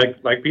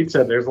 like Pete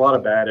said, there's a lot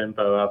of bad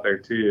info out there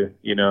too.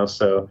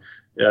 So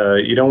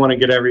you don't want to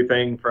get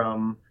everything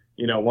from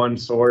one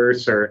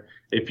source, or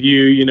if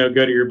you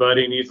go to your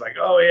buddy and he's like,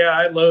 oh yeah,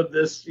 I load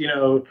this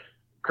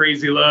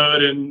crazy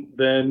load, and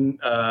then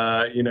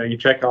you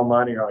check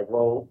online and you're like,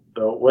 well,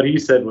 what he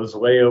said was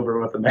way over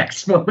what the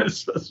maximum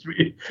is supposed to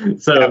be.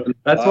 So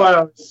that's why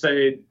I would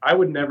say I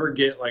would never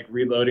get like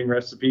reloading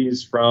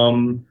recipes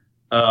from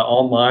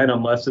online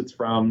unless it's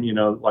from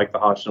like the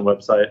Hodgson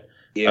website.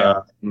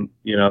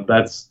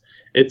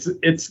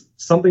 It's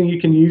something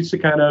you can use to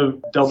kind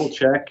of double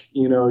check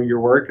your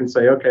work and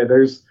say, okay,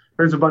 there's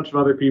a bunch of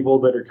other people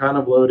that are kind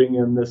of loading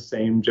in this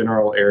same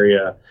general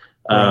area.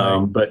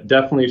 But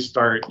definitely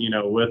start,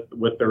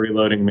 with the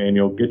reloading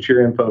manual. Get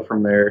your info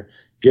from there.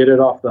 Get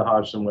it off the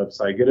Hodgson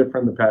website. Get it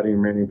from the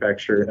padding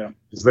manufacturer.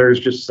 Because there's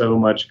just so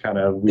much kind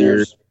of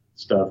weird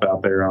stuff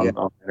out there on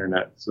the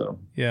internet. So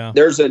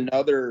there's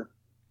another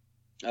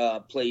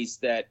place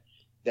that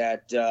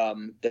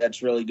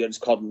that's really good. It's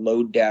called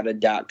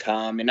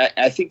loaddata.com. And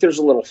I think there's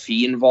a little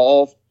fee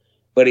involved,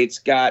 but it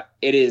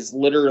is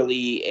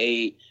literally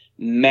a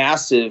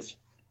massive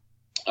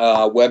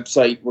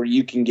website where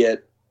you can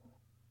get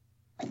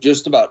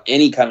just about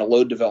any kind of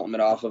load development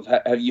off of.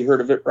 Have you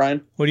heard of it,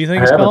 Ryan? What do you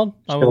think it's called?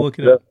 I will look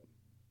it up.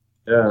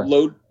 Yeah.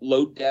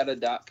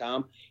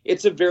 Loaddata.com.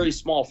 It's a very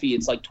small fee.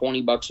 It's like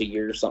 $20 a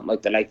year or something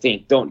like that, I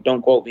think. Don't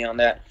quote me on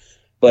that.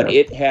 But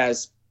it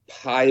has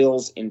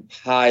piles and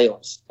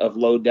piles of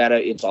load data.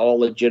 It's all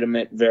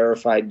legitimate,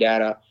 verified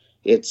data.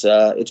 It's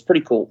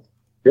pretty cool.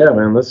 Yeah,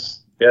 man.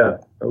 That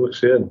looks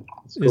good.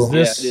 Cool.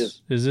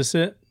 Is this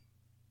it?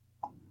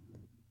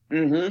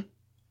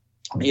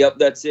 Mm-hmm. Yep,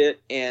 that's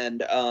it.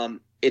 And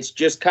it's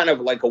just kind of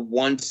like a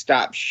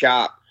one-stop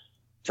shop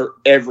for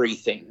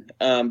everything.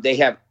 They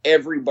have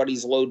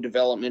everybody's load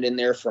development in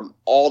there from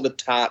all the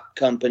top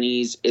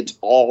companies. It's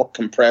all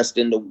compressed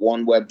into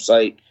one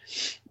website.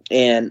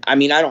 And I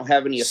mean, I don't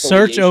have any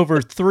search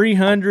over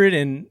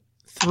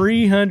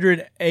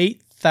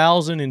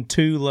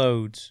 308,002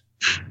 loads.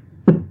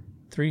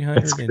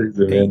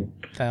 308,000.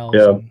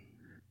 Yeah,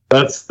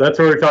 that's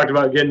where we talked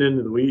about getting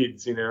into the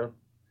weeds, So.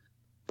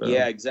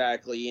 Yeah,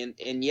 exactly. And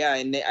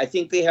I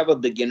think they have a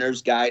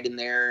beginner's guide in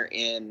there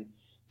and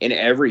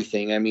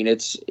everything. I mean,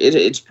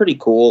 it's pretty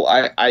cool.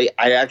 I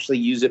actually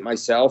use it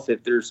myself.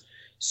 If there's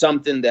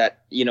something that,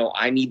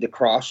 I need to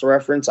cross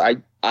reference,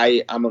 I'm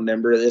a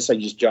member of this. I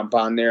just jump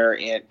on there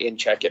and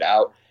check it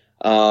out.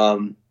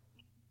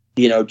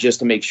 Just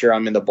to make sure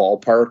I'm in the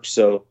ballpark.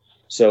 So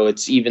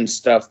it's even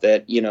stuff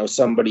that,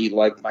 somebody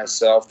like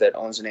myself that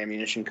owns an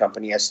ammunition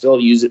company, I still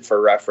use it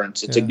for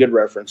reference. It's a good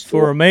reference tool.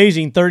 For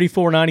amazing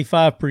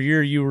 $34.95 per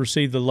year, you will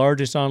receive the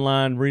largest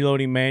online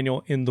reloading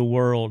manual in the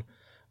world.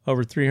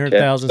 Over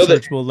 300,000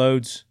 searchable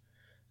loads,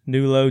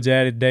 new loads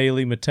added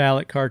daily,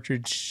 metallic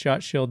cartridge,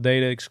 shot shell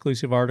data,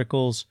 exclusive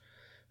articles,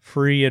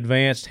 free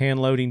advanced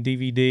hand loading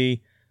DVD,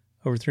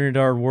 over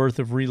 $300 worth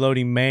of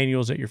reloading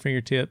manuals at your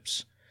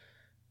fingertips.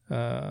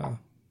 That's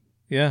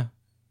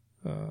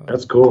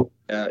cool.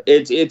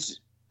 It's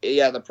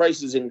the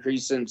price has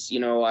increased since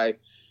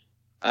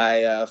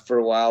I for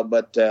a while,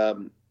 but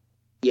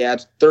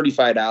it's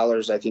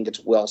 $35. I think it's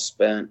well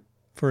spent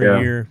for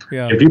a year.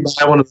 Yeah. If you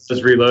buy one of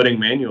those reloading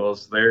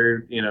manuals,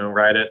 they're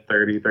right at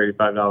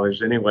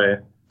 $35 anyway.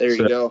 There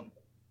you go.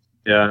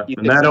 Yeah,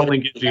 and that only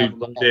gives you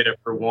data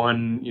for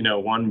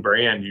one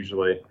brand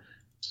usually.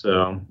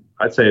 So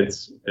I'd say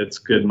it's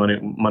good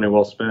money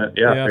well spent.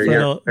 Yeah.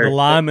 For the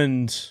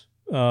Lyman's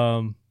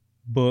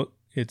book,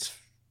 it's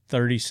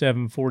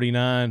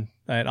 $37.49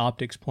 at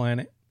Optics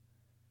Planet.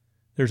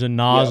 There's a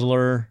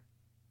Nosler.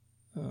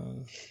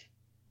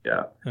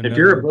 If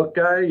you're a book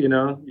guy,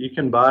 you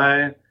can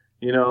buy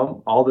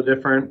all the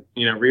different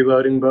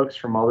reloading books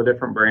from all the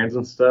different brands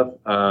and stuff.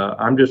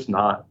 I'm just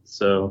not.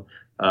 So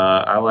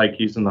I like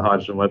using the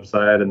Hodgdon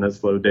website, and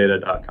this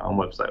loaddata.com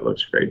website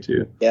looks great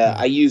too. Yeah,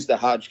 I use the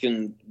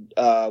Hodgdon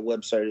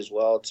website as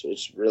well.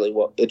 It's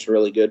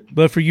really good.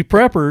 But for you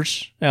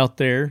preppers out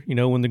there,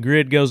 when the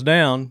grid goes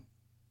down,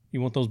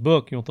 you want those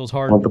books. You want those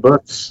hard. Want the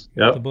books?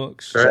 The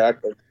books.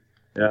 Exactly.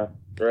 Yeah.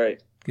 Right.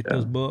 Get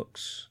those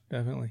books,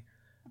 definitely.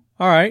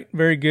 All right,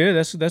 very good.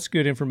 That's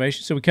good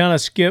information. So we kind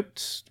of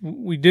skipped.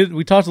 We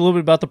talked a little bit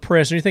about the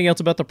press. Anything else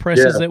about the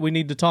presses that we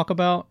need to talk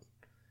about?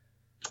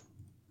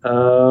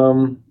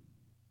 I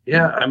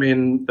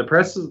mean, the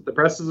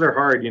presses are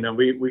hard.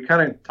 We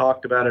kind of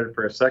talked about it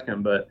for a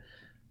second, but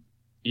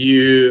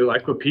you,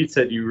 like what Pete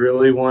said, you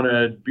really want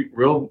to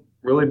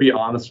really be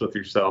honest with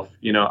yourself.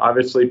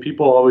 Obviously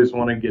people always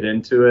want to get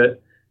into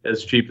it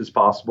as cheap as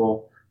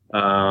possible.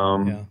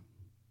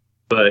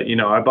 But,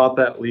 I bought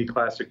that Lee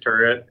Classic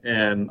turret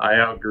and I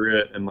outgrew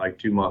it in like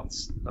 2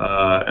 months.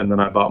 And then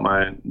I bought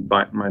my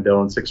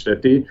Dillon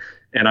 650,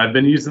 and I've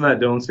been using that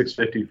Dillon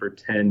 650 for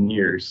 10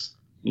 years.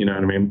 You know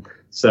what I mean?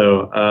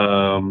 So,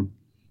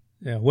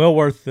 well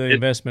worth the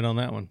investment on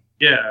that one.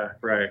 Yeah,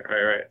 right.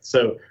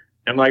 So,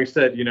 and like I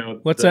said,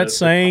 what's that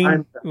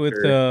saying with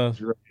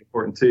is really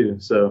important too.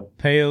 So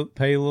pay a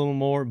little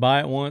more, buy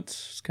it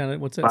once. It's kind of,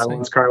 what's that saying? Buy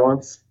once, car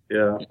once.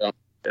 Yeah.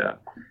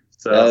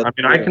 So I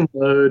mean, I can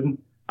load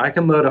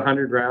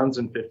 100 rounds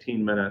in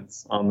 15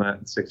 minutes on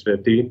that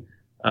 650.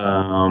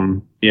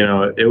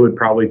 It would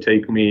probably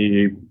take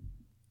me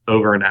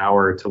over an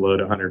hour to load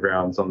 100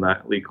 rounds on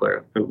that Lee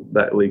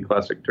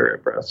Classic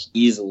turret press.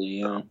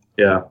 Easily,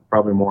 yeah,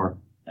 probably more.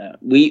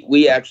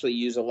 We actually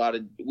use not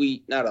a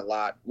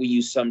lot. We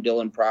use some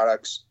Dillon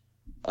products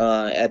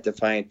at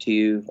Defiant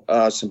 2,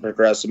 some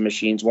progressive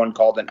machines. One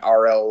called an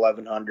RL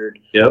 1100.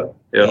 Yep.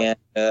 And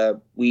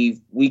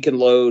we can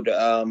load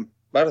about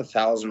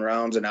 1,000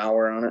 rounds an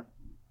hour on it.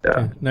 Yeah.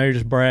 Okay, now you're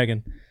just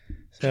bragging.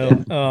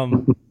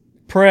 So,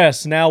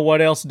 press. Now, what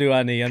else do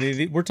I need? I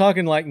mean, we're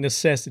talking like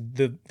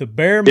necessity, the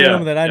bare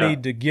minimum that I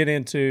need to get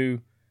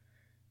into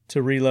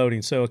to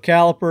reloading. So, a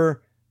caliper,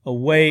 a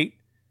weight,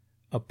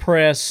 a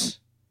press.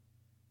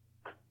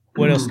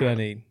 What else do I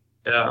need?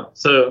 Yeah.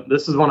 So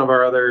this is one of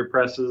our other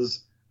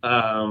presses,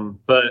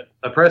 but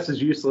a press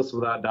is useless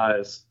without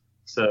dies.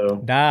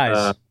 So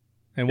dies.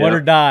 And what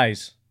are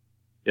dies?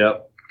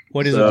 Yep.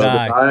 What is a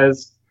die? The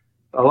dies,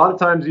 a lot of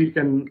times you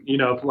can,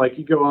 if like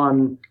you go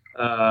on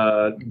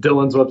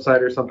Dylan's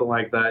website or something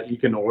like that, you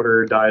can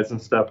order dies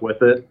and stuff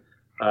with it.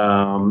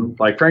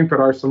 Like Frankfurt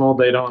Arsenal,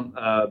 they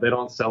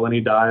don't sell any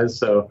dies,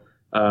 so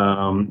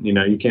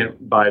you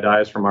can't buy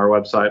dies from our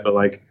website. But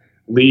like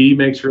Lee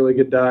makes really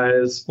good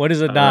dies. What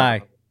is a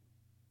die?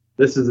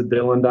 This is a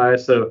Dylan die.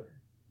 So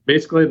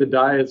basically, the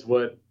die is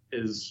what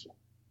is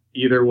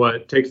either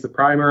what takes the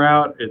primer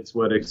out, it's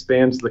what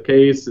expands the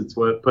case, it's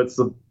what puts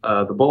the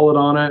bullet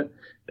on it.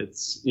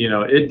 It's,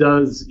 it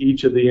does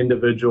each of the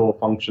individual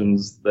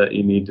functions that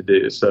you need to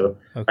do. So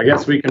okay. I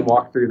guess we can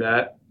walk through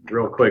that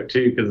real quick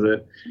too,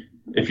 because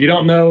if you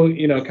don't know,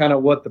 kind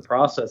of what the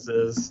process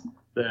is,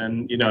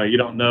 then, you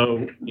don't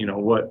know,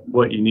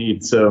 what you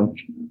need. So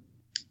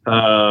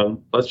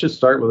let's just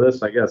start with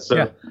this, I guess.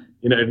 So,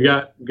 if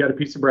you got a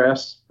piece of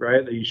brass,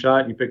 right, that you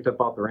shot, you picked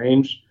up off the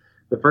range,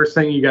 the first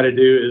thing you got to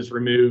do is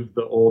remove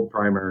the old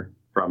primer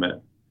from it.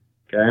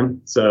 Okay.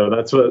 So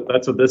that's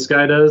what this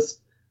guy does.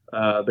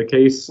 The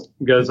case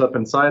goes up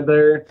inside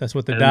there. That's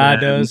what the die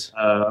does.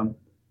 The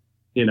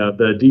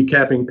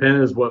decapping pin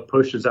is what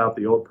pushes out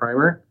the old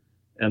primer,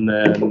 and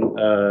then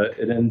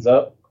it ends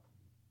up,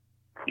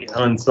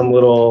 in some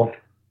little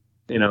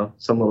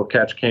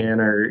catch can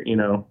or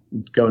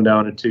going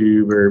down a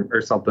tube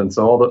or something.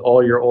 So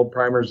all your old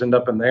primers end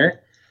up in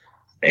there,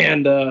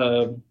 and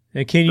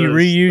can you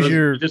reuse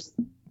your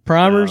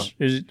primers?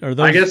 Are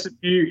those? I guess if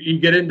you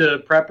get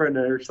into prepping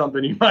or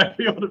something, you might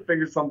be able to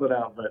figure something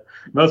out, but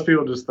most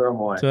people just throw them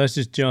away. So that's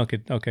just junk.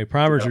 Okay,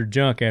 primers are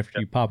junk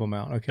after you pop them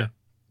out. Okay.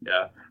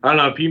 Yeah, I don't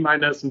know. Pete might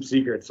know some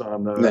secrets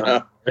on them.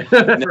 No,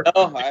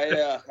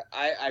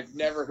 I've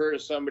never heard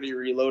of somebody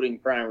reloading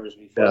primers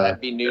before. Yeah. That'd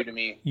be new to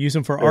me. Use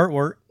them for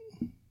artwork.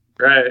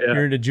 Right. Yeah.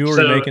 You're into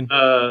jewelry making.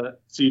 So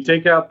you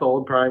take out the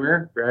old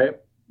primer, right,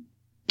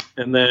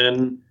 and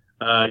then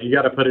you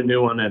got to put a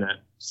new one in it.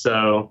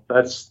 So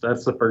that's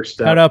the first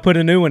step. How do I put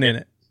a new one in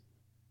it?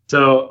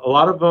 So a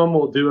lot of them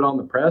will do it on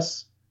the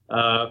press.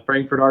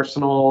 Frankfurt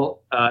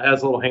Arsenal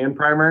has a little hand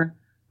primer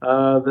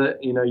that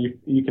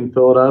you can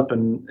fill it up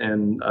and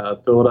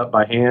fill it up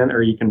by hand,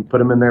 or you can put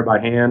them in there by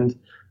hand.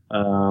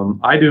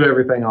 I do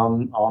everything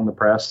on the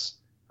press.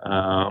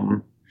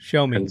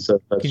 Show me.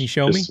 So can you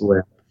show me? The way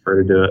I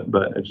prefer to do it,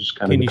 but it just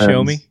kind of depends. Can you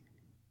show me?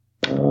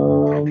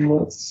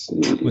 Let's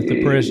see. With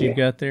the press you've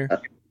got there.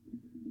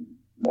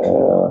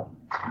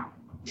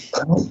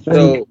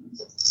 So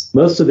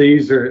most of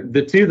these are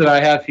the two that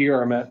I have here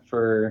are meant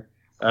for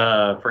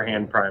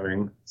hand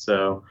priming.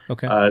 So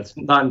okay. It's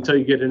not until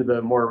you get into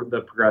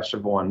the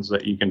progressive ones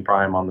that you can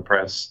prime on the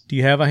press. Do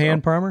you have a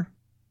hand primer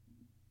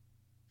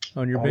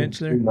on your bench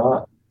there?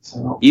 Not.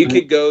 You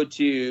could go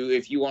to,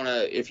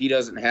 if he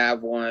doesn't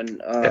have one,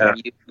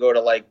 you could go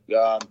to like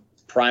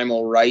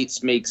Primal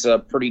Rights makes a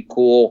pretty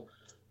cool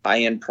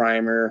high-end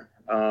primer.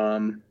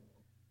 And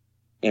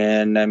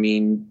I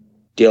mean,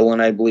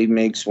 Dylan, I believe,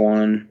 makes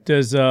one.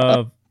 Does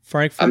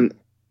Frankfurt?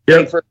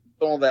 Frankfurt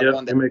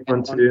they make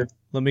one too.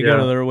 Let me go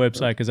to their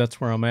website because that's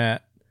where I'm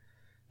at.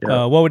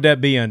 Yeah. What would that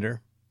be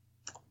under?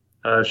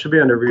 It should be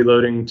under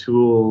Reloading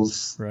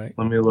Tools. Right.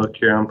 Let me look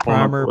here. I'm pulling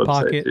Primer up the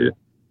website pocket.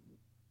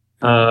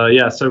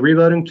 Too. So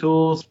Reloading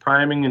Tools,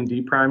 Priming and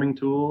Depriming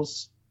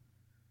Tools.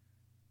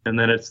 And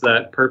then it's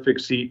that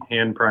Perfect Seat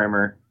hand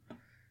primer.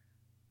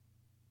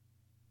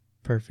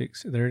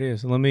 Perfect. There it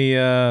is. Let me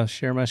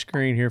share my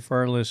screen here for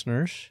our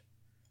listeners.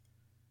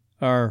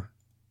 Our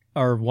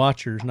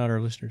watchers, not our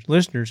listeners.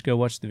 Listeners, go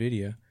watch the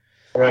video.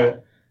 Right.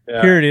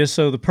 Yeah. Here it is.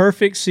 So the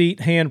Perfect Seat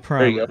hand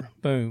primer.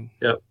 Boom.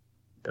 Yep.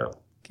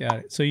 Got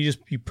it. So you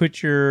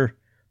put your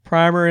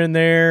primer in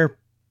there,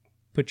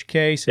 put your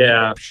case.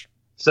 Yeah.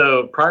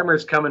 So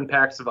primers come in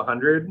packs of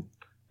 100,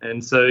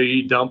 and so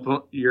you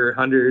dump your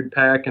 100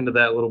 pack into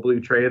that little blue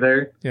tray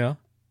there. Yeah.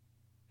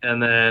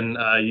 And then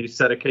you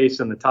set a case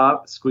in the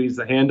top, squeeze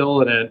the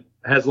handle, and it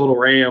has a little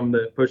ram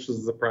that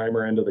pushes the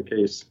primer into the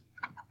case.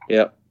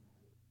 Yep.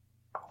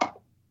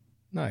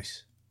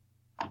 Nice.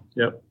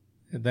 Yep.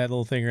 That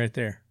little thing right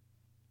there.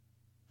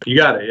 You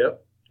got it.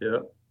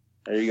 Yep.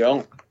 There you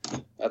go.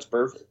 That's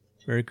perfect.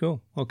 Very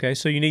cool. Okay,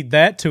 so you need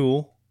that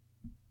tool.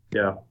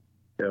 Yeah.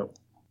 Yep.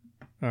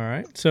 All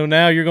right. So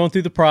now you're going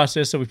through the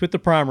process. So we put the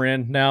primer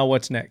in. Now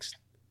what's next?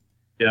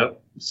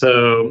 Yep.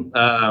 So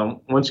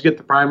once you get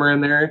the primer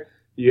in there,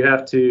 you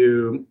have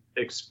to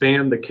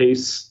expand the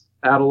case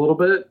out a little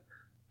bit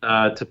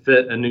to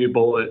fit a new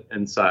bullet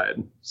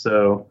inside.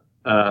 So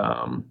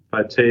if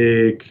I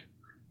take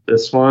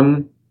this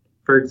one,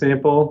 for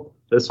example,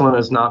 this one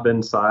has not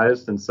been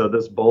sized, and so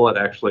this bullet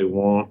actually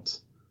won't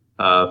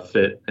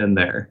fit in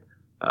there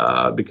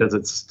because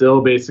it's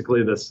still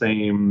basically the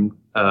same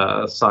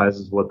size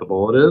as what the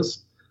bullet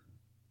is.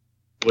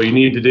 What you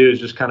need to do is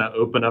just kind of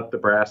open up the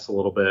brass a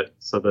little bit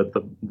so that the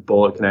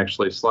bullet can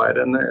actually slide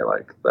in there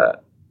like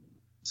that.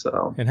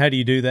 So. And how do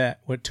you do that?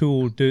 What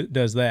tool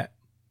does that?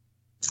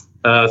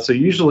 So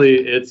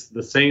usually it's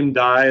the same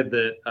die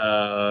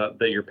that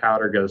your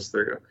powder goes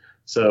through.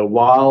 So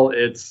while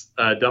it's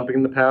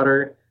dumping the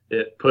powder,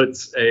 it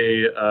puts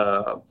a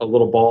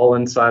little ball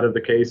inside of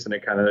the case, and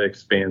it kind of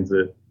expands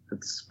it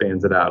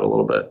out a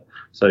little bit.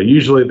 So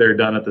usually they're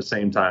done at the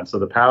same time. So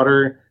the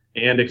powder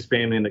and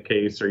expanding the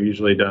case are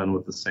usually done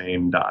with the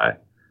same die.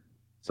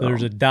 So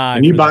there's a die.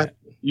 And you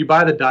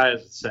buy the die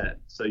as a set.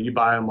 So you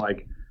buy them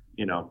like,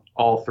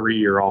 all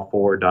 3 or all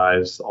 4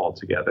 dies all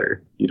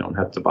together. You don't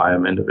have to buy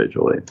them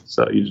individually.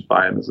 So you just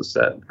buy them as a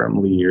set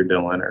from Lee or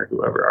Dylan or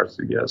whoever,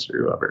 RCS or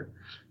whoever.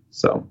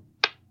 So.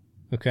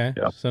 Okay.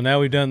 Yeah. So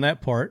now we've done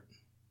that part.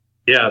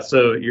 Yeah.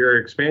 So you're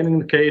expanding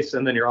the case,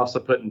 and then you're also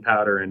putting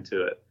powder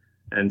into it.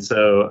 And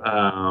so,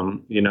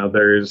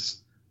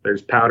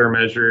 there's powder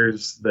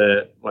measures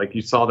that, like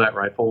you saw that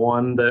rifle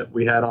one that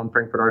we had on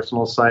Frankfurt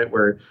Arsenal's site,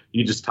 where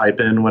you just type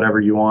in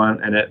whatever you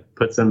want and it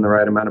puts in the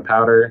right amount of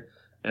powder,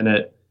 and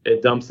it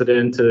dumps it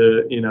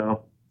into,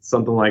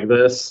 something like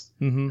this.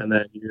 Mm-hmm. And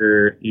then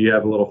you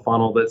have a little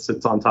funnel that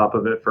sits on top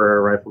of it for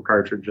a rifle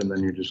cartridge, and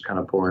then you're just kind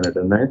of pouring it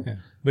in there. Yeah.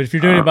 But if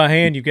you're doing it by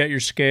hand, you've got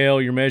your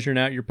scale, you're measuring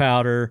out your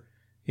powder,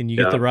 and you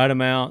get the right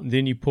amount, and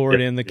then you pour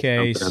it in the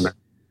case.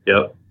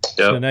 Yep.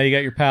 So now you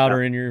got your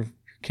powder in your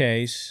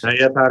case. Now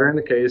you have powder in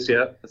the case,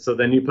 yep. So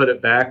then you put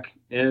it back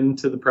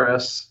into the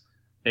press,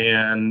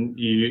 and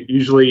you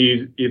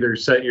usually either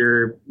set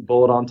your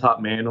bullet on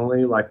top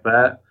manually like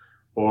that,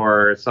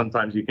 or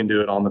sometimes you can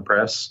do it on the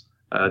press,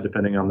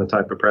 depending on the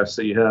type of press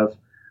that you have.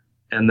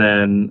 And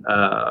then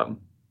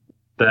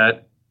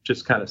that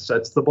just kind of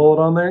sets the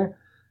bullet on there.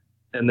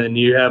 And then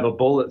you have a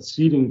bullet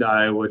seating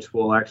die, which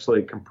will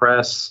actually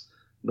compress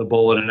the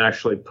bullet and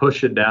actually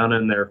push it down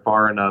in there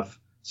far enough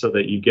so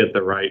that you get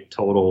the right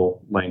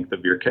total length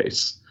of your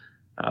case.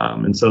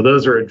 And so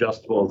those are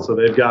adjustable. So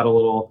they've got a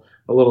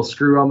little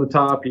screw on the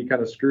top. You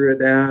kind of screw it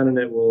down, and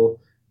it will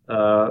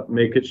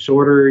make it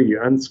shorter.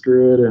 You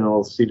unscrew it, and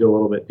it'll seat a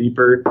little bit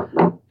deeper.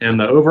 And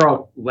the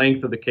overall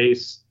length of the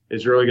case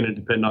is really going to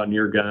depend on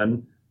your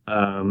gun.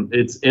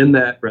 It's in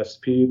that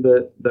recipe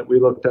that we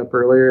looked up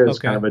earlier. It's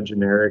kind of a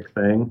generic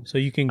thing. So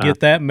you can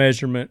get that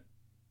measurement,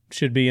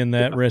 should be in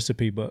that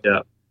recipe book.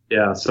 Yeah.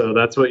 Yeah. So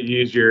that's what you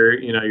use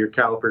your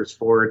calipers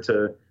for,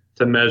 to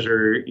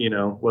measure,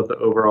 what the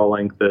overall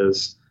length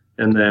is.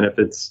 And then if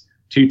it's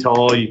too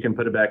tall, you can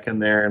put it back in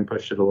there and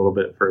push it a little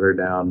bit further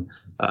down.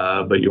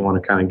 But you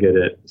want to kind of get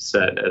it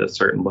set at a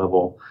certain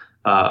level.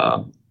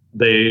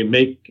 They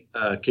make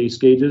case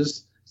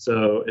gauges.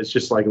 So it's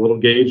just like a little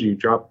gauge you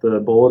drop the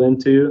bullet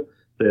into,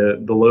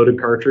 the loaded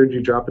cartridge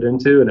you drop it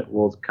into, and it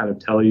will kind of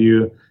tell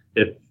you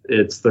if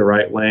it's the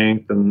right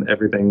length and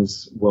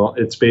everything's,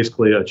 it's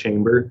basically a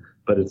chamber,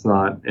 but it's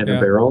not in a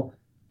barrel.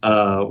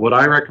 What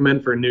I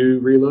recommend for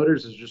new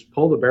reloaders is just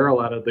pull the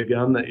barrel out of the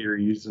gun that you're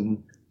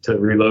using to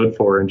reload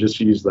for, and just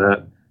use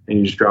that, and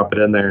you just drop it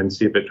in there and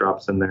see if it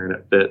drops in there and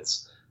it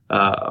fits.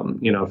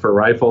 For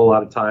rifle, a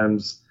lot of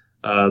times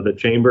the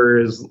chamber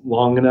is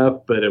long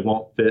enough, but it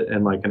won't fit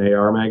in like an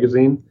AR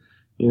magazine,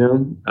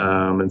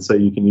 and so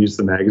you can use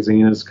the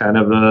magazine as kind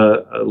of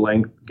a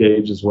length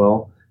gauge as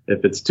well.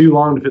 If it's too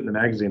long to fit in the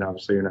magazine,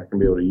 obviously you're not going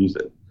to be able to use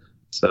it.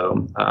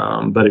 So,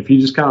 but if you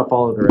just kind of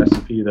follow the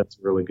recipe, that's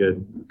a really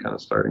good kind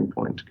of starting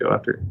point to go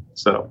after.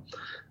 So,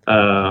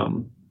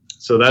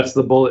 so that's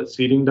the bullet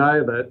seating die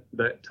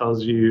that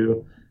tells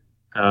you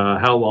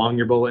how long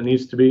your bullet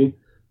needs to be.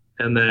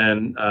 And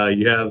then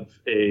you have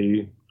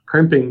a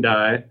crimping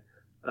die,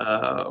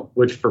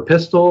 which for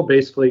pistol,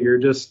 basically you're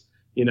just,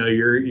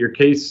 your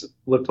case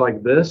looked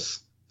like this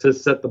to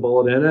set the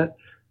bullet in it.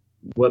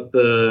 What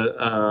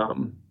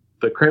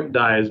the crimp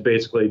die is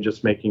basically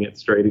just making it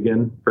straight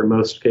again for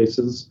most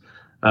cases.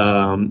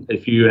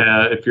 If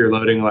you're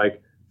loading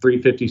like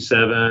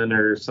 357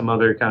 or some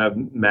other kind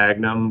of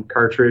Magnum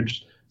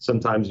cartridge,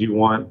 sometimes you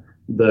want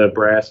the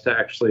brass to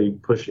actually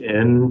push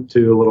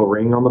into a little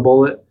ring on the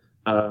bullet.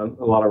 A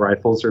lot of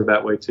rifles are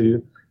that way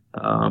too.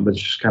 But it's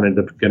just kind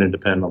of going to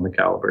depend on the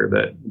caliber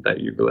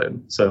that you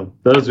load. So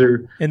those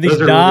are, and these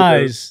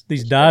dies,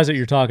 these dies that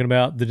you're talking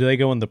about, do they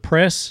go in the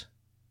press?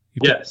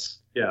 Yes.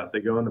 Yeah, they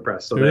go in the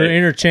press. So they're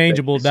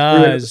interchangeable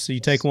dies. So you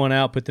take one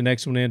out, put the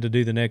next one in to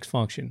do the next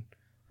function.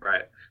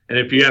 Right. And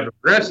if you have a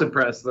progressive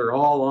press, they're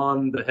all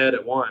on the head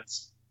at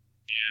once.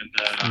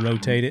 And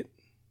rotate it.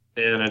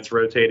 And it's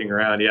rotating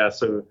around. Yeah.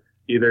 So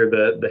either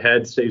the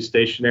head stays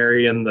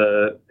stationary and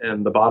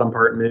the bottom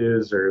part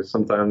moves, or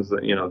sometimes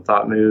the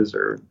top moves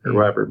or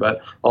whatever. But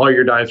all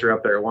your dies are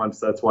up there at once.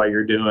 That's why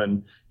you're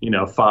doing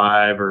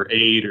 5 or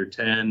 8 or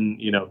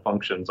 10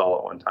 functions all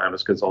at one time.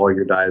 It's because all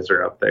your dies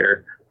are up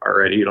there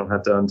already. You don't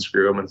have to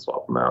unscrew them and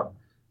swap them out.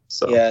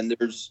 So and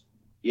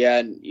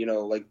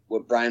like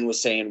what Brian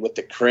was saying with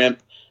the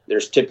crimp,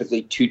 there's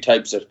typically 2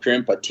 types of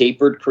crimp: a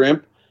tapered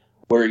crimp,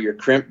 where your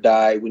crimp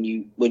die, when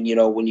you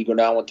go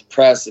down with the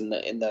press and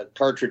the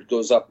cartridge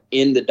goes up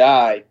in the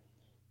die,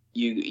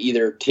 you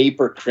either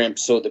taper crimp,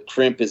 so the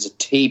crimp is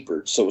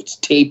tapered, so it's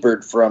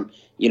tapered from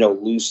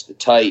loose to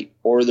tight,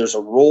 or there's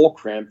a roll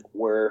crimp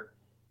where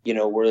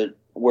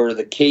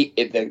the case,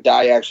 if the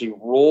die actually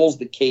rolls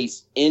the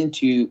case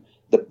into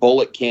the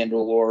bullet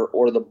candle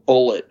or the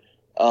bullet,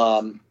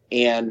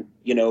 and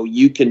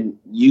you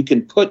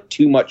can put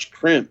too much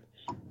crimp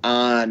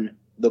on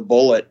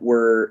bullet,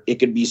 where it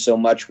could be so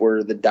much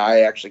where the die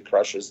actually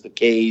crushes the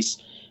case.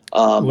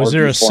 Was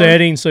there a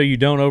setting so you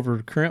don't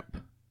over crimp?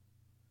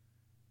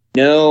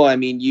 No, I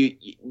mean,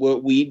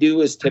 what we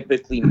do is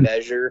typically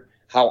measure.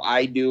 How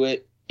I do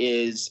it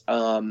is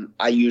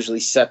I usually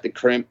set the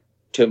crimp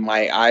to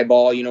my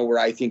eyeball, where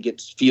I think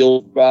it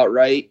feels about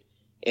right.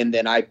 And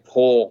then I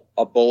pull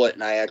a bullet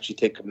and I actually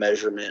take a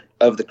measurement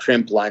of the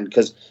crimp line,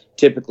 because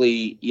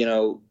typically,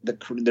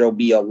 there'll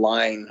be a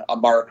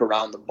mark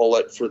around the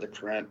bullet for the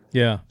crimp.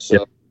 Yeah.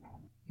 So,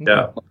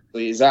 yeah.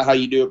 Is that how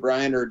you do it,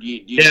 Brian? Or do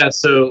you Yeah.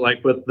 So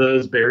like with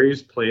those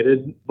Berry's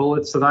plated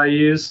bullets that I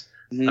use,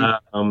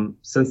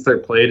 since they're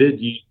plated,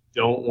 you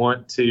don't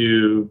want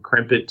to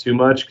crimp it too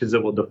much because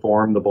it will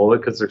deform the bullet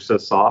because they're so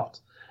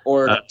soft.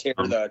 Or tear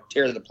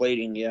the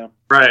plating. Yeah.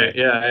 Right.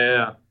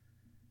 Yeah.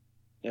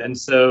 And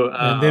so,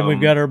 and then we've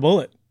got our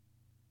bullet.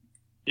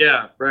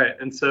 Yeah, right.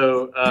 And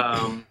so,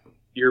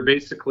 you're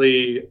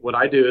basically, what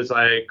I do is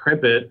I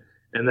crimp it,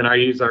 and then I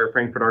use our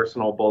Frankfurt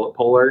Arsenal bullet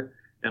puller,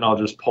 and I'll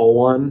just pull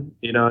one,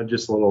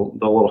 just the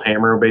little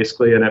hammer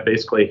basically, and it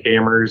basically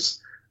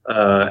hammers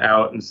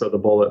out, and so the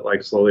bullet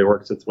like slowly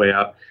works its way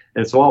out.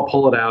 And so I'll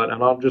pull it out,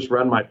 and I'll just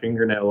run my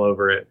fingernail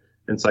over it.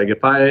 And it's like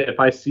if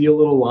I see a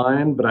little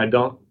line, but I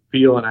don't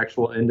feel an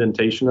actual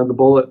indentation of the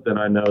bullet, then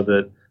I know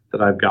that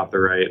I've got the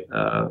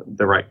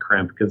right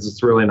crimp, because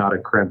it's really not a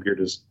crimp. You're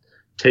just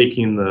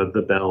taking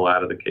the bell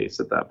out of the case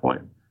at that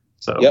point.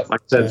 So like I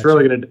said, it's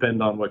really going to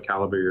depend on what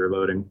caliber you're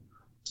loading.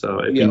 So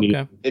if you need,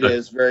 it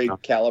is very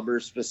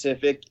caliber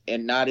specific,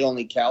 and not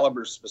only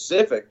caliber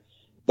specific,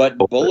 but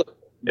bullet.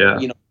 Yeah.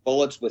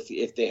 Bullets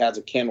if they has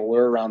a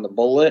cantilever around the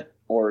bullet,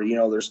 or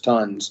there's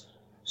tons.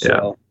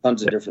 So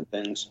tons of different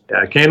things.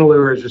 Yeah,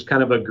 cantilever is just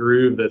kind of a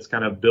groove that's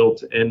kind of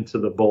built into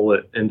the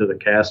bullet, into the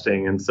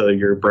casting, and so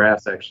your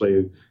brass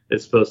actually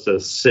is supposed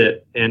to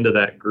sit into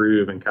that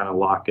groove and kind of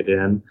lock it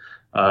in.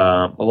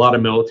 A lot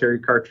of military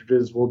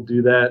cartridges will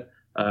do that.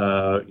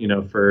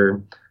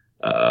 For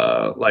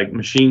like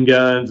machine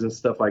guns and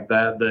stuff like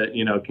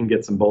that can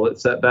get some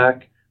bullet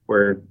setback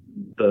where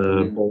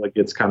the bullet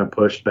gets kind of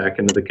pushed back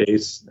into the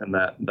case, and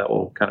that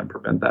will kind of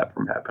prevent that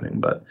from happening.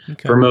 But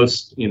for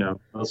most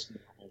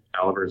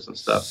calibers and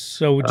stuff.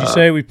 So would you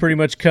say we pretty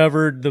much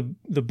covered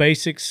the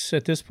basics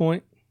at this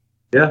point?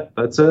 Yeah,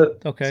 that's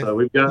it. Okay. So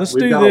we've got this. a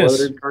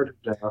loaded cartridge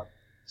now.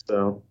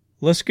 So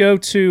let's go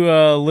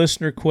to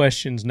listener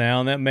questions now,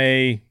 and that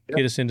may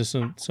get us into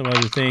some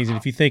other things. And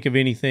if you think of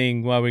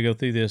anything while we go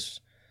through this,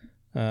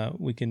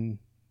 we can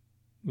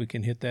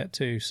hit that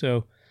too.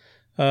 So,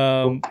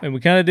 and we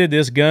kind of did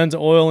this: guns,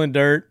 oil, and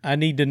dirt. I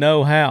need to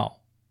know how,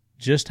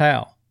 just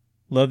how.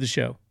 Love the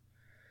show.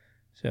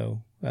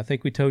 So I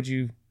think we told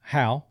you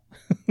how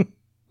a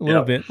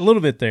little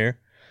bit there,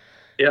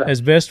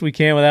 as best we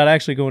can without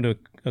actually going to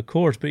a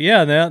course. But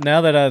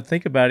now that I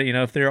think about it,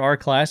 if there are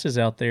classes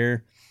out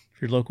there,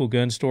 if your local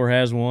gun store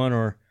has one,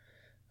 or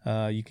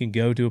you can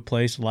go to a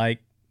place like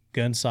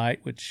Gunsight,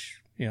 which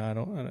I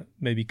don't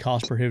maybe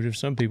cost prohibitive to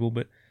some people,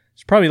 but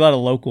there's probably a lot of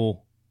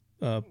local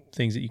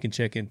things that you can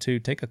check into.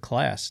 Take a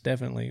class,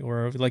 definitely,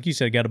 or like you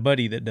said, got a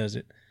buddy that does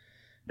it.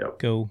 Yep.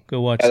 Go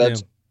watch them.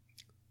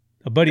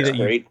 A buddy that's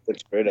a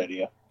great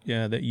idea.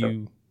 Yeah, that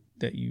you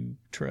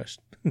trust.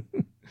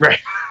 Right.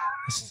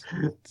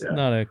 It's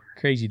not a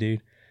crazy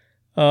dude.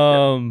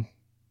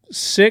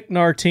 Sick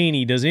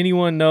Nartini, does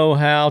anyone know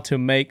how to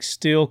make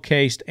steel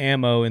cased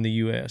ammo in the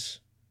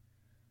U.S.?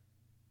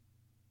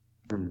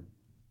 I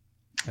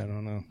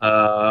don't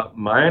know.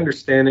 My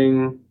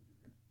understanding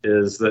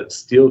is that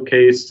steel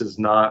case does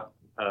not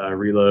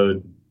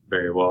reload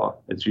very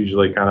well. It's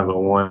usually kind of a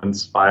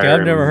once fire.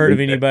 I've never heard of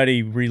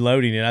anybody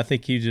reloading it. I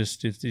think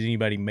it's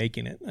anybody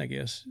making it, I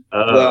guess.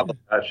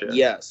 Gotcha.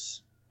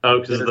 Yes. Oh,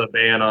 because of the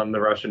ban on the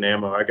Russian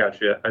ammo. I got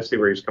you. I see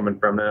where he's coming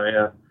from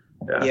now.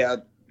 Yeah.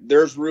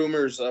 There's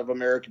rumors of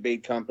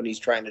American-made companies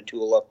trying to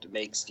tool up to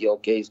make steel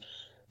case.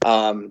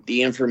 The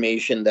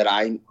information that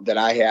I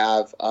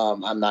have,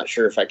 I'm not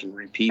sure if I can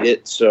repeat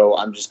it, so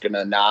I'm just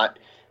gonna not.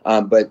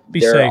 But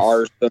there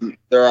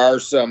are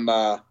some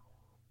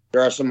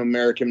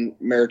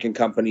American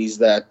companies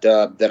that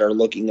are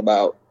looking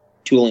about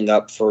tooling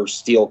up for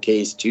steel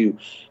case to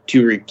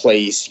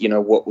replace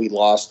what we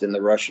lost in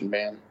the Russian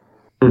ban.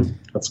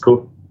 That's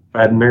cool.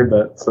 I hadn't heard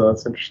that, so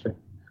that's interesting.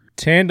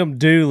 Tandem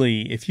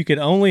Dooley, if you could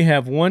only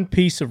have one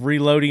piece of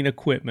reloading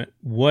equipment,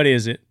 what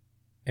is it,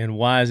 and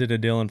why is it a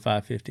Dillon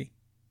 550?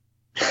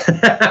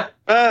 Yeah.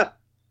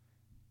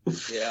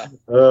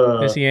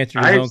 Does he answer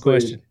his own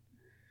question?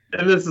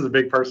 And this is a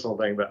big personal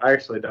thing, but I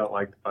actually don't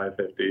like the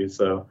 550.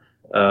 So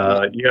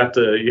you have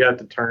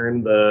to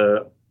turn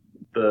the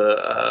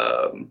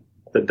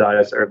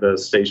dice or the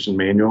station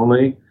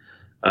manually,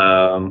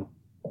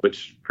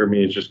 which for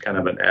me is just kind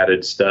of an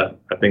added step.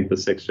 I think the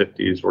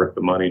 650 is worth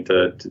the money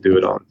to do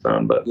it on its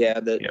own. But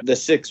the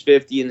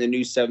 650 and the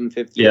new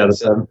 750. Yeah, the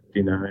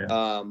 750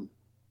 now.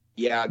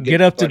 Yeah.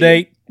 Get up to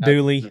date,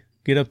 Dooley.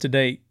 Get up to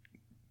date.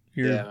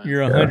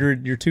 You're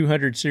 100. You're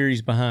 200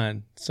 series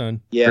behind,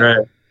 son. Yeah.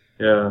 Right.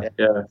 Yeah.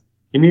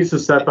 he needs to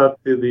step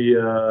up to the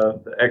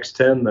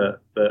X10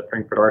 that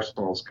Frankfurt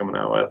Arsenal is coming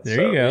out with.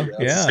 There you go.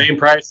 It's the same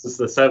price as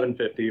the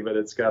 750, but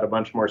it's got a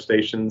bunch more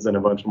stations and a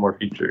bunch more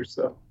features.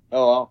 So.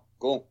 Oh, wow.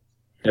 Cool.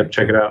 Yep,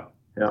 check it out.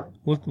 Yeah.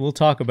 We'll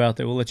talk about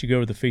that. We'll let you go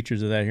over the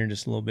features of that here in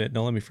just a little bit.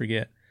 Don't let me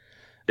forget.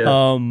 Yeah.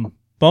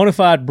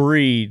 Bonafide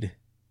breed.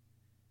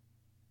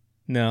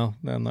 No,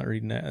 I'm not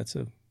reading that. That's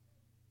a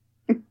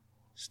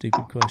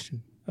stupid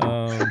question.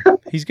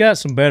 He's got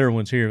some better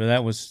ones here, but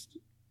that was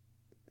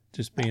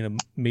just being a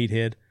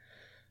meathead.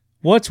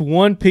 What's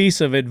one piece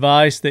of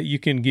advice that you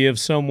can give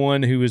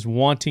someone who is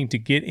wanting to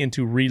get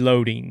into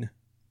reloading?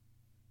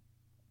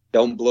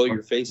 Don't blow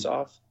your face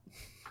off.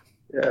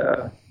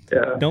 Yeah.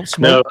 Don't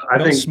smoke. No,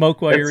 don't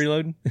smoke while you're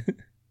reloading.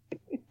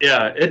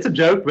 Yeah, it's a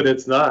joke, but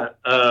it's not.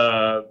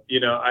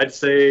 I'd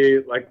say,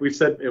 like we've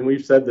said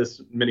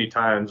this many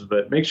times,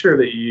 but make sure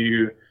that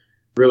you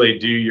really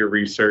do your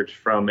research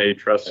from a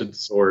trusted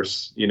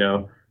source.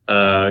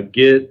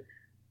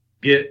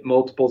 Get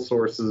multiple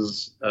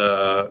sources.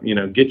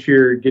 Get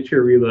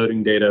your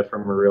reloading data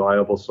from a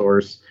reliable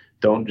source.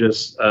 Don't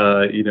just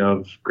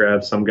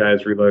grab some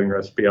guy's reloading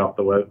recipe off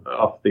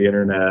the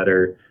internet,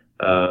 or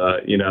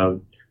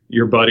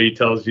your buddy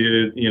tells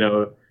you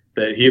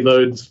that he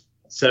loads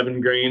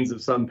 7 grains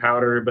of some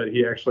powder, but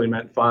he actually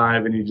meant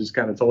 5, and he just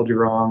kind of told you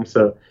wrong.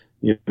 So,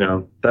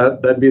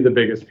 that'd be the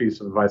biggest piece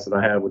of advice that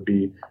I have would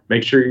be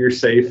make sure you're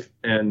safe.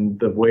 And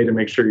the way to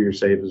make sure you're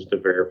safe is to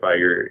verify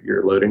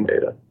your loading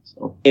data.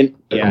 So, in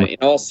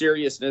all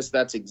seriousness,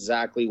 that's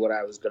exactly what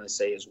I was going to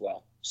say as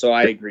well. So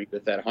I agree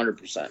with that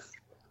 100%.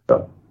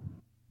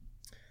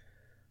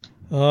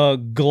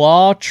 Glautreau,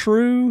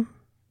 Glautreu.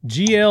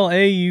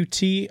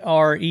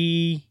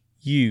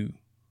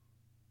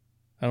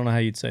 I don't know how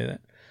you'd say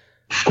that.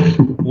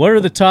 What are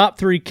the top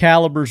 3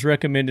 calibers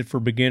recommended for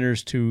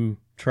beginners to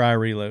try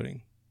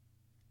reloading?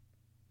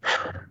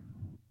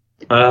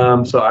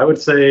 So I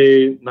would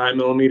say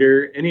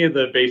 9mm. Any of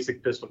the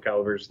basic pistol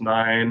calibers,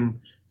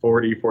 9,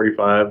 40,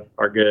 45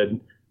 are good.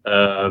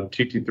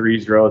 223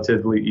 is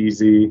relatively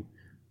easy.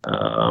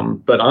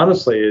 But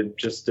honestly, it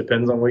just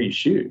depends on what you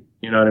shoot.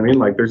 You know what I mean?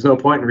 Like, there's no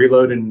point in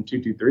reloading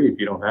 223 if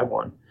you don't have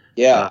one.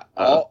 Yeah,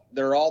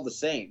 they're all the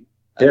same.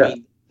 I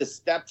mean, the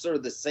steps are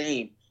the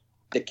same.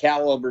 The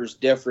caliber's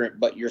different,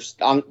 but you're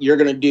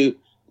going to do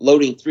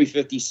loading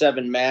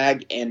 357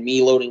 mag and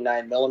me loading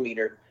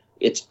 9mm.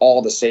 It's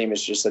all the same.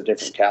 It's just a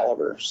different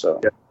caliber. So,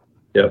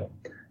 yeah.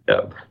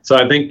 So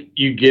I think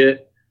you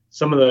get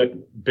some of the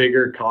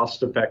bigger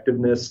cost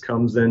effectiveness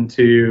comes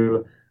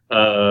into,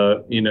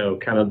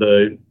 kind of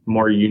the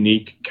more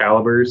unique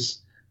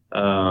calibers.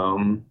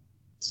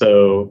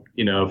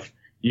 If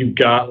you've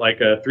got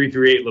like a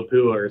 338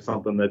 Lapua or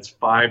something that's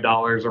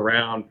 $5 a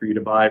round for you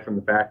to buy from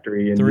the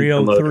factory, and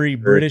 303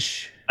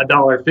 British,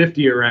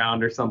 $1.50 a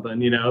round or something,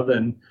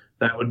 then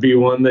that would be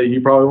one that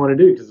you probably want to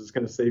do because it's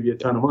going to save you a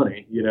ton of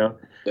money. Yeah.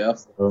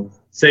 So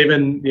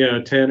saving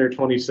 10 or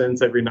 20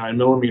 cents every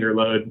 9mm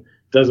load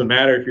doesn't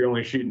matter if you're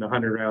only shooting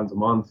 100 rounds a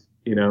month.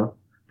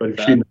 But if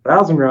you're shooting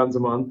 1,000 rounds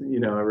a month, it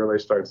really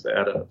starts to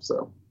add up.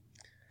 So.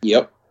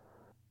 Yep.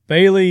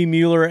 Bailey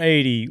Mueller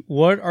 80.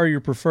 What are your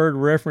preferred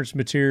reference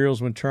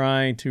materials when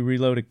trying to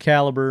reload a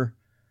caliber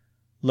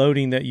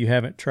loading that you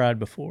haven't tried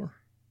before?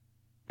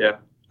 Yeah,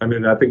 I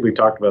mean, I think we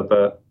talked about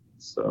that.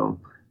 So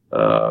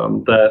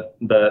that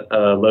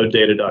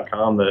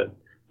loaddata.com that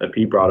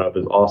Pete brought up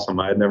is awesome.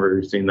 I had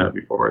never seen that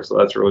before, so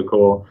that's really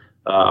cool.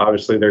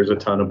 Obviously, there's a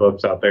ton of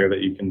books out there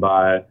that you can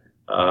buy,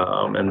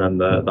 and then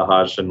the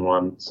Hodgdon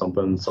one,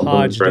 something.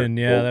 Hodgdon,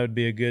 yeah, cool. That would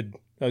be a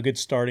good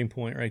starting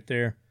point right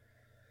there.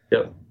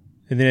 Yep.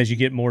 And then as you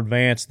get more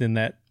advanced, then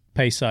that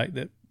pay site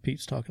that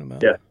Pete's talking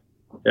about. Yeah,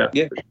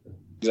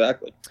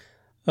 exactly.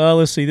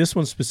 Let's see. This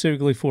one's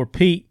specifically for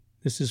Pete.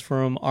 This is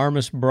from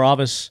Armis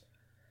Bravus.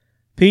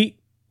 Pete,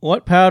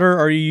 what powder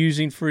are you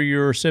using for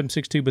your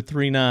 7.62 by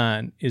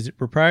 3.9? Is it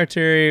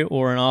proprietary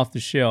or an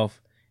off-the-shelf?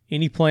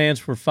 Any plans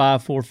for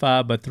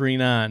 5.45 by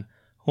 3.9?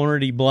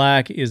 Hornady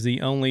Black is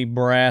the only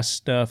brass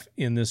stuff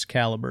in this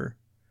caliber.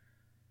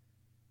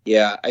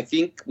 Yeah, I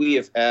think we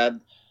have had,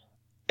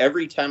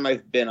 every time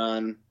I've been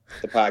on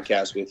the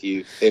podcast with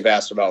you, they've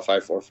asked about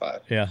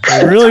 5.45. Yeah,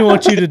 I really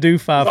want you to do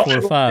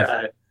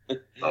 5.45.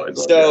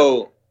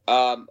 So,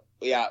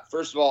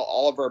 first of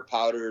all of our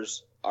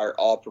powders are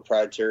all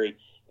proprietary.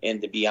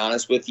 And to be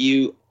honest with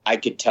you, I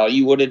could tell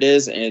you what it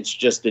is, and it's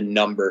just a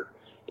number.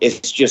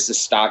 It's just a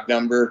stock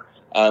number.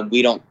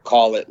 We don't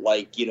call it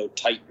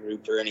tight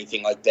group or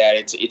anything like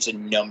that. It's a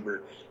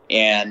number.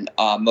 And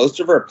most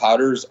of our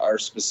powders are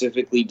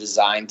specifically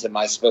designed to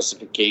my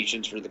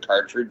specifications for the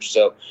cartridge.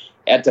 So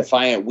at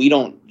Defiant, we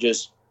don't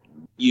just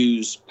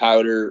use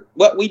powder.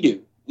 Well, we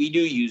do. We do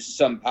use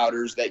some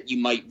powders that you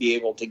might be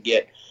able to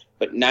get,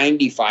 but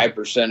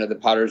 95% of the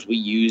powders we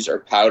use are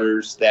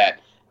powders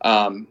that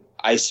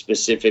I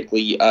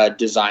specifically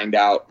designed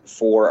out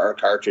for our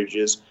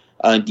cartridges,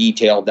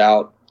 detailed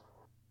out.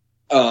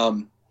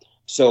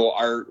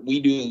 So we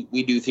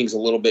do things a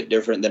little bit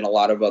different than a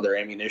lot of other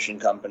ammunition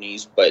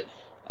companies, but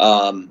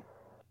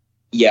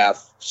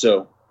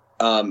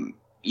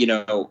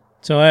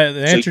So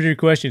the answer to your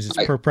question is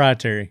it's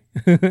proprietary.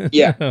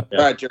 Yeah,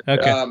 proprietary.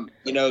 Okay.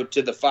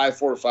 To the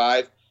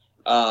 545,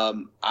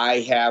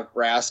 I have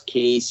brass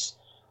cases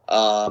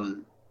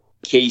on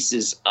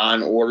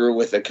order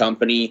with a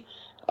company,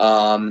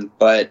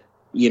 but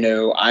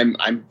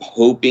I'm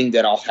hoping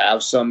that I'll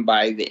have some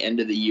by the end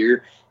of the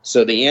year.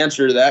 So the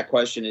answer to that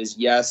question is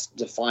yes,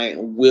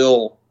 Defiant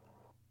will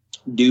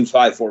do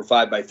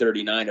 545 by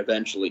 39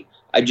 eventually.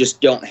 I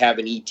just don't have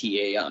an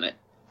ETA on it.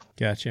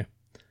 Gotcha.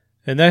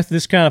 And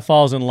this kind of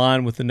falls in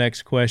line with the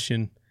next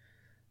question.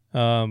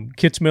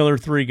 Kitzmiller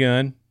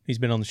 3-gun, he's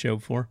been on the show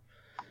before.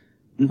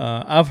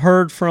 I've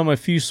heard from a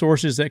few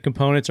sources that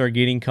components are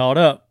getting caught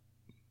up.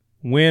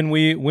 When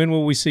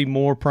will we see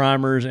more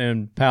primers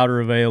and powder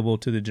available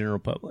to the general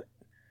public?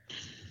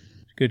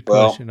 Good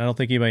question. I don't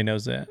think anybody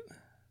knows that.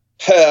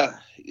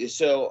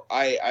 So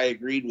I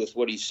agreed with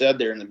what he said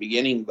there in the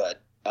beginning,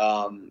 but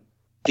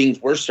things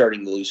were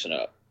starting to loosen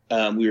up.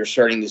 We were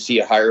starting to see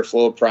a higher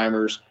flow of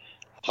primers,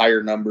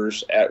 higher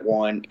numbers at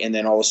one, and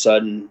then all of a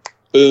sudden,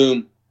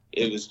 boom,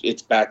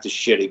 it's back to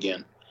shit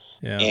again.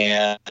 Yeah.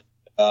 And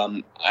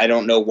I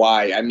don't know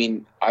why. I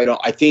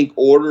think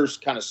orders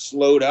kind of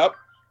slowed up,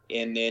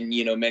 and then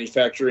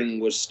manufacturing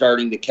was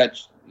starting to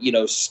catch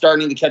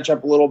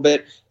up a little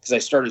bit, because I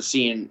started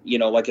seeing,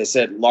 like I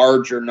said,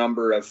 larger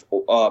number of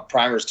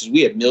primers, because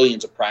we have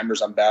millions of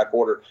primers on back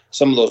order.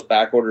 Some of those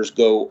back orders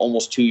go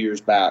almost 2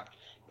 years back,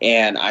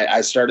 and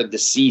I started to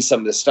see some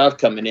of the stuff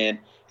coming in.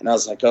 And I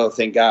was like, oh,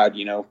 thank God,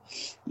 and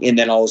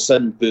then all of a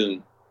sudden,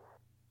 boom,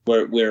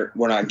 we're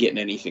not getting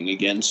anything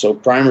again. So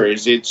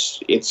primers,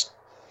 it's,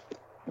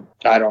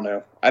 I don't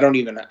know. I don't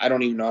even know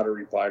how to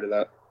reply to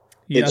that.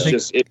 Yeah, I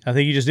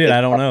think you just did.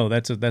 I don't know.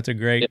 That's a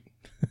great,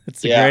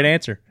 great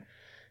answer.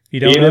 If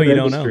you don't know, you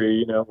don't know.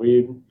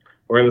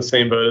 We're in the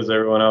same boat as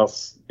everyone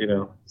else,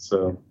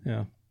 so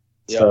yeah.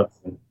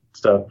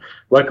 Stuff.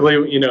 Luckily,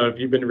 if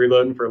you've been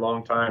reloading for a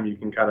long time, you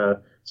can kind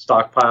of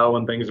stockpile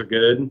when things are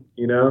good,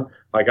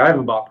 like I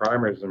haven't bought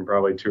primers in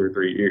probably 2 or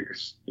 3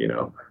 years,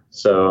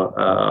 so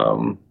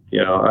I'm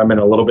in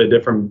a little bit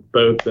different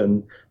boat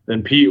than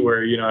Pete,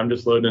 where I'm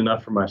just loading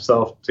enough for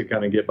myself to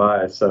kind of get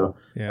by. So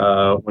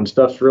when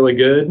stuff's really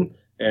good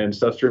and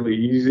stuff's really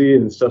easy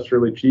and stuff's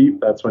really cheap,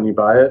 that's when you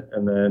buy it,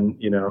 and then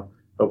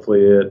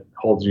hopefully it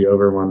holds you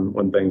over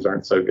when things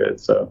aren't so good.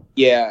 So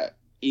yeah,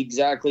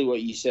 exactly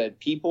what you said.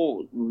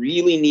 People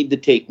really need to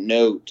take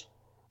note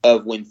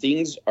of when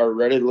things are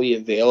readily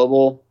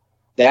available.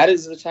 That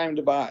is the time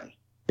to buy.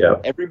 Yeah.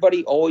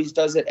 Everybody always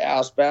does it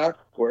ass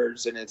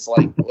backwards, and it's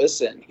like,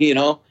 listen,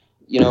 when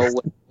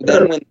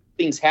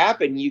things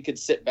happen, you could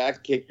sit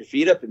back, kick your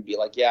feet up, and be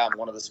like, yeah, I'm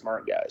one of the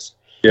smart guys.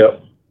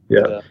 Yep.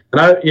 Yeah.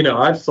 And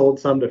I've sold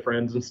some to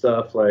friends and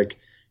stuff, like,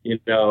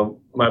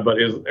 my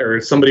buddies or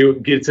somebody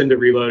gets into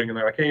reloading and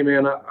they're like, hey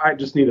man, I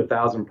just need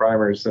 1,000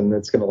 primers and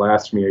it's going to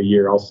last me a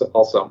year. I'll sell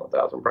them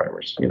 1,000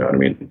 primers. You know what I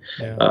mean?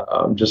 Yeah.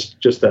 Just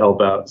to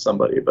help out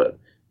somebody, but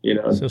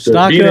so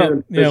stock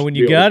up, when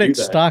you got it,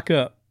 stock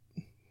up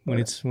when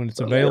it's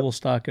available,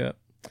 stock up.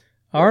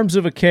 Arms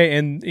of a K,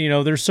 and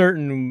there's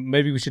certain,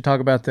 maybe we should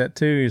talk about that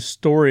too, is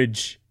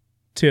storage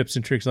tips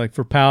and tricks, like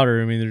for powder.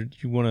 I mean,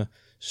 you want to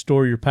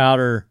store your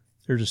powder.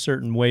 There's a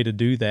certain way to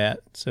do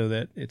that so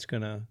that it's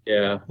going to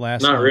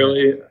last. Not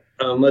really,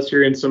 unless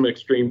you're in some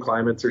extreme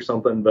climates or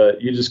something,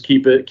 but you just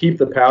keep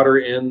the powder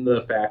in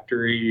the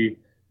factory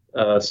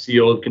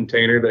sealed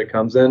container that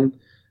comes in.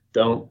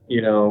 Don't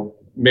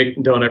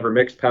ever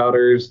mix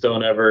powders.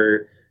 Don't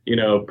ever,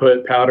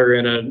 put powder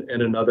in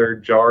another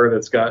jar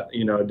that's got,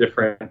 a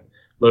different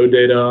load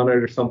data on it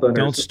or something.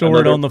 Don't store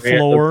it on the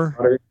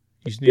floor.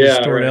 You just need to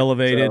store it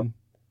elevated.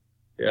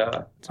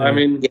 So, I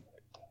mean,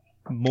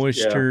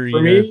 moisture.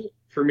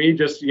 For me,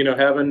 just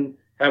having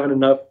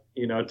enough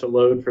to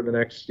load for the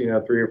next 3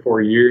 or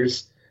 4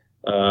 years.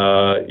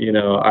 I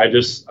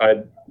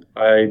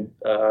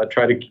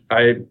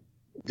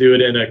do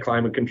it in a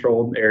climate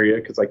controlled area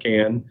because I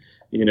can,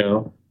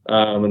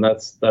 and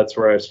that's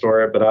where I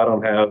store it. But I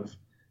don't have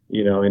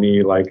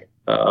any like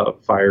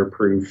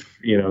fireproof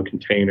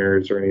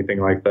containers or anything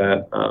like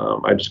that.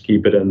 I just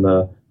keep it in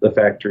the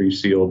factory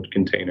sealed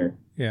container.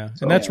 Yeah,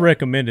 so, and that's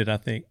recommended, I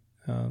think.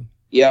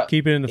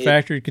 Keep it in the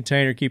factory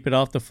container. Keep it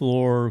off the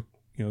floor.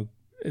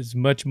 As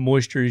much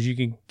moisture as you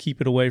can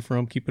keep it away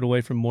from. Keep it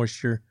away from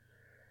moisture.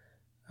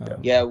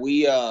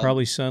 We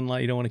probably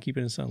sunlight. You don't want to keep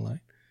it in sunlight.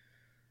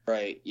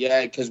 Right.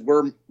 Yeah, because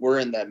we're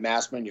in the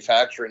mass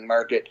manufacturing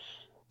market.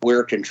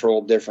 We're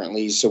controlled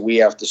differently, so we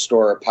have to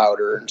store our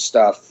powder and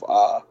stuff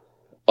a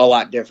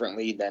lot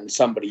differently than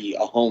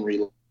a home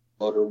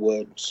reloader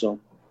would. So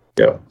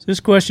this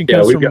question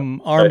comes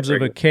from Arms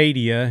of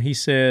Acadia. He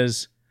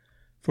says,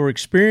 for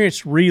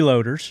experienced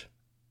reloaders,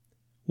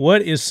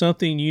 what is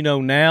something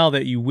now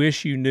that you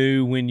wish you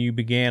knew when you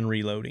began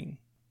reloading?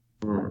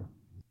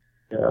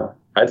 Yeah,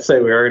 I'd say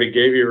we already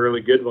gave you a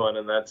really good one,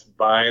 and that's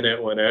buying it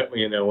when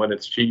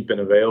it's cheap and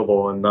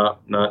available, and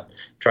not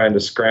trying to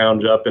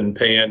scrounge up and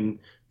paying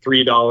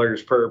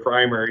 $3 per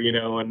primer,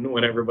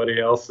 when everybody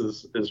else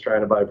is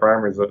trying to buy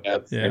primers at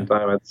the same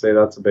time. I'd say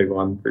that's a big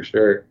one for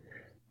sure.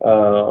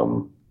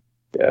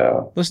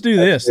 Yeah. Let's do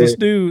this. Let's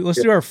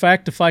do our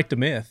fact to fight the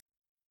myth.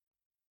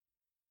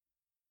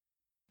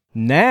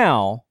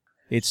 Now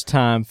it's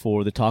time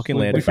for the Talking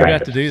Lead. We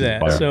forgot to do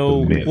that.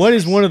 So what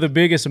is one of the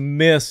biggest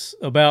myths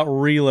about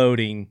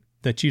reloading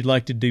that you'd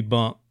like to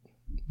debunk,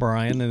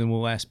 Brian? And then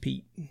we'll ask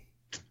Pete.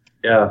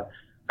 Yeah,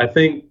 I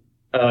think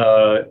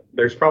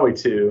there's probably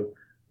two.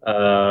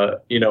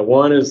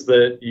 One is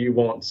that you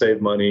won't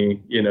save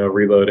money,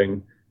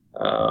 reloading.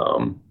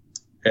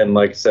 And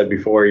like I said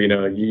before,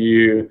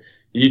 you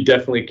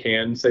definitely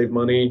can save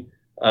money.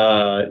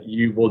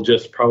 You will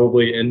just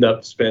probably end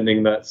up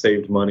spending that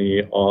saved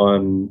money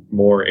on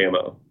more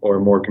ammo or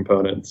more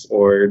components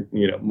or,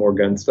 more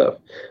gun stuff.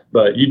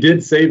 But you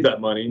did save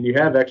that money and you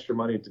have extra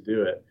money to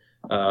do it.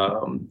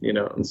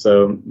 And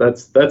so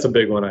that's a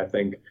big one, I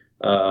think.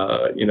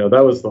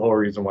 That was the whole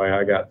reason why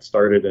I got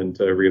started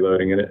into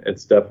reloading, and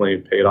it's definitely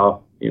paid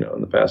off, in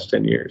the past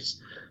 10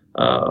 years.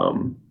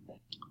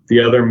 The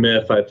other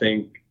myth, I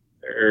think,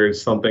 or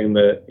something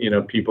that,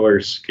 people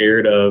are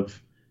scared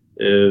of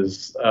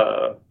is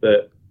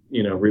that,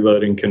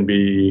 reloading can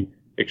be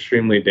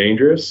extremely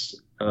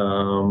dangerous.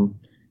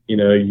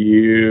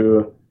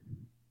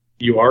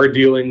 You are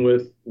dealing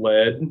with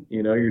lead,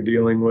 you're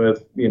dealing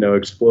with,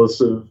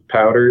 explosive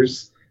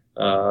powders,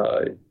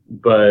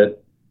 but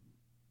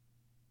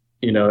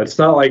it's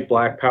not like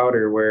black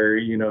powder where,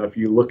 if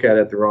you look at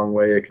it the wrong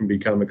way, it can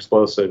become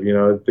explosive.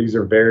 These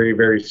are very,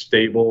 very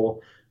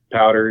stable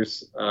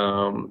powders.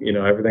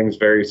 Everything's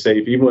very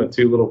safe. Even with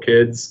two little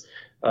kids,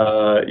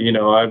 I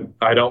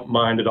don't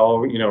mind at all,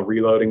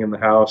 reloading in the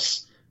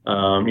house.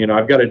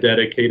 I've got a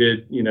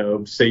dedicated,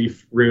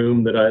 safe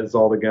room that has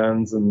all the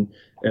guns and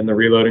the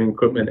reloading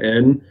equipment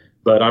in.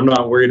 But I'm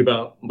not worried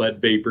about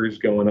lead vapors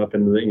going up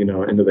into the,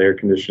 into the air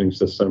conditioning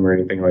system or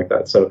anything like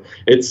that. So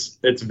it's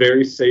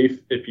very safe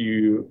if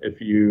you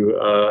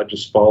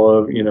just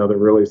follow, the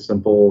really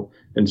simple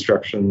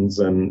instructions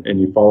and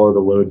you follow the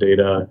load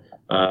data.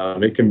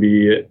 It can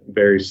be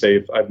very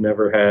safe. I've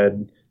never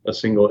had a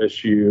single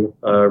issue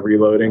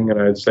reloading,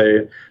 and I'd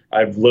say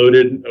I've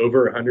loaded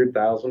over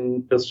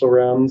 100,000 pistol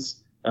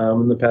rounds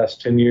in the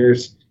past 10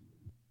 years.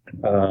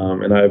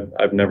 And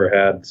I've never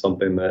had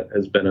something that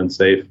has been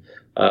unsafe.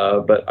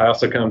 But I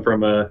also come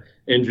from a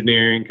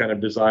engineering kind of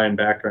design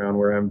background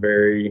where I'm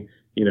very,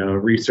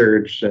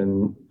 research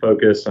and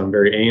focused. I'm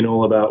very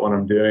anal about what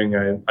I'm doing.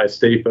 I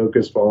stay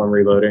focused while I'm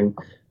reloading.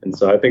 And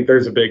so I think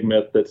there's a big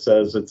myth that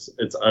says it's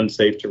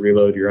unsafe to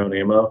reload your own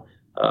ammo.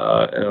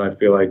 And I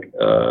feel like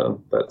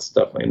that's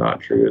definitely not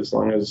true as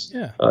long as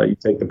you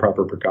take the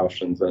proper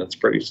precautions, and it's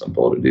pretty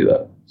simple to do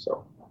that.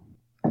 So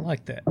I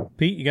like that.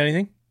 Pete, you got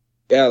anything?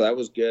 Yeah, that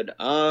was good.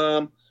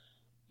 I'm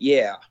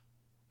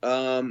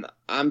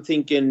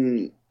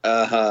thinking,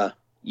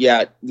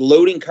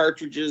 loading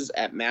cartridges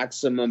at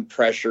maximum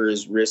pressure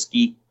is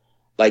risky.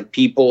 Like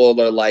people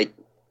are like,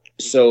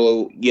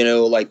 so,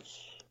 like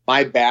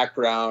my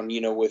background,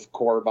 with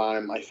Corbon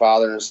and my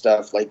father and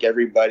stuff, like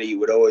everybody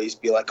would always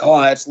be like, oh,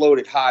 that's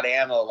loaded hot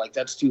ammo. Like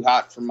that's too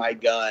hot for my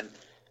gun,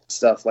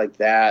 stuff like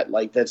that.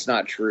 Like that's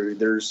not true.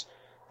 There's,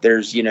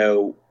 we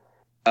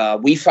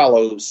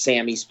follow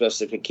SAAMI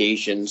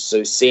specifications.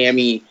 So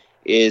SAAMI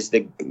is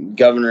the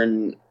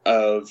governor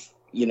of,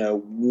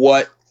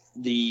 what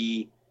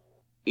the,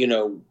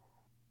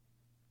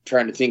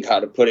 trying to think how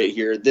to put it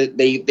here.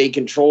 They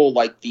control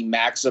like the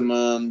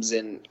maximums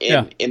and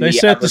they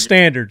set the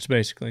standards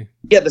basically.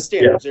 Yeah, the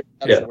standards. Yeah,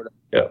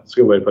 it's a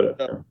good way to put it.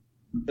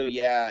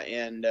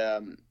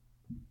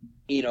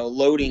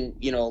 Loading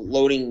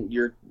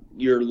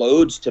your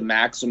loads to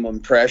maximum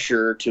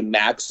pressure to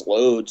max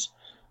loads,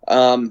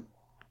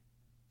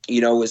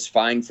 is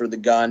fine for the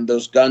gun.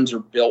 Those guns are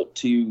built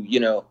to,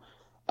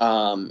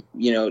 to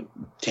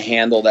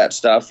handle that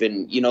stuff.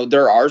 And,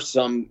 there are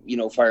some,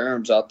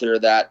 firearms out there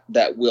that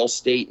will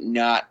state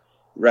not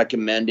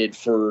recommended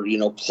for,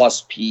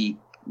 plus P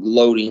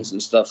loadings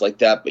and stuff like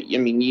that. But you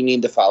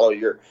need to follow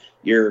your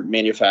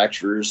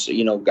manufacturer's,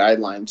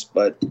 guidelines,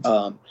 but,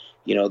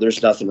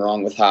 there's nothing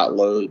wrong with hot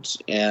loads.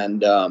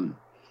 And,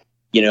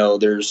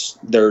 there's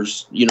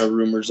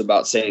rumors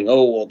about saying,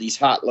 oh, well, these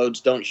hot loads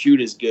don't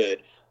shoot as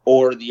good.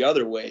 Or the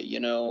other way,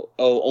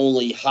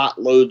 only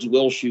hot loads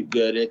will shoot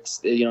good. It's,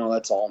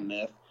 that's all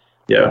myth.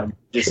 Yeah.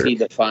 Just need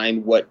to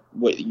find what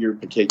your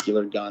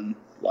particular gun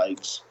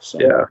likes. So.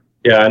 Yeah.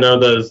 I know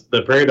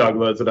the Prairie Dog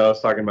loads that I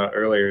was talking about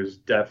earlier is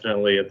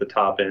definitely at the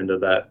top end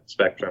of that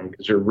spectrum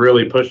because you're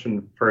really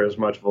pushing for as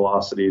much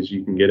velocity as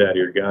you can get out of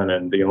your gun.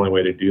 And the only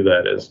way to do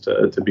that is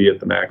to be at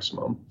the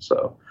maximum.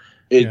 So.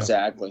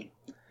 Exactly.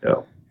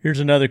 Yeah. Here's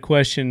another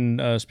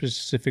question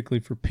specifically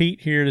for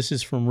Pete here. This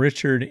is from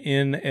Richard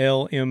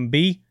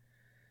NLMB.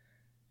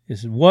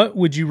 This is, what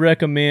would you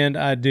recommend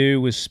I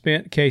do with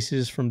spent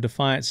cases from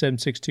Defiant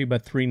 7.62 by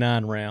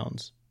 3.9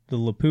 rounds? The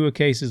Lapua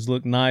cases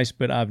look nice,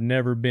 but I've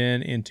never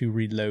been into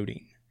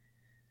reloading.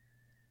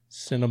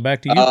 Send them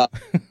back to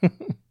you.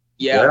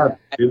 Yeah.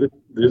 Do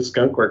the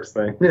Skunk Works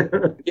thing.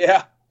 Or,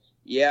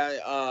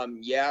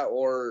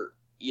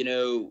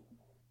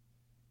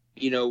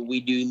 we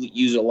do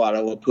use a lot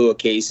of Lapua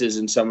cases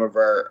in some of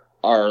our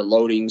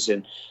loadings,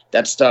 and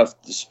that stuff,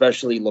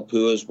 especially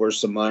Lapua, is worth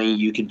some money.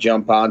 You could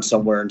jump on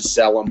somewhere and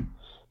sell them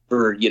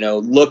for,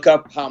 look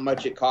up how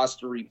much it costs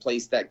to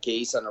replace that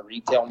case on a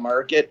retail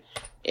market.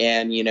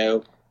 And,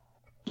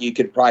 you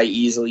could probably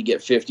easily get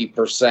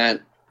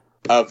 50%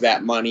 of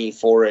that money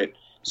for it.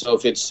 So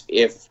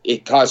if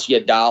it costs you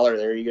 $1,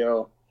 there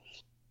you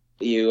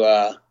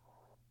go.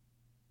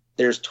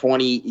 There's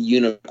 20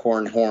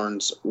 unicorn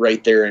horns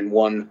right there in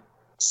one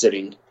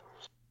sitting.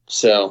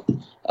 So,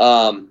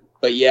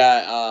 but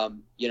yeah,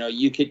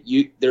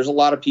 there's a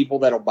lot of people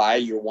that'll buy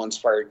your once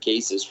fired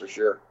cases for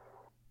sure.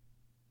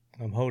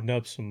 I'm holding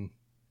up some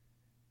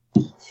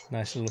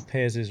nice little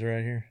Pezzes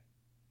right here.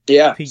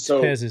 Yeah. Pete's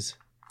so Pezzes.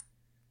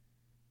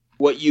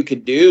 What you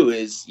could do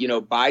is,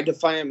 buy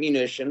Defiant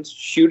munitions,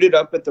 shoot it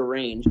up at the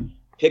range,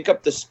 pick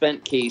up the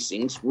spent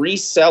casings,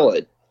 resell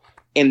it,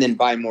 and then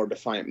buy more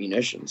Defiant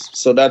munitions.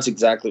 So that's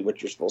exactly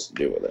what you're supposed to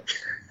do with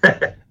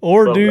it.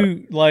 Or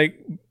do, like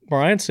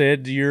Brian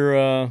said,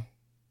 your,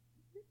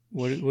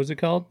 what was it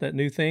called? That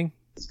new thing?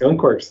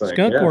 Skunkworks thing.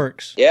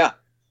 Skunkworks. Yeah.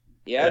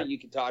 You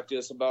can talk to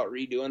us about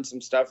redoing some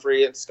stuff for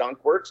you at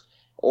Skunkworks,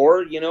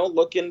 or,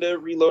 look into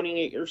reloading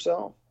it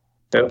yourself.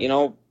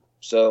 Yep.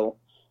 So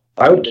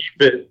I would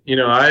keep it,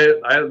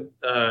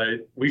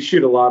 we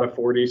shoot a lot of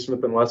 4D Smith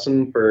 &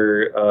 Wesson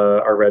for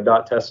our red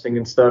dot testing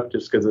and stuff,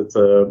 just because it's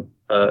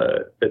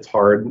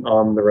hard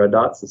on the red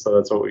dots, and so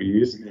that's what we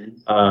use.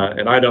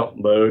 And I don't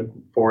load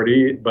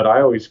 40, but I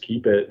always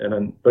keep it, and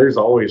then there's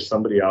always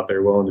somebody out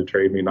there willing to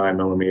trade me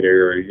 9mm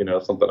or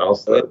something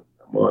else that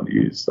I'm willing to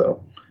use.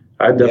 So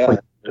I definitely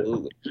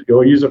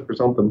go use it for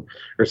something,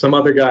 or some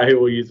other guy who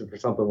will use it for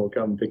something will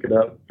come pick it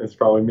up. It's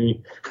probably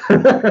me.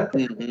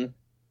 Mm-hmm.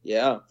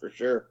 Yeah, for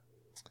sure.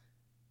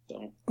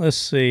 So let's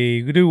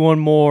see. We'll do one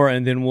more,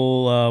 and then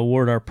we'll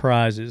award our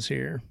prizes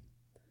here.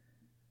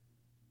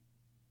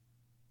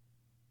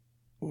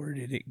 Where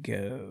did it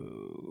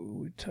go?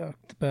 We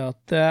talked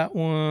about that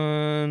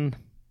one.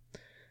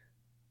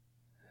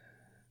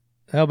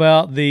 How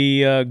about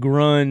the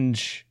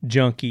grunge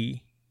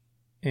junkie?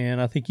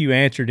 And I think you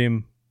answered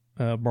him,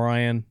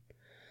 Brian,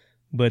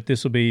 but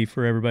this will be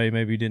for everybody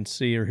maybe who didn't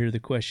see or hear the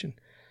question.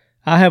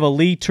 I have a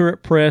Lee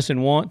turret press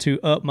and want to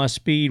up my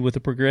speed with a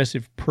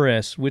progressive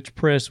press. Which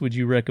press would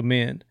you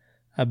recommend?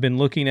 I've been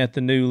looking at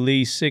the new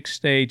Lee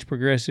 6-stage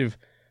progressive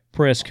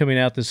press coming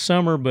out this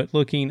summer, but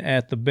looking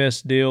at the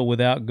best deal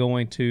without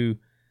going to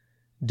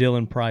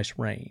Dillon price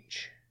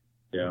range.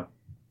 Yeah.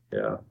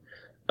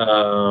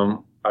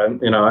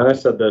 I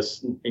said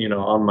this,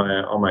 on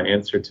my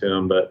answer to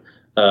him, but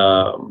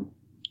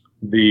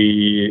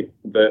the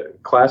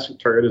classic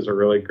turret is a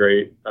really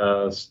great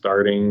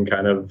starting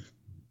kind of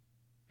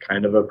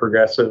a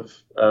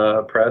progressive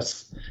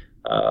press,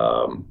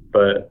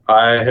 but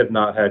I have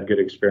not had good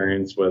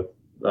experience with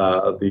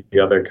the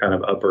other kind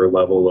of upper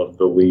level of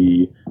the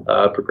Lee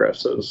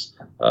progressives,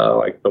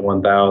 like the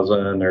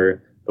 1000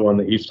 or the one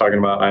that he's talking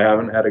about. I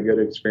haven't had a good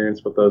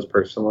experience with those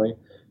personally.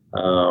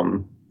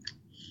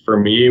 For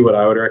me, what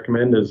I would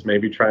recommend is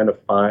maybe trying to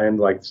find,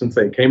 like, since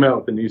they came out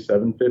with the new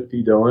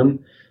 750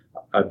 Dillon,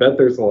 I bet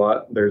there's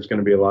going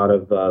to be a lot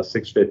of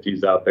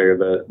 650s out there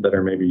that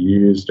are maybe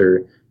used,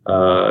 or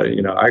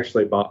I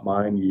actually bought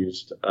mine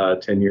used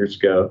 10 years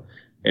ago,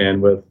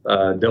 and with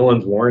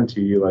Dillon's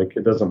warranty, like,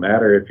 it doesn't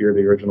matter if you're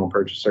the original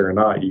purchaser or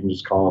not. You can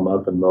just call them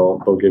up and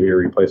they'll give you a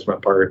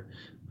replacement part.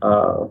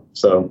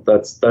 So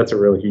that's a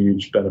really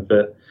huge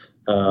benefit.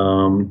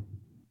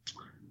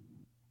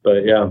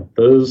 But yeah,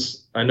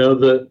 I know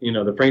that,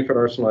 the Frankfurt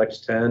Arsenal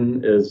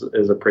X10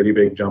 is a pretty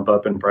big jump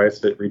up in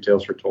price. It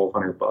retails for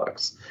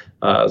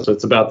 $1,200. So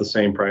it's about the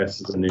same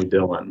price as a new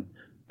Dillon.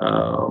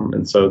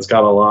 And so it's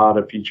got a lot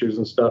of features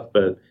and stuff,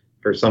 but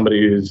for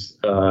somebody who's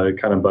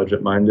kind of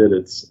budget minded,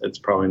 it's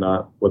probably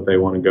not what they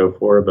want to go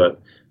for.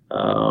 But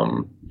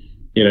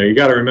you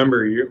got to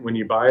remember, when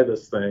you buy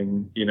this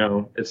thing,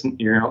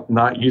 you're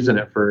not using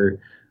it for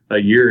a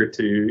year or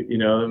two.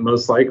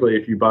 Most likely,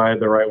 if you buy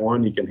the right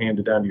one, you can hand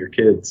it down to your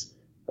kids.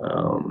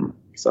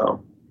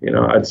 So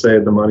I'd say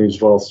the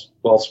money's well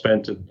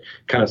spent to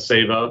kind of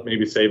save up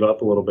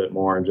a little bit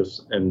more and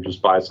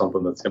just buy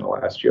something that's going to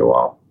last you a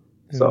while.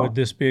 So would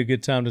this be a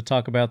good time to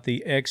talk about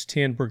the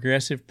X10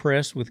 progressive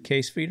press with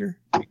case feeder?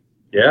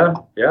 Yeah,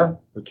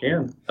 we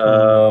can.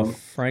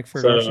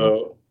 Frankfurt.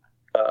 So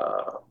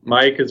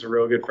Mike is a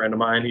real good friend of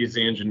mine. He's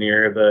the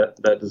engineer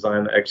that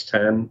designed the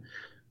X10,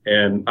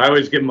 and I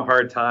always give him a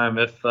hard time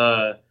if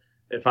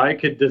I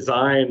could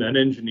design an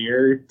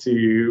engineer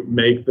to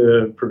make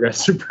the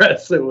progressive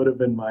press, it would have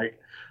been Mike.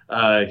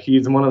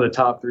 He's one of the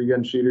top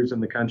 3-gun shooters in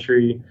the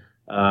country.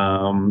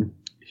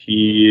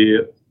 He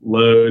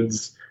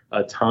loads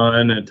a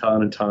ton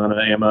of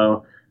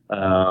ammo.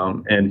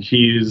 And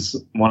he's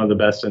one of the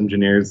best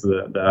engineers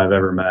that I've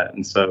ever met.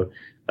 And so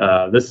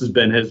this has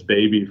been his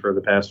baby for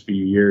the past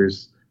few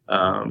years.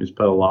 He's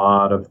put a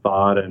lot of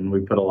thought, and we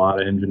put a lot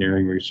of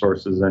engineering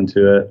resources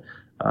into it.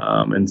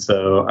 And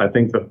so I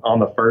think that on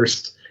the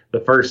first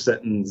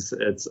sentence,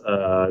 it's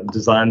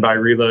designed by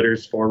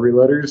reloaders for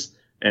reloaders,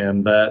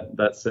 and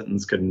that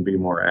sentence couldn't be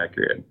more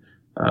accurate.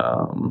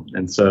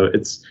 And so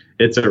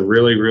it's a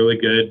really, really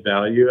good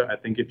value. I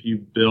think if you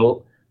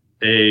built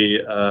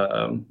you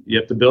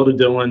have to build a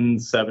Dillon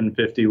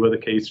 750 with a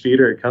case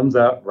feeder, it comes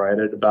out right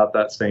at about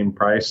that same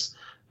price,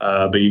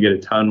 but you get a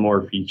ton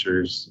more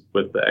features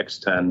with the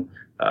X10.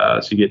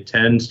 So you get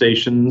 10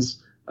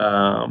 stations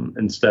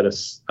instead of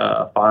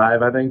 5,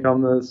 I think,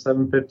 on the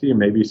 750, and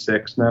maybe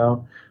 6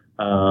 now.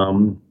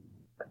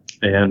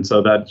 And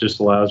so that just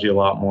allows you a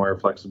lot more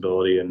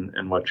flexibility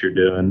in what you're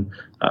doing,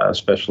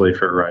 especially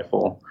for a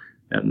rifle.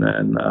 And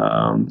then,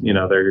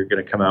 they're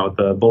going to come out with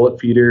a bullet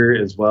feeder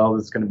as well.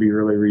 That's going to be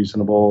really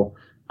reasonable.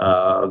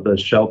 The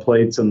shell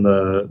plates and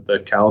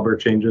the caliber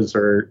changes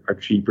are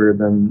cheaper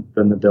than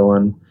the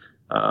Dillon.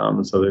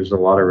 So there's a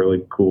lot of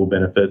really cool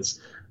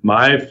benefits.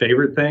 My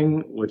favorite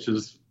thing, which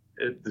is,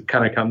 it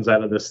kind of comes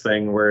out of this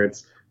thing where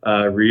it's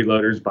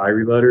reloaders by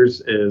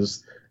reloaders,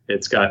 is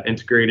it's got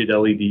integrated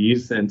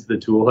LEDs into the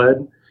tool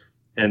head.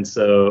 And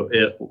so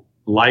it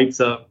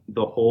lights up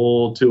the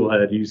whole tool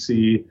head. You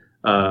see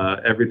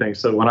everything.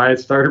 So when I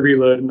started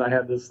reloading, I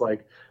had this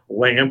like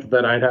lamp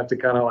that I'd have to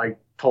kind of like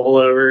pull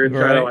over and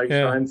try to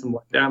shine some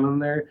light down in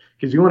there,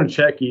 because you want to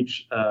check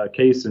each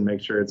case and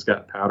make sure it's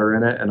got powder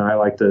in it. And I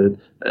like to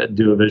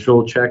do a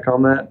visual check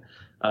on that.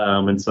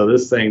 And so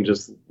this thing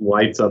just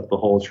lights up the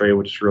whole tray,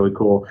 which is really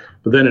cool.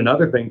 But then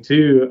another thing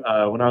too,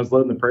 when I was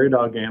loading the Prairie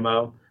Dog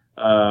ammo,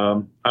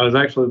 I was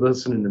actually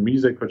listening to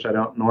music, which I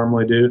don't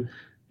normally do.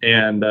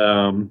 And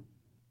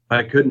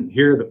I couldn't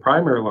hear the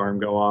primer alarm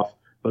go off,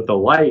 but the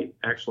light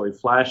actually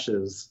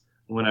flashes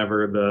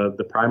whenever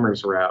the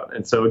primers are out.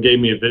 And so it gave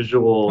me a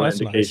visual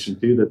indication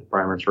too that the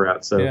primers are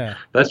out. So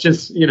that's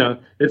just,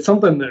 it's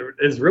something that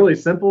is really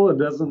simple. It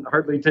doesn't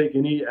hardly take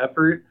any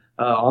effort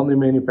on the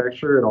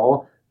manufacturer at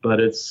all, but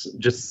it's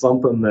just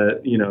something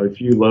that,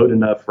 if you load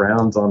enough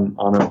rounds on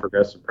a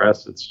progressive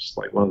press, it's just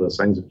like one of those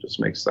things that just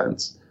makes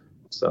sense.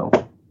 So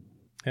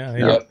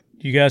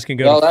you guys can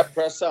go. Well, that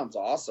press sounds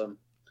awesome.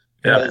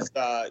 Because,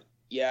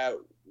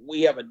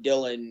 we have a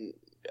Dillon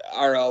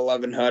RL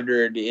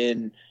 1100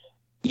 in.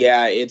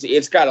 Yeah,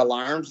 it's got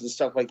alarms and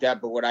stuff like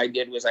that. But what I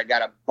did was I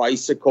got a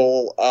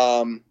bicycle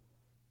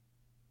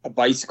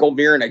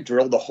mirror, and I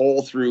drilled a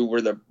hole through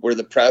where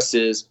the press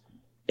is,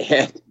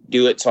 and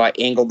do it. So I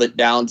angled it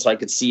down so I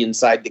could see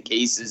inside the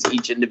cases,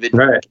 each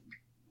individual. Right.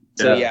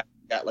 So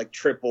got like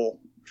triple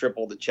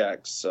the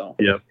checks. So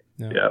yeah,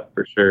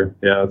 for sure.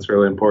 Yeah, that's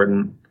really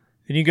important.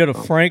 And you go to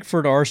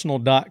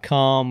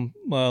frankfurtarsenal.com,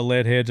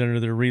 lead heads under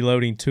the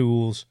reloading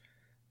tools,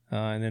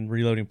 and then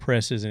reloading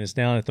presses, and it's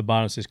down at the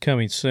bottom. It says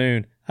coming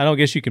soon. I don't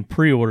guess you can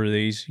pre-order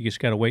these. You just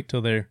got to wait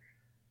till they're.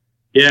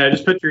 Yeah,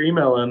 just put your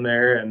email in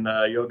there, and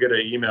you'll get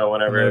an email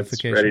whenever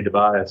it's ready to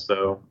buy.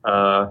 So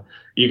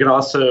you can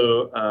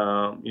also,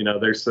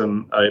 there's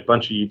a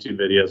bunch of YouTube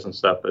videos and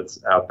stuff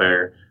that's out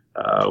there.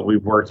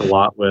 We've worked a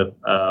lot with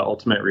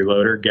Ultimate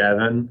Reloader,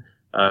 Gavin.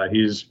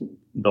 He's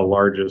the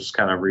largest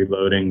kind of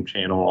reloading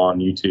channel on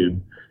YouTube.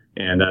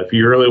 And if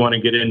you really want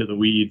to get into the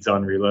weeds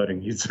on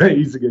reloading, he's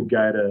a good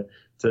guy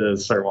to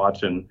start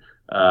watching.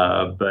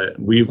 But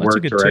we've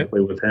worked directly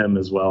with him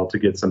as well to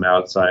get some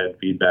outside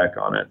feedback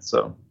on it.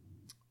 So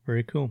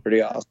very cool.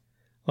 Pretty awesome.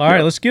 All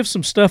right, let's give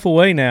some stuff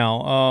away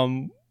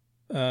now.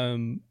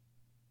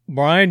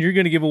 Brian, you're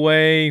going to give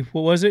away,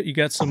 what was it? You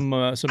got some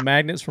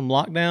magnets from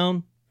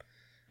Lockdown?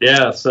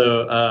 Yeah,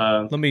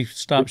 so let me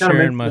stop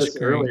sharing my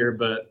screen earlier,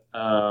 but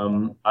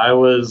I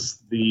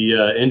was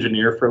the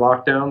engineer for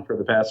Lockdown for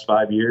the past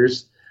 5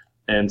 years,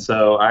 and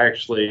so I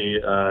actually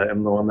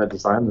am the one that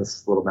designed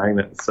this little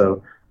magnet.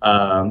 So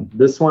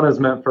this one is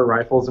meant for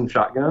rifles and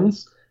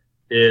shotguns.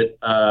 It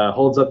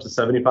holds up to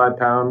 75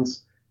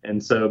 pounds,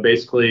 and so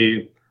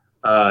basically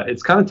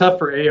it's kind of tough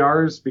for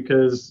ARs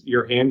because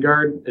your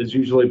handguard is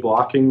usually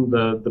blocking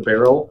the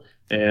barrel,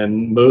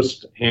 and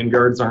most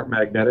handguards aren't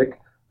magnetic.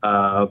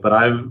 But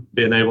I've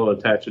been able to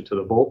attach it to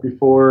the bolt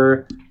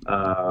before,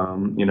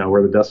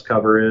 where the dust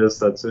cover is.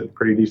 That's a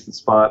pretty decent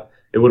spot.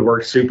 It would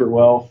work super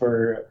well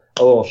for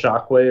a little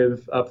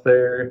shockwave up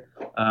there.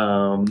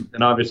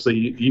 And obviously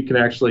you can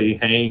actually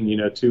hang,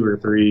 2 or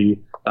 3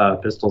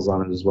 pistols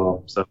on it as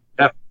well. So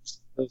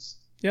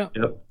Yep.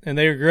 And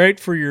they're great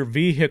for your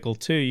vehicle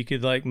too. You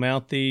could like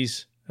mount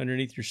these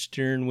underneath your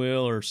steering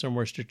wheel or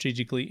somewhere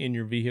strategically in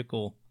your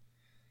vehicle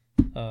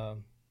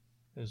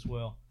as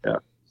well. Yeah.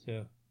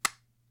 So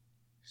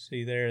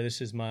see there,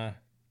 this is my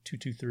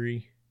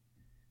 223.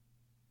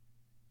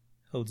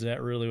 Holds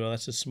that really well.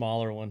 That's a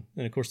smaller one.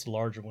 And of course the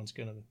larger one's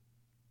going to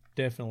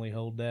definitely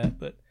hold that.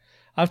 But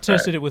I've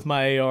tested it with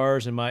my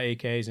ARs and my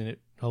AKs, and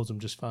it holds them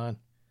just fine.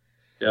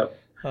 Yep.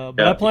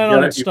 But I plan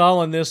on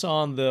installing this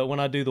on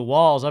when I do the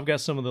walls. I've got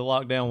some of the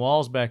Lockdown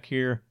walls back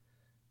here.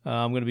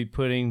 I'm going to be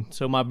putting,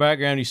 so my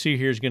background you see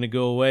here is going to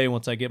go away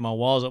once I get my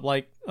walls up,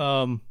 like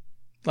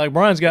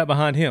Brian's got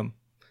behind him.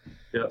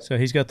 Yeah. So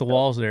he's got the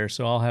walls there,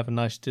 so I'll have a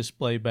nice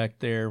display back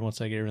there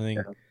once I get everything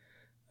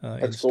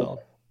installed.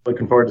 Cool.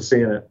 Looking forward to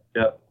seeing it.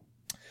 Yeah.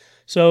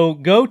 So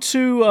go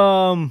to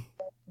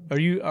are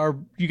you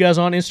guys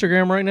on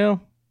Instagram right now?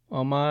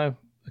 On my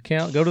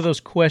account, go to those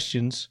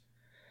questions.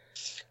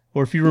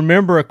 or if you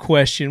remember a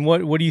question,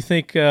 what do you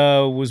think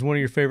was one of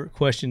your favorite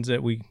questions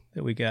that we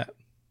got?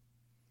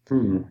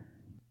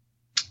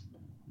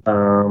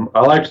 I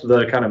liked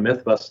the kind of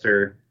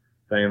MythBuster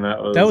thing.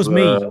 That was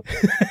me.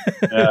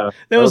 Yeah,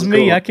 that was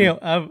me. Cool. I can't.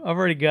 I've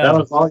already got. That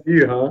was all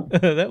you, huh?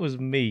 That was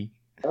me.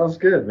 That was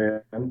good,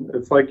 man.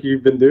 It's like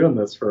you've been doing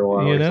this for a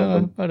while. You know,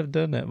 I might have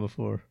done that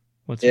before.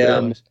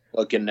 I'm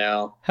looking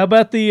now. How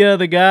about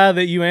the guy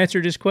that you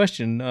answered his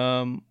question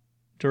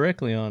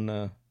directly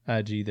on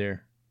IG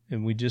there,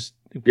 and we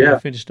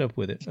finished up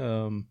with it.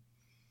 Who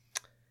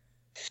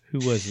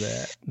was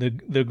that?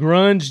 The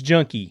Grunge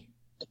Junkie.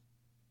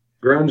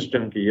 Grunge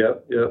Junkie.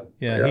 Yep.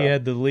 Yeah, he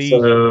had the lead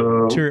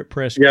turret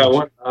press. Yeah,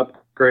 one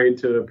upgrade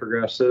to a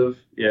progressive.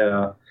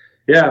 Yeah,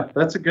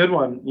 that's a good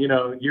one. You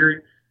know,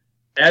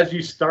 as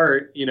you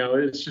start, you know,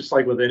 it's just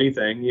like with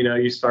anything, you know,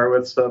 you start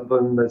with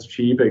something that's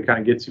cheap, it kind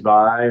of gets you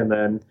by, and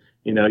then,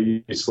 you know,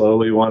 you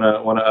slowly want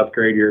to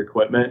upgrade your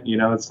equipment. You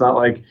know, it's not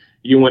like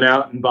you went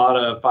out and bought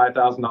a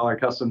 $5,000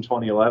 custom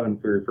 2011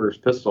 for your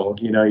first pistol.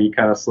 You know, you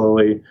kind of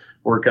slowly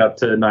work up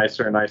to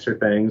nicer and nicer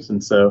things.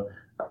 And so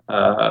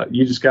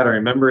you just got to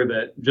remember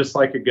that just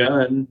like a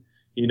gun,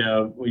 you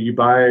know, when you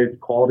buy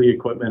quality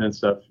equipment and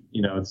stuff,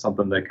 you know, it's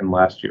something that can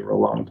last you for a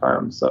long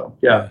time. So,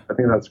 yeah. I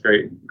think that's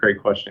great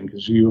question,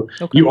 because you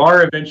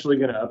are eventually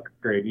going to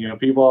upgrade. You know,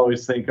 people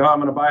always think, oh, I'm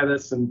going to buy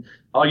this and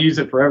I'll use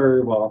it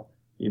forever. Well,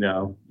 you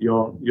know,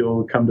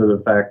 you'll come to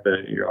the fact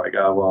that you're like,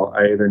 oh, well,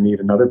 I either need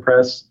another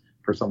press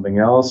for something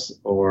else,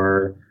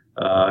 or,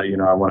 you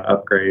know, I want to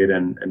upgrade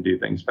and do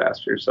things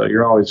faster. So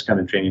you're always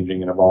kind of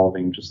changing and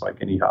evolving, just like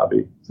any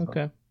hobby. So.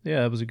 Okay.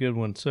 Yeah, that was a good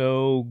one.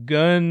 So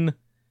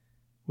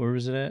where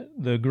was it at?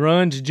 The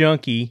Grunge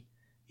Junkie.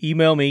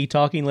 Email me,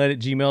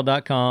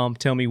 talkinglead@gmail.com.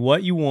 Tell me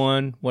what you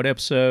won, what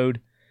episode,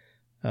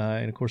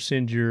 and of course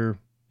send your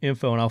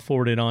info, and I'll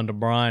forward it on to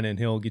Brian, and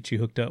he'll get you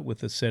hooked up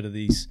with a set of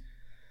these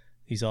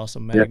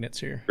awesome magnets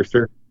here. For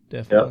sure,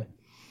 definitely. Yep.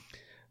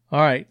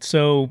 All right,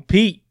 so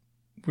Pete,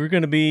 you're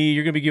gonna be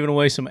giving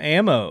away some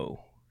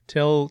ammo.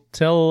 Tell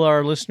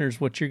our listeners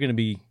what you're gonna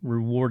be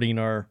rewarding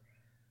our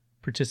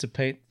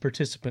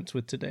participants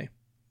with today.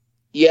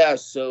 Yeah,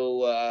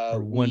 so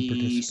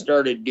we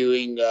started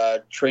doing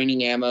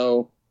training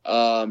ammo,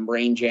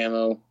 range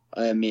ammo.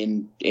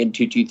 In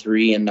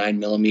 223 and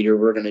 9mm.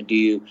 We're going to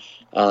do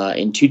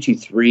in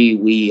 223.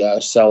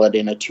 We sell it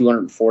in a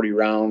 240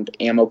 round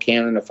ammo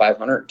can and a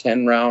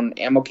 510 round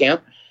ammo can.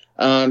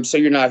 So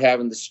you're not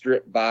having the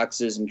strip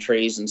boxes and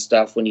trays and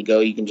stuff when you go.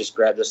 You can just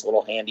grab this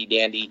little handy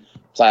dandy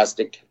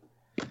plastic.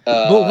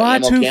 But why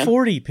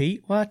 240,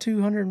 Pete? Why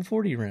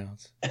 240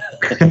 rounds?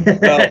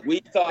 Well, we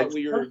thought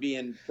we were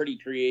being pretty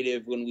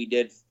creative when we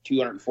did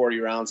 240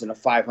 rounds and a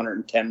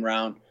 510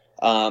 round.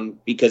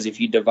 Because if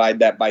you divide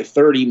that by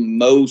 30,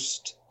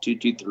 most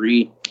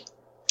 223,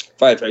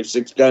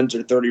 5.56 guns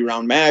are 30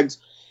 round mags.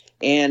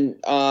 And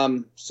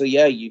so,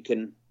 yeah, you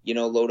can, you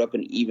know, load up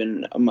an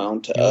even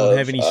amount of. You don't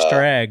have any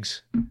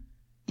strags.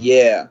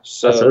 Yeah.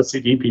 So that's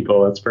OCD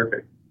people. That's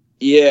perfect.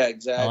 Yeah,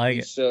 exactly. I like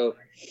it.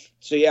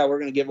 So yeah, we're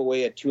going to give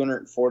away a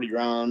 240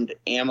 round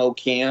ammo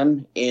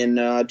can in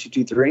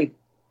 223.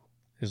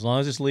 As long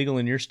as it's legal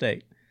in your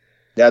state.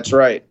 That's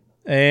right.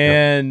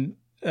 And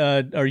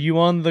are you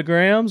on the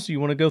grams?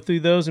 You want to go through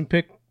those and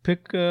pick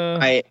your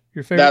favorite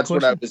That's question?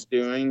 what I was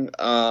doing.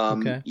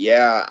 Okay.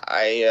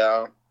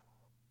 Yeah,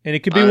 and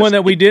it could be one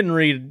that we didn't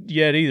read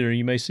yet either.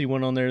 You may see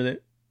one on there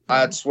that.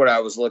 That's what I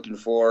was looking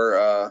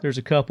for. There's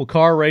a couple.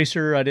 Car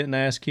Racer, I didn't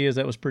ask his.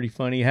 That was pretty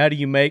funny. How do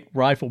you make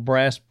rifle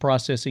brass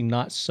processing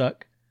not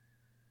suck?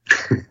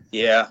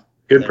 Yeah.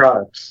 Good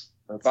products.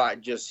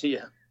 Just,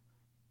 yeah.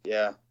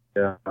 Yeah.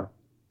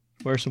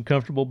 Wear some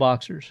comfortable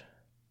boxers.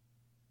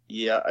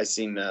 Yeah, I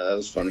seen that. That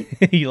was funny.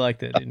 You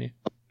liked that, didn't you?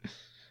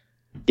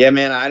 Yeah,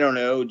 man, I don't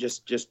know.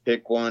 Just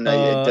pick one. It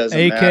doesn't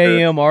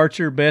AKM matter.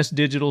 Archer, best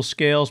digital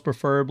scales,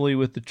 preferably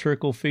with the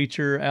trickle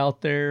feature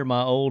out there.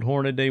 My old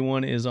Hornady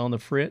one is on the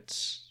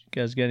Fritz.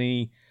 You guys got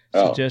any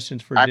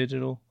suggestions for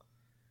digital?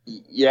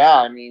 Yeah,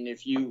 I mean,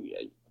 if you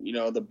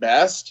know, the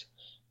best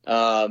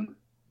is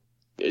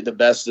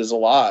a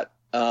lot.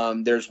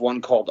 There's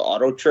one called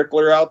Auto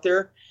Trickler out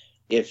there.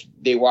 If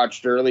they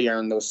watched earlier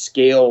on those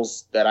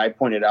scales that I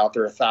pointed out,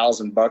 they're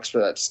 $1,000 for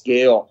that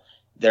scale.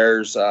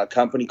 There's a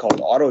company called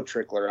Auto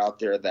Trickler out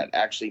there that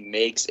actually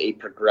makes a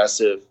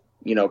progressive,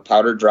 you know,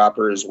 powder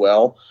dropper as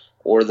well,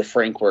 or the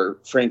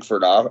Frankfurt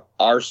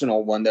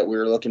Arsenal one that we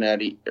were looking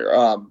at.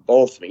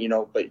 Both, you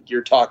know, but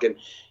you're talking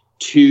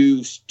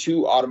two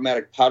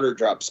automatic powder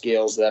drop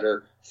scales that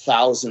are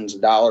thousands of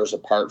dollars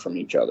apart from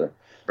each other.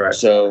 Right.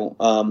 So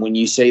when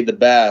you say the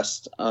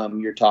best,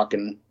 you're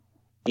talking,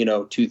 you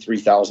know,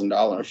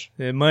 $2,000-$3,000.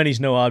 Yeah, money's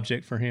no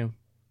object for him.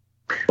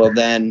 Well,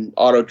 then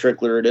Auto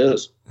Trickler it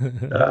is. You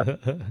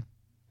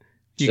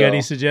got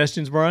any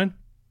suggestions, Brian?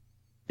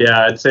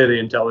 Yeah, I'd say the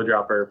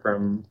IntelliDropper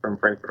from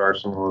Frankfurt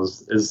Arsenal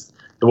is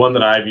the one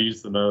that I've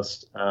used the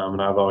most, and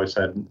I've always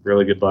had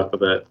really good luck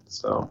with it.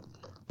 So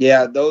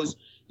yeah,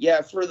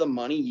 for the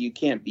money you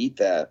can't beat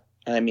that.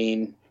 I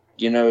mean,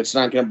 it's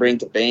not going to bring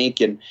the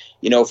bank. And,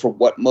 for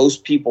what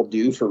most people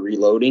do for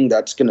reloading,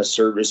 that's going to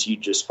service you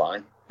just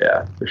fine.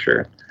 Yeah, for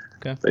sure.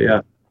 Okay. But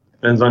yeah,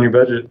 depends on your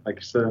budget, like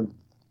you said.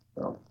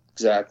 So.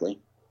 Exactly.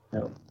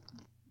 Yeah.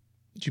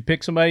 Did you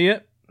pick somebody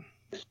yet?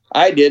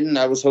 I didn't.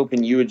 I was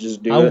hoping you would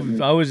just do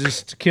it. I was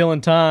just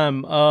killing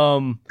time.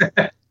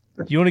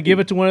 You want to give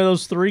it to one of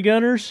those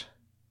 3-gunners?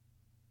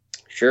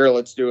 Sure,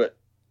 let's do it.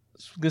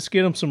 Let's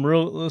get them some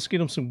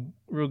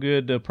real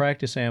good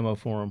practice ammo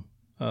for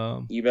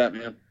them. You bet,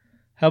 man.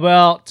 How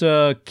about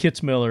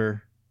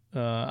Kitzmiller?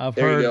 I've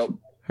There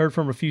heard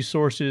from a few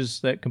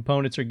sources that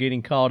components are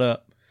getting caught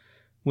up.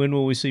 When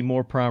will we see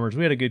more primers?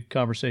 We had a good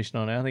conversation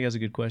on that. I think that's a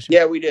good question.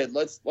 Yeah, we did.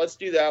 Let's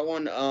do that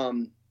one.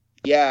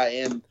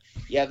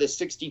 The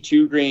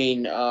 62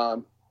 grain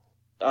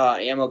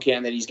ammo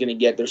can that he's going to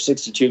get, they're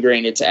 62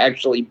 grain. It's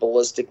actually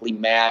ballistically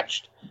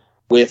matched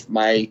with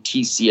my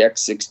TCX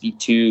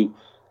 62.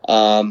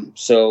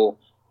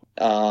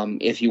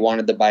 If you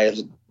wanted to buy a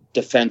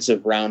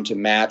defensive round to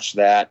match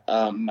that,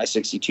 my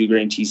 62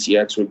 grain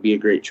TCX would be a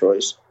great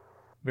choice.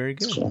 Very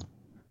good. So,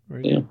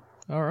 Very good.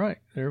 All right,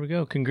 there we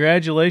go.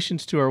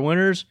 Congratulations to our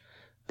winners.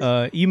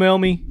 Email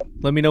me.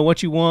 Let me know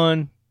what you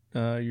won,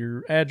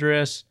 your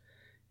address,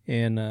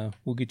 and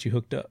we'll get you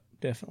hooked up,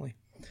 definitely.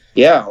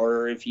 Yeah,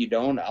 or if you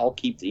don't, I'll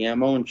keep the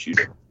ammo and shoot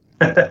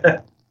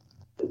it.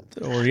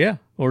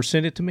 Or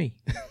send it to me.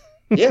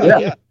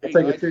 Yeah.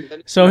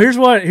 So here's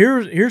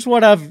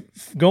what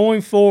I've going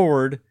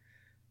forward,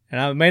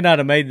 and I may not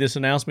have made this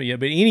announcement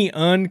yet, but any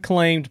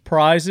unclaimed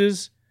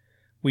prizes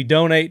we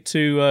donate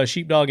to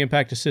Sheepdog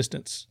Impact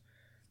Assistance.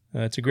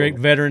 It's a great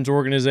veterans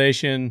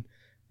organization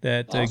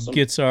that Awesome.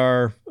 Gets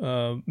our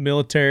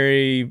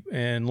military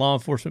and law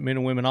enforcement men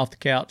and women off the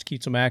couch,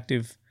 keeps them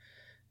active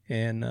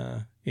and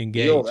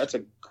engaged. Yo, that's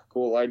a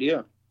cool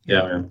idea.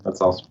 Yeah, man,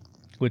 that's awesome.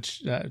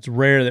 Which it's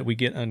rare that we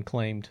get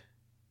unclaimed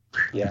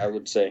Yeah, I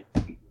would say.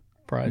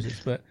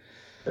 prizes, but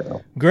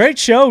great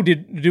show.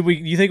 Did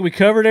you think we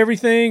covered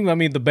everything? I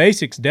mean, the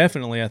basics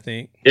definitely. I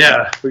think.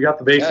 Yeah, we got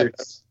the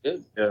basics. Yeah,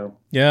 good.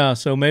 Yeah,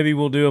 so maybe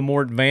we'll do a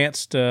more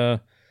advanced show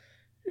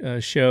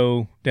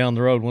down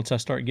the road once I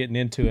start getting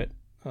into it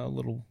a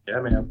little.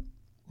 Yeah, man.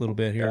 Little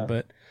bit here,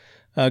 Yeah.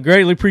 but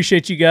greatly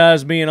appreciate you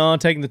guys being on,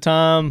 taking the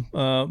time,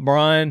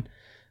 Brian.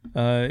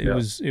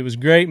 It was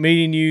great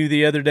meeting you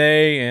the other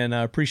day, and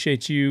I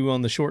appreciate you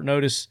on the short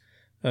notice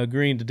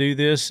agreeing to do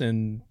this.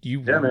 And you,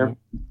 man.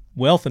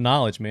 Wealth of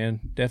knowledge,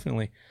 man,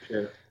 definitely.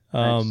 Yeah.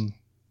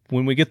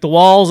 When we get the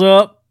walls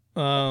up,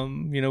 you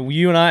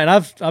and I, and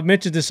I've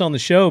mentioned this on the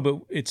show, but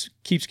it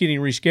keeps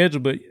getting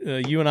rescheduled. But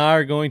you and I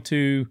are going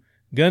to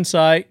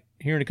Gunsight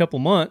here in a couple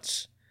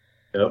months.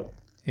 Yep.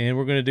 And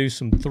we're going to do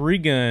some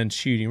 3-gun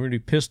shooting. We're going to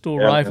do pistol,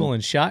 rifle,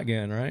 and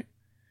shotgun, right?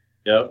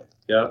 Yep.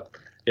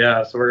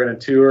 Yeah, so we're going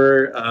to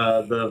tour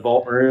the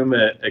vault room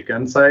at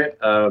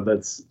Gunsight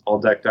that's all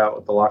decked out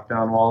with the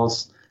lockdown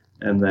walls.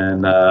 And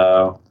then,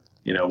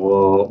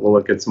 we'll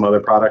look at some other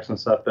products and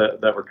stuff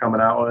that we're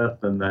coming out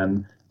with. And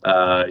then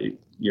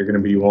you're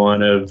going to be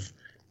one of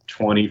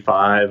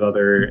 25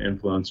 other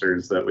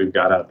influencers that we've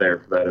got out there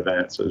for that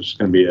event. So it's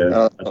going to be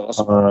a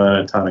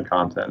ton of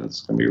content.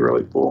 It's going to be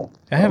really cool.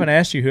 I haven't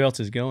asked you who else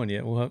is going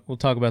yet. We'll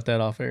talk about that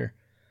off air.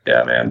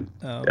 Yeah, man.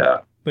 Yeah.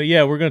 But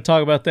yeah, we're going to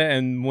talk about that.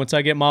 And once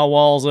I get my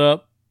walls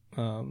up,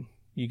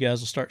 you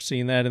guys will start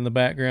seeing that in the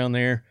background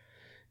there.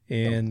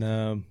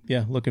 And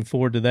looking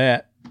forward to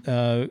that.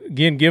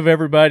 Again, give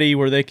everybody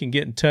where they can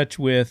get in touch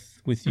with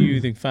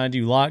you. They can find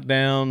you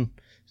Lockdown.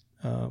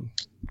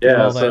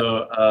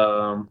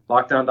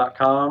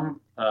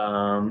 Lockdown.com.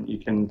 You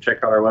can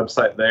check out our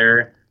website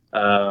there.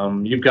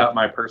 You've got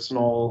my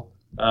personal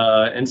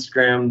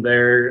Instagram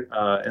there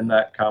in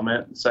that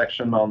comment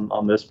section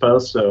on this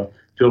post. So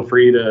feel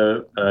free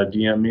to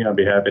DM me. I'll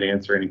be happy to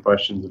answer any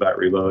questions about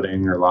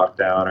reloading or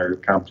lockdown or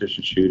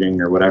competition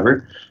shooting or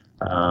whatever.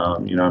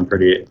 I'm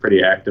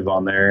pretty active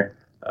on there.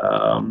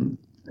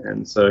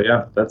 And so,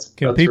 yeah, that's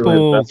Can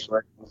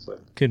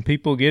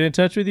people get in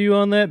touch with you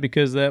on that?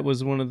 Because that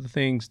was one of the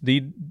things,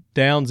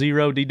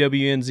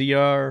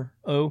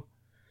 DWNZRO.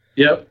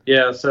 Yep.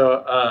 Yeah.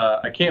 So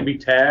I can't be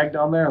tagged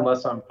on there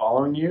unless I'm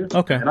following you.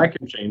 Okay. And I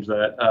can change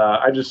that.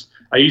 I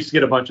used to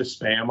get a bunch of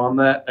spam on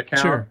that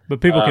account. Sure.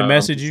 But people can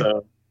message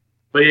you.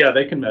 But yeah,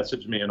 they can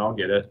message me and I'll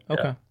get it.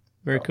 Okay. Yeah.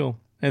 Very cool.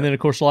 And then of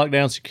course,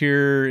 Lockdown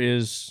Secure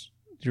is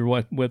your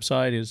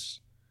website is.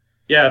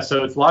 Yeah.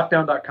 So it's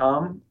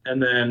lockdown.com.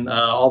 And then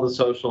all the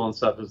social and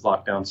stuff is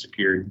Lockdown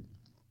Secured.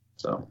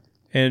 So.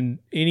 And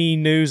any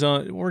news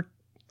on,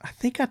 I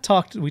think we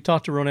talked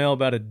to Ronell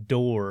about a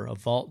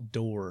vault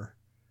door.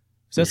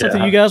 Is that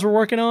something you guys were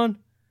working on?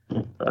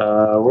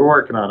 We're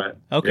working on it.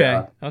 Okay.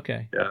 Yeah.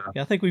 Okay.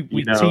 Yeah. I think we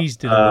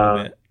teased it a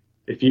little bit.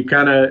 If you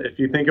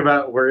think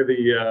about where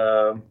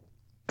the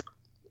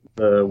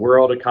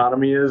world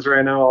economy is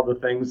right now, all the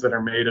things that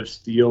are made of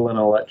steel and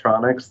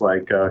electronics,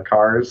 like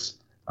cars,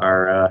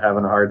 are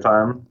having a hard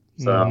time.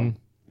 So,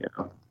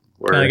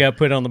 we're kind of got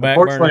put on the back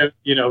burner.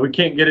 Unfortunately, we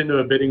can't get into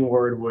a bidding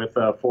war with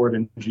Ford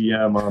and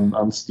GM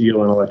on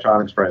steel and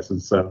electronics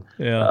prices. So,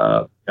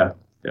 yeah,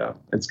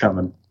 it's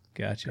coming.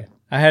 Gotcha.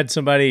 I had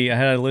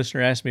a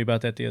listener ask me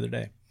about that the other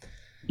day.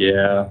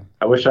 Yeah,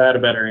 I wish I had a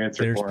better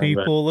answer There's for him.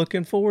 There's people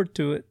looking forward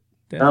to it.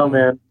 Definitely. Oh,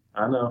 man.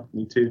 I know.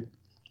 Me too.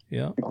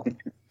 Yeah.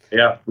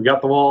 Yeah, we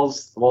got the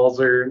walls. The walls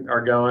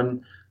are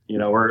going. You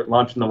know, we're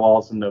launching the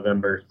walls in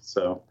November,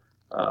 so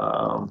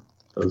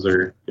those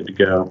are good to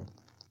go.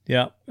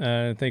 Yeah,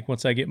 I think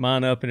once I get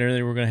mine up and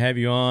everything, we're going to have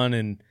you on.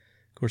 And,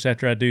 of course,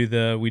 after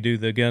we do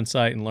the gun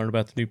site and learn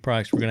about the new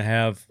products, we're going to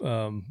have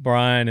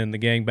Brian and the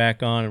gang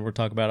back on, and we'll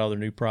talk about all their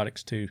new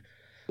products too.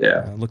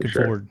 Yeah, looking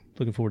forward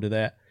to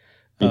that.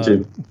 Me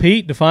too.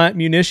 Pete, Defiant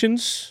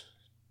Munitions.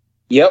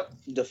 Yep,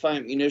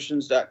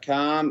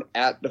 DefiantMunitions.com,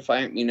 at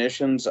Defiant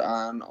Munitions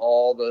on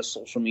all the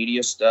social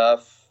media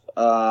stuff.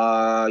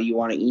 You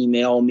want to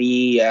email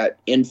me at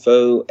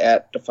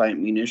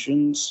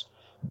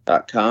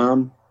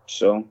info@DefiantMunitions.com.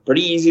 So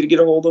pretty easy to get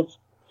a hold of.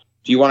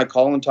 If you want to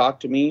call and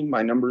talk to me,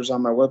 my number's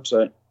on my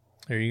website.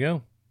 There you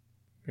go.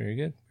 Very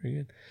good. Very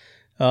good.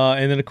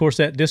 And then, of course,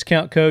 that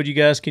discount code you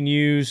guys can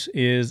use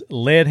is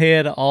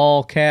Leadhead,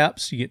 all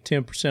caps. You get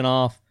 10%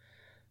 off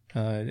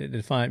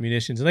Defiant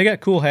Munitions. And they got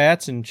cool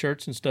hats and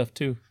shirts and stuff,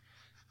 too.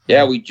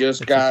 Yeah, we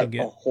just got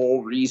a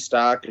whole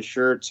restock of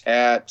shirts,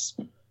 hats,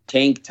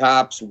 tank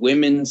tops,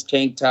 women's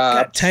tank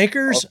tops. Got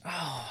tankers?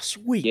 Oh,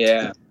 sweet.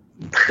 Yeah.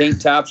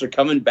 Tank tops are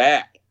coming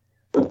back.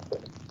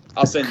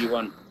 I'll send you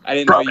one. I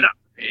didn't know you.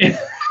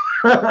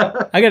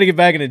 I got to get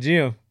back in the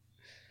gym.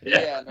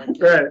 Yeah, no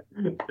right.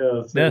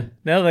 Yeah,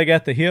 now that I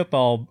got the hip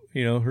all,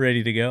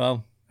 ready to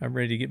go, I'm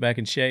ready to get back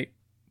in shape.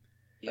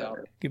 Yeah.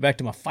 Get back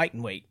to my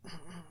fighting weight.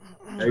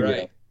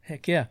 Right.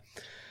 Heck yeah.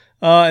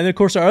 And then, of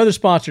course, our other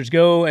sponsors,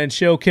 go and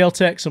show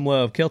Kel-Tec some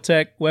love.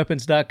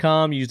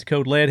 KelTecWeapons.com. Use the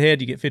code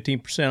LEADHEAD. You get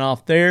 15%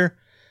 off there.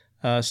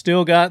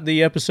 Still got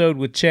the episode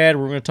with Chad.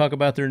 We're going to talk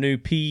about their new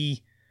I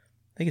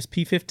think it's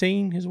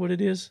P15 is what it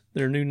is.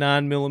 Their new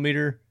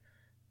 9mm.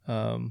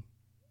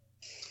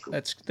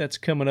 That's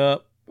coming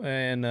up.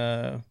 And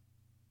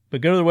but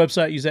go to their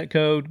website, use that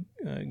code,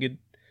 get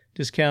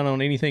discount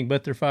on anything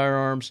but their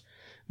firearms.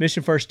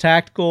 Mission First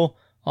Tactical,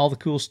 all the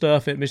cool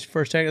stuff at Mission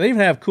First Tactical. They even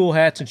have cool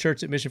hats and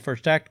shirts at Mission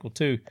First Tactical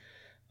too.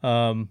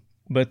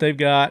 But they've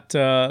got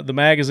the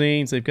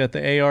magazines, they've got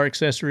the AR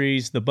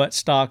accessories. The butt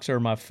stocks are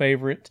my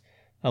favorite.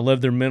 I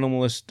love their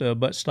minimalist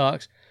butt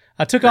stocks.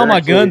 I took all my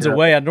guns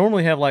away. I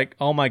normally have like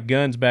all my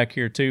guns back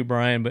here too,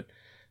 Brian, but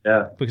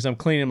yeah, because I'm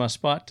cleaning my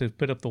spot to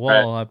put up the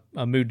wall, right.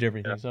 I moved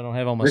everything, so I don't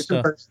have all my Mission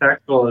stuff. First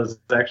Tactical is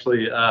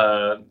actually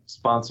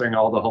sponsoring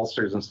all the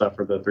holsters and stuff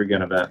for the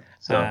 3-gun event.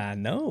 So. I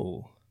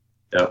know.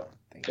 Yep.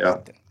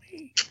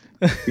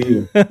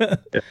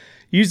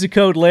 Use the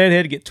code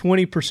LEADHEAD to get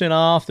 20%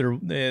 off.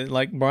 They're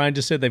like Brian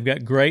just said, they've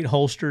got great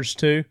holsters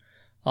too,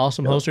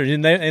 awesome holsters,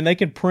 and they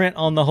can print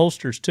on the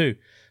holsters too.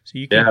 So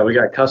you can, we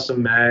got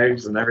custom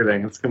mags and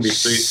everything. It's gonna be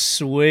sweet.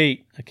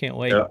 Sweet, I can't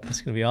wait. Yep. It's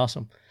gonna be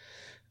awesome.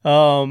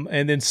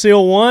 And then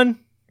Seal One,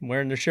 I'm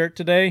wearing their shirt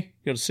today.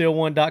 Go to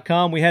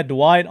seal1.com. We had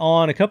Dwight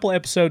on a couple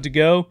episodes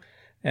ago.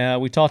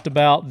 We talked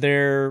about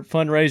their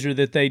fundraiser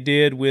that they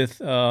did with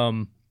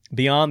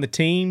Beyond the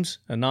Teams,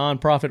 a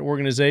nonprofit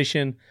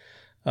organization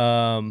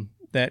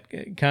that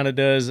kind of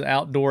does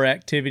outdoor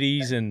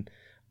activities and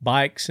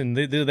bikes. And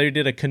they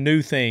did a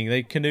canoe thing.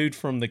 They canoed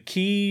from the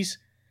Keys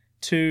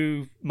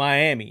to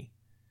Miami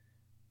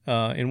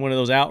in one of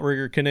those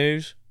outrigger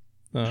canoes.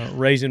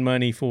 Raising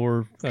money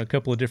for a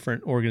couple of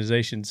different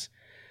organizations.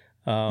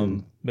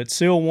 But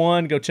Seal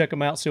One, go check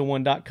them out,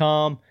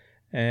 seal1.com.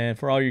 And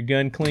for all your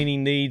gun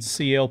cleaning needs,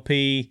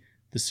 CLP,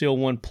 the Seal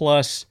One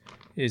Plus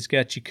has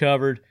got you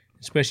covered,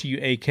 especially you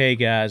AK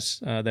guys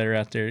that are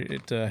out there.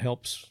 It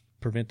helps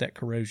prevent that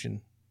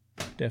corrosion,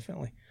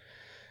 definitely.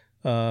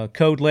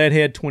 Code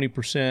LEADHEAD,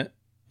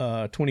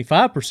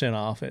 25%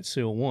 off at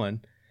Seal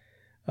One.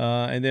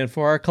 And then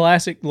for our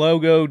classic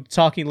logo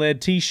Talking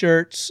Lead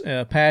t-shirts,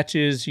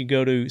 patches, you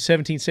go to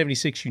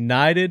 1776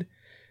 United,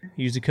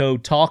 use the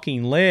code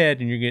Talking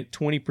Lead, and you get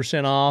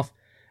 20% off.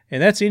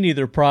 And that's any of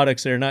their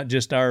products there, not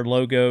just our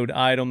logoed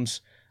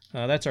items.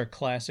 That's our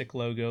classic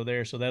logo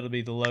there, so that'll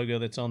be the logo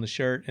that's on the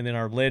shirt. And then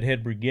our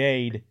Leadhead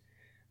Brigade,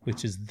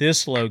 which is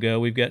this logo,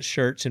 we've got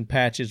shirts and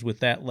patches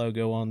with that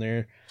logo on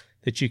there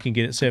that you can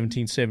get at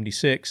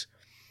 1776.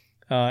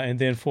 And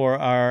then for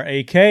our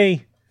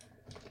AK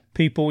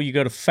people, you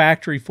go to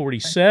Factory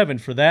 47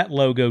 for that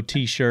logo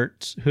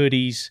t-shirts,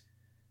 hoodies,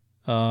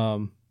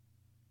 and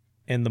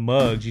the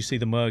mugs. You see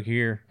the mug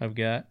here I've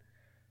got.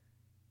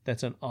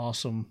 That's an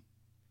awesome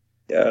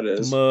it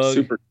is. Mug.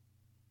 Super.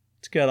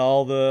 It's got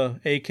all the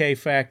AK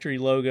Factory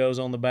logos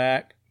on the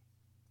back.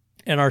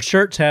 And our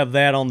shirts have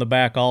that on the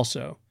back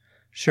also.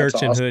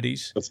 Shirts and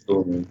hoodies. That's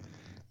cool, man.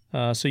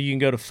 So you can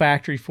go to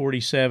Factory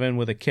 47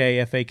 with a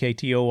K,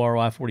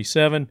 FAKTORY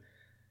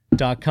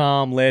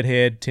 47.com,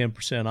 Leadhead,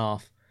 10%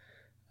 off.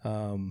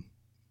 I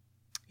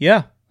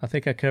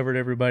think I covered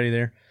everybody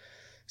there.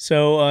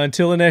 So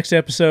until the next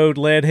episode,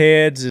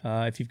 Leadheads,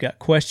 if you've got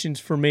questions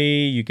for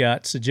me, you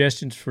got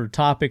suggestions for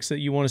topics that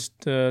you want us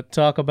to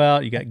talk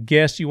about, you got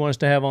guests you want us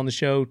to have on the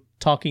show,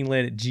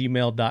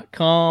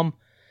 talkinglead@gmail.com.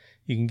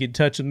 You can get in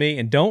touch with me.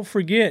 And don't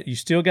forget, you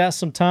still got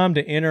some time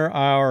to enter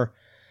our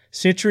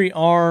Century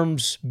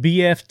Arms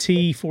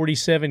BFT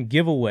 47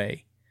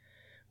 giveaway.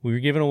 We were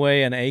giving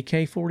away an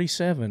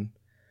AK-47.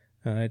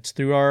 It's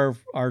through our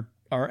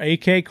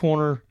AK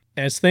corner.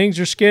 As things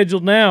are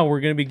scheduled now,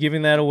 we're going to be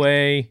giving that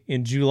away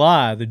in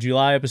July, the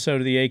July episode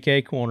of the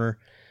AK corner.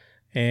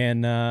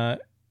 And I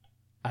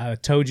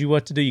told you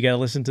what to do. You got to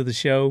listen to the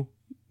show.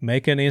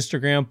 Make an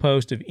Instagram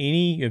post of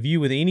any of you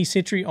with any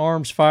Century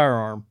Arms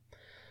firearm.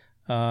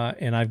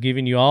 And I've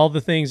given you all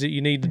the things that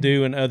you need to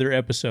do in other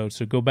episodes.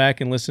 So go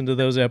back and listen to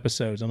those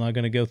episodes. I'm not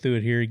going to go through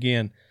it here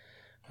again.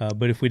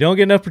 But if we don't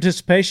get enough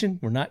participation,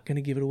 we're not going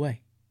to give it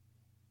away.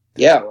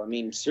 Yeah, I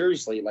mean,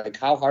 seriously, like,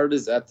 how hard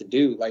is that to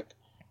do? Like,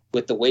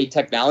 with the way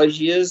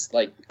technology is,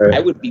 like, I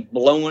would be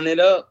blowing it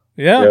up.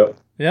 Yeah.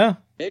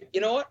 Maybe,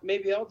 you know what?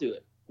 Maybe I'll do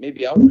it.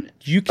 Maybe I'll win it.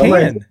 You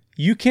can.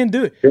 You can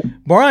do it. Yeah.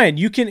 Brian,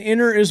 you can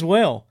enter as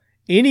well.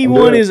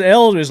 Anyone is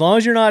eligible, as long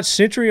as you're not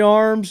Century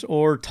Arms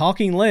or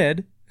Talking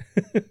Lead.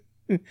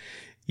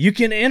 You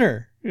can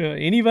enter.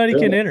 Anybody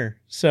can enter.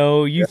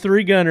 So you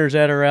 3-gunners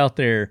that are out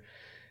there,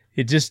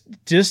 it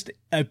just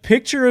a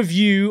picture of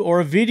you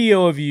or a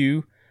video of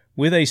you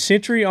with a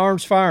Century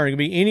Arms firearm. It could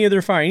be any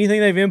other fire, anything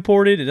they've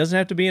imported. It doesn't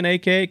have to be an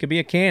AK. It could be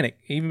a Canic,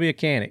 even be a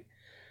Canic.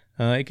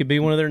 It could be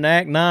one of their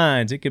NAC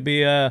 9s. It could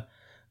be a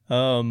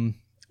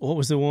what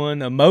was the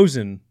one? A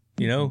Mosin,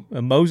 a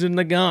Mosin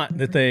Nagant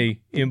that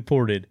they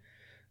imported.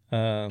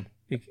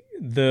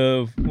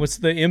 What's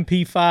the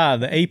MP5,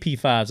 the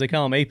AP5s? They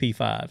call them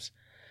AP5s.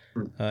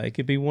 It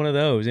could be one of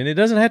those. And it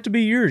doesn't have to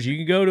be yours. You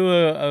can go to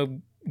a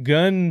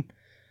gun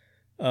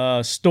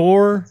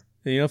store.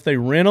 If they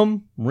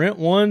rent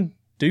one,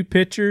 do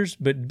pictures,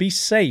 but be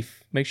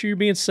safe. Make sure you're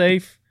being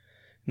safe,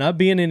 not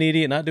being an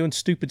idiot, not doing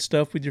stupid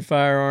stuff with your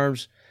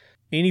firearms.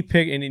 And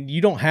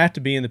you don't have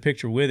to be in the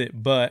picture with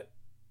it, but,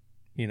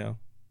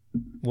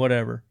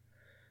 whatever.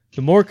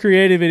 The more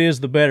creative it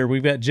is, the better.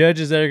 We've got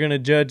judges that are going to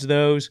judge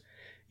those.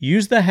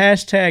 Use the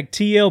hashtag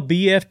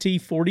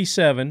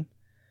TLBFT47,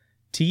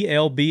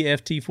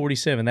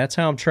 TLBFT47. That's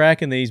how I'm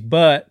tracking these.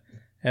 But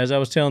as I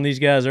was telling these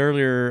guys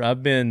earlier,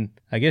 I've been,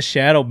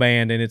 shadow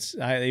banned,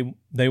 and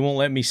they won't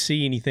let me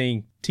see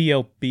anything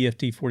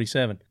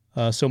TLBFT47.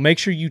 So make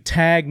sure you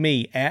tag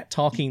me at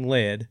Talking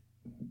Lead,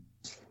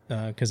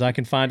 because I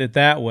can find it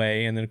that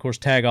way. And then, of course,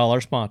 tag all our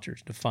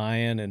sponsors,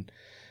 Defiant and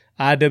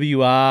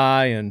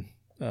IWI and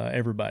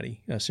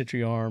everybody,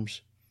 Century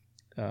Arms.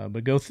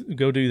 But go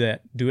do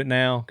that. Do it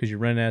now, because you're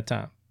running out of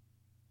time.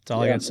 That's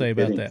all I got to say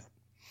about that.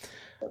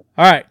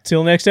 All right.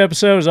 Till next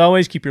episode, as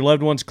always, keep your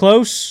loved ones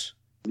close.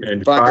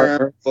 And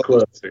fire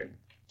closer.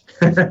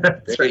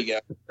 There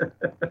you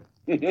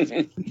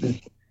go.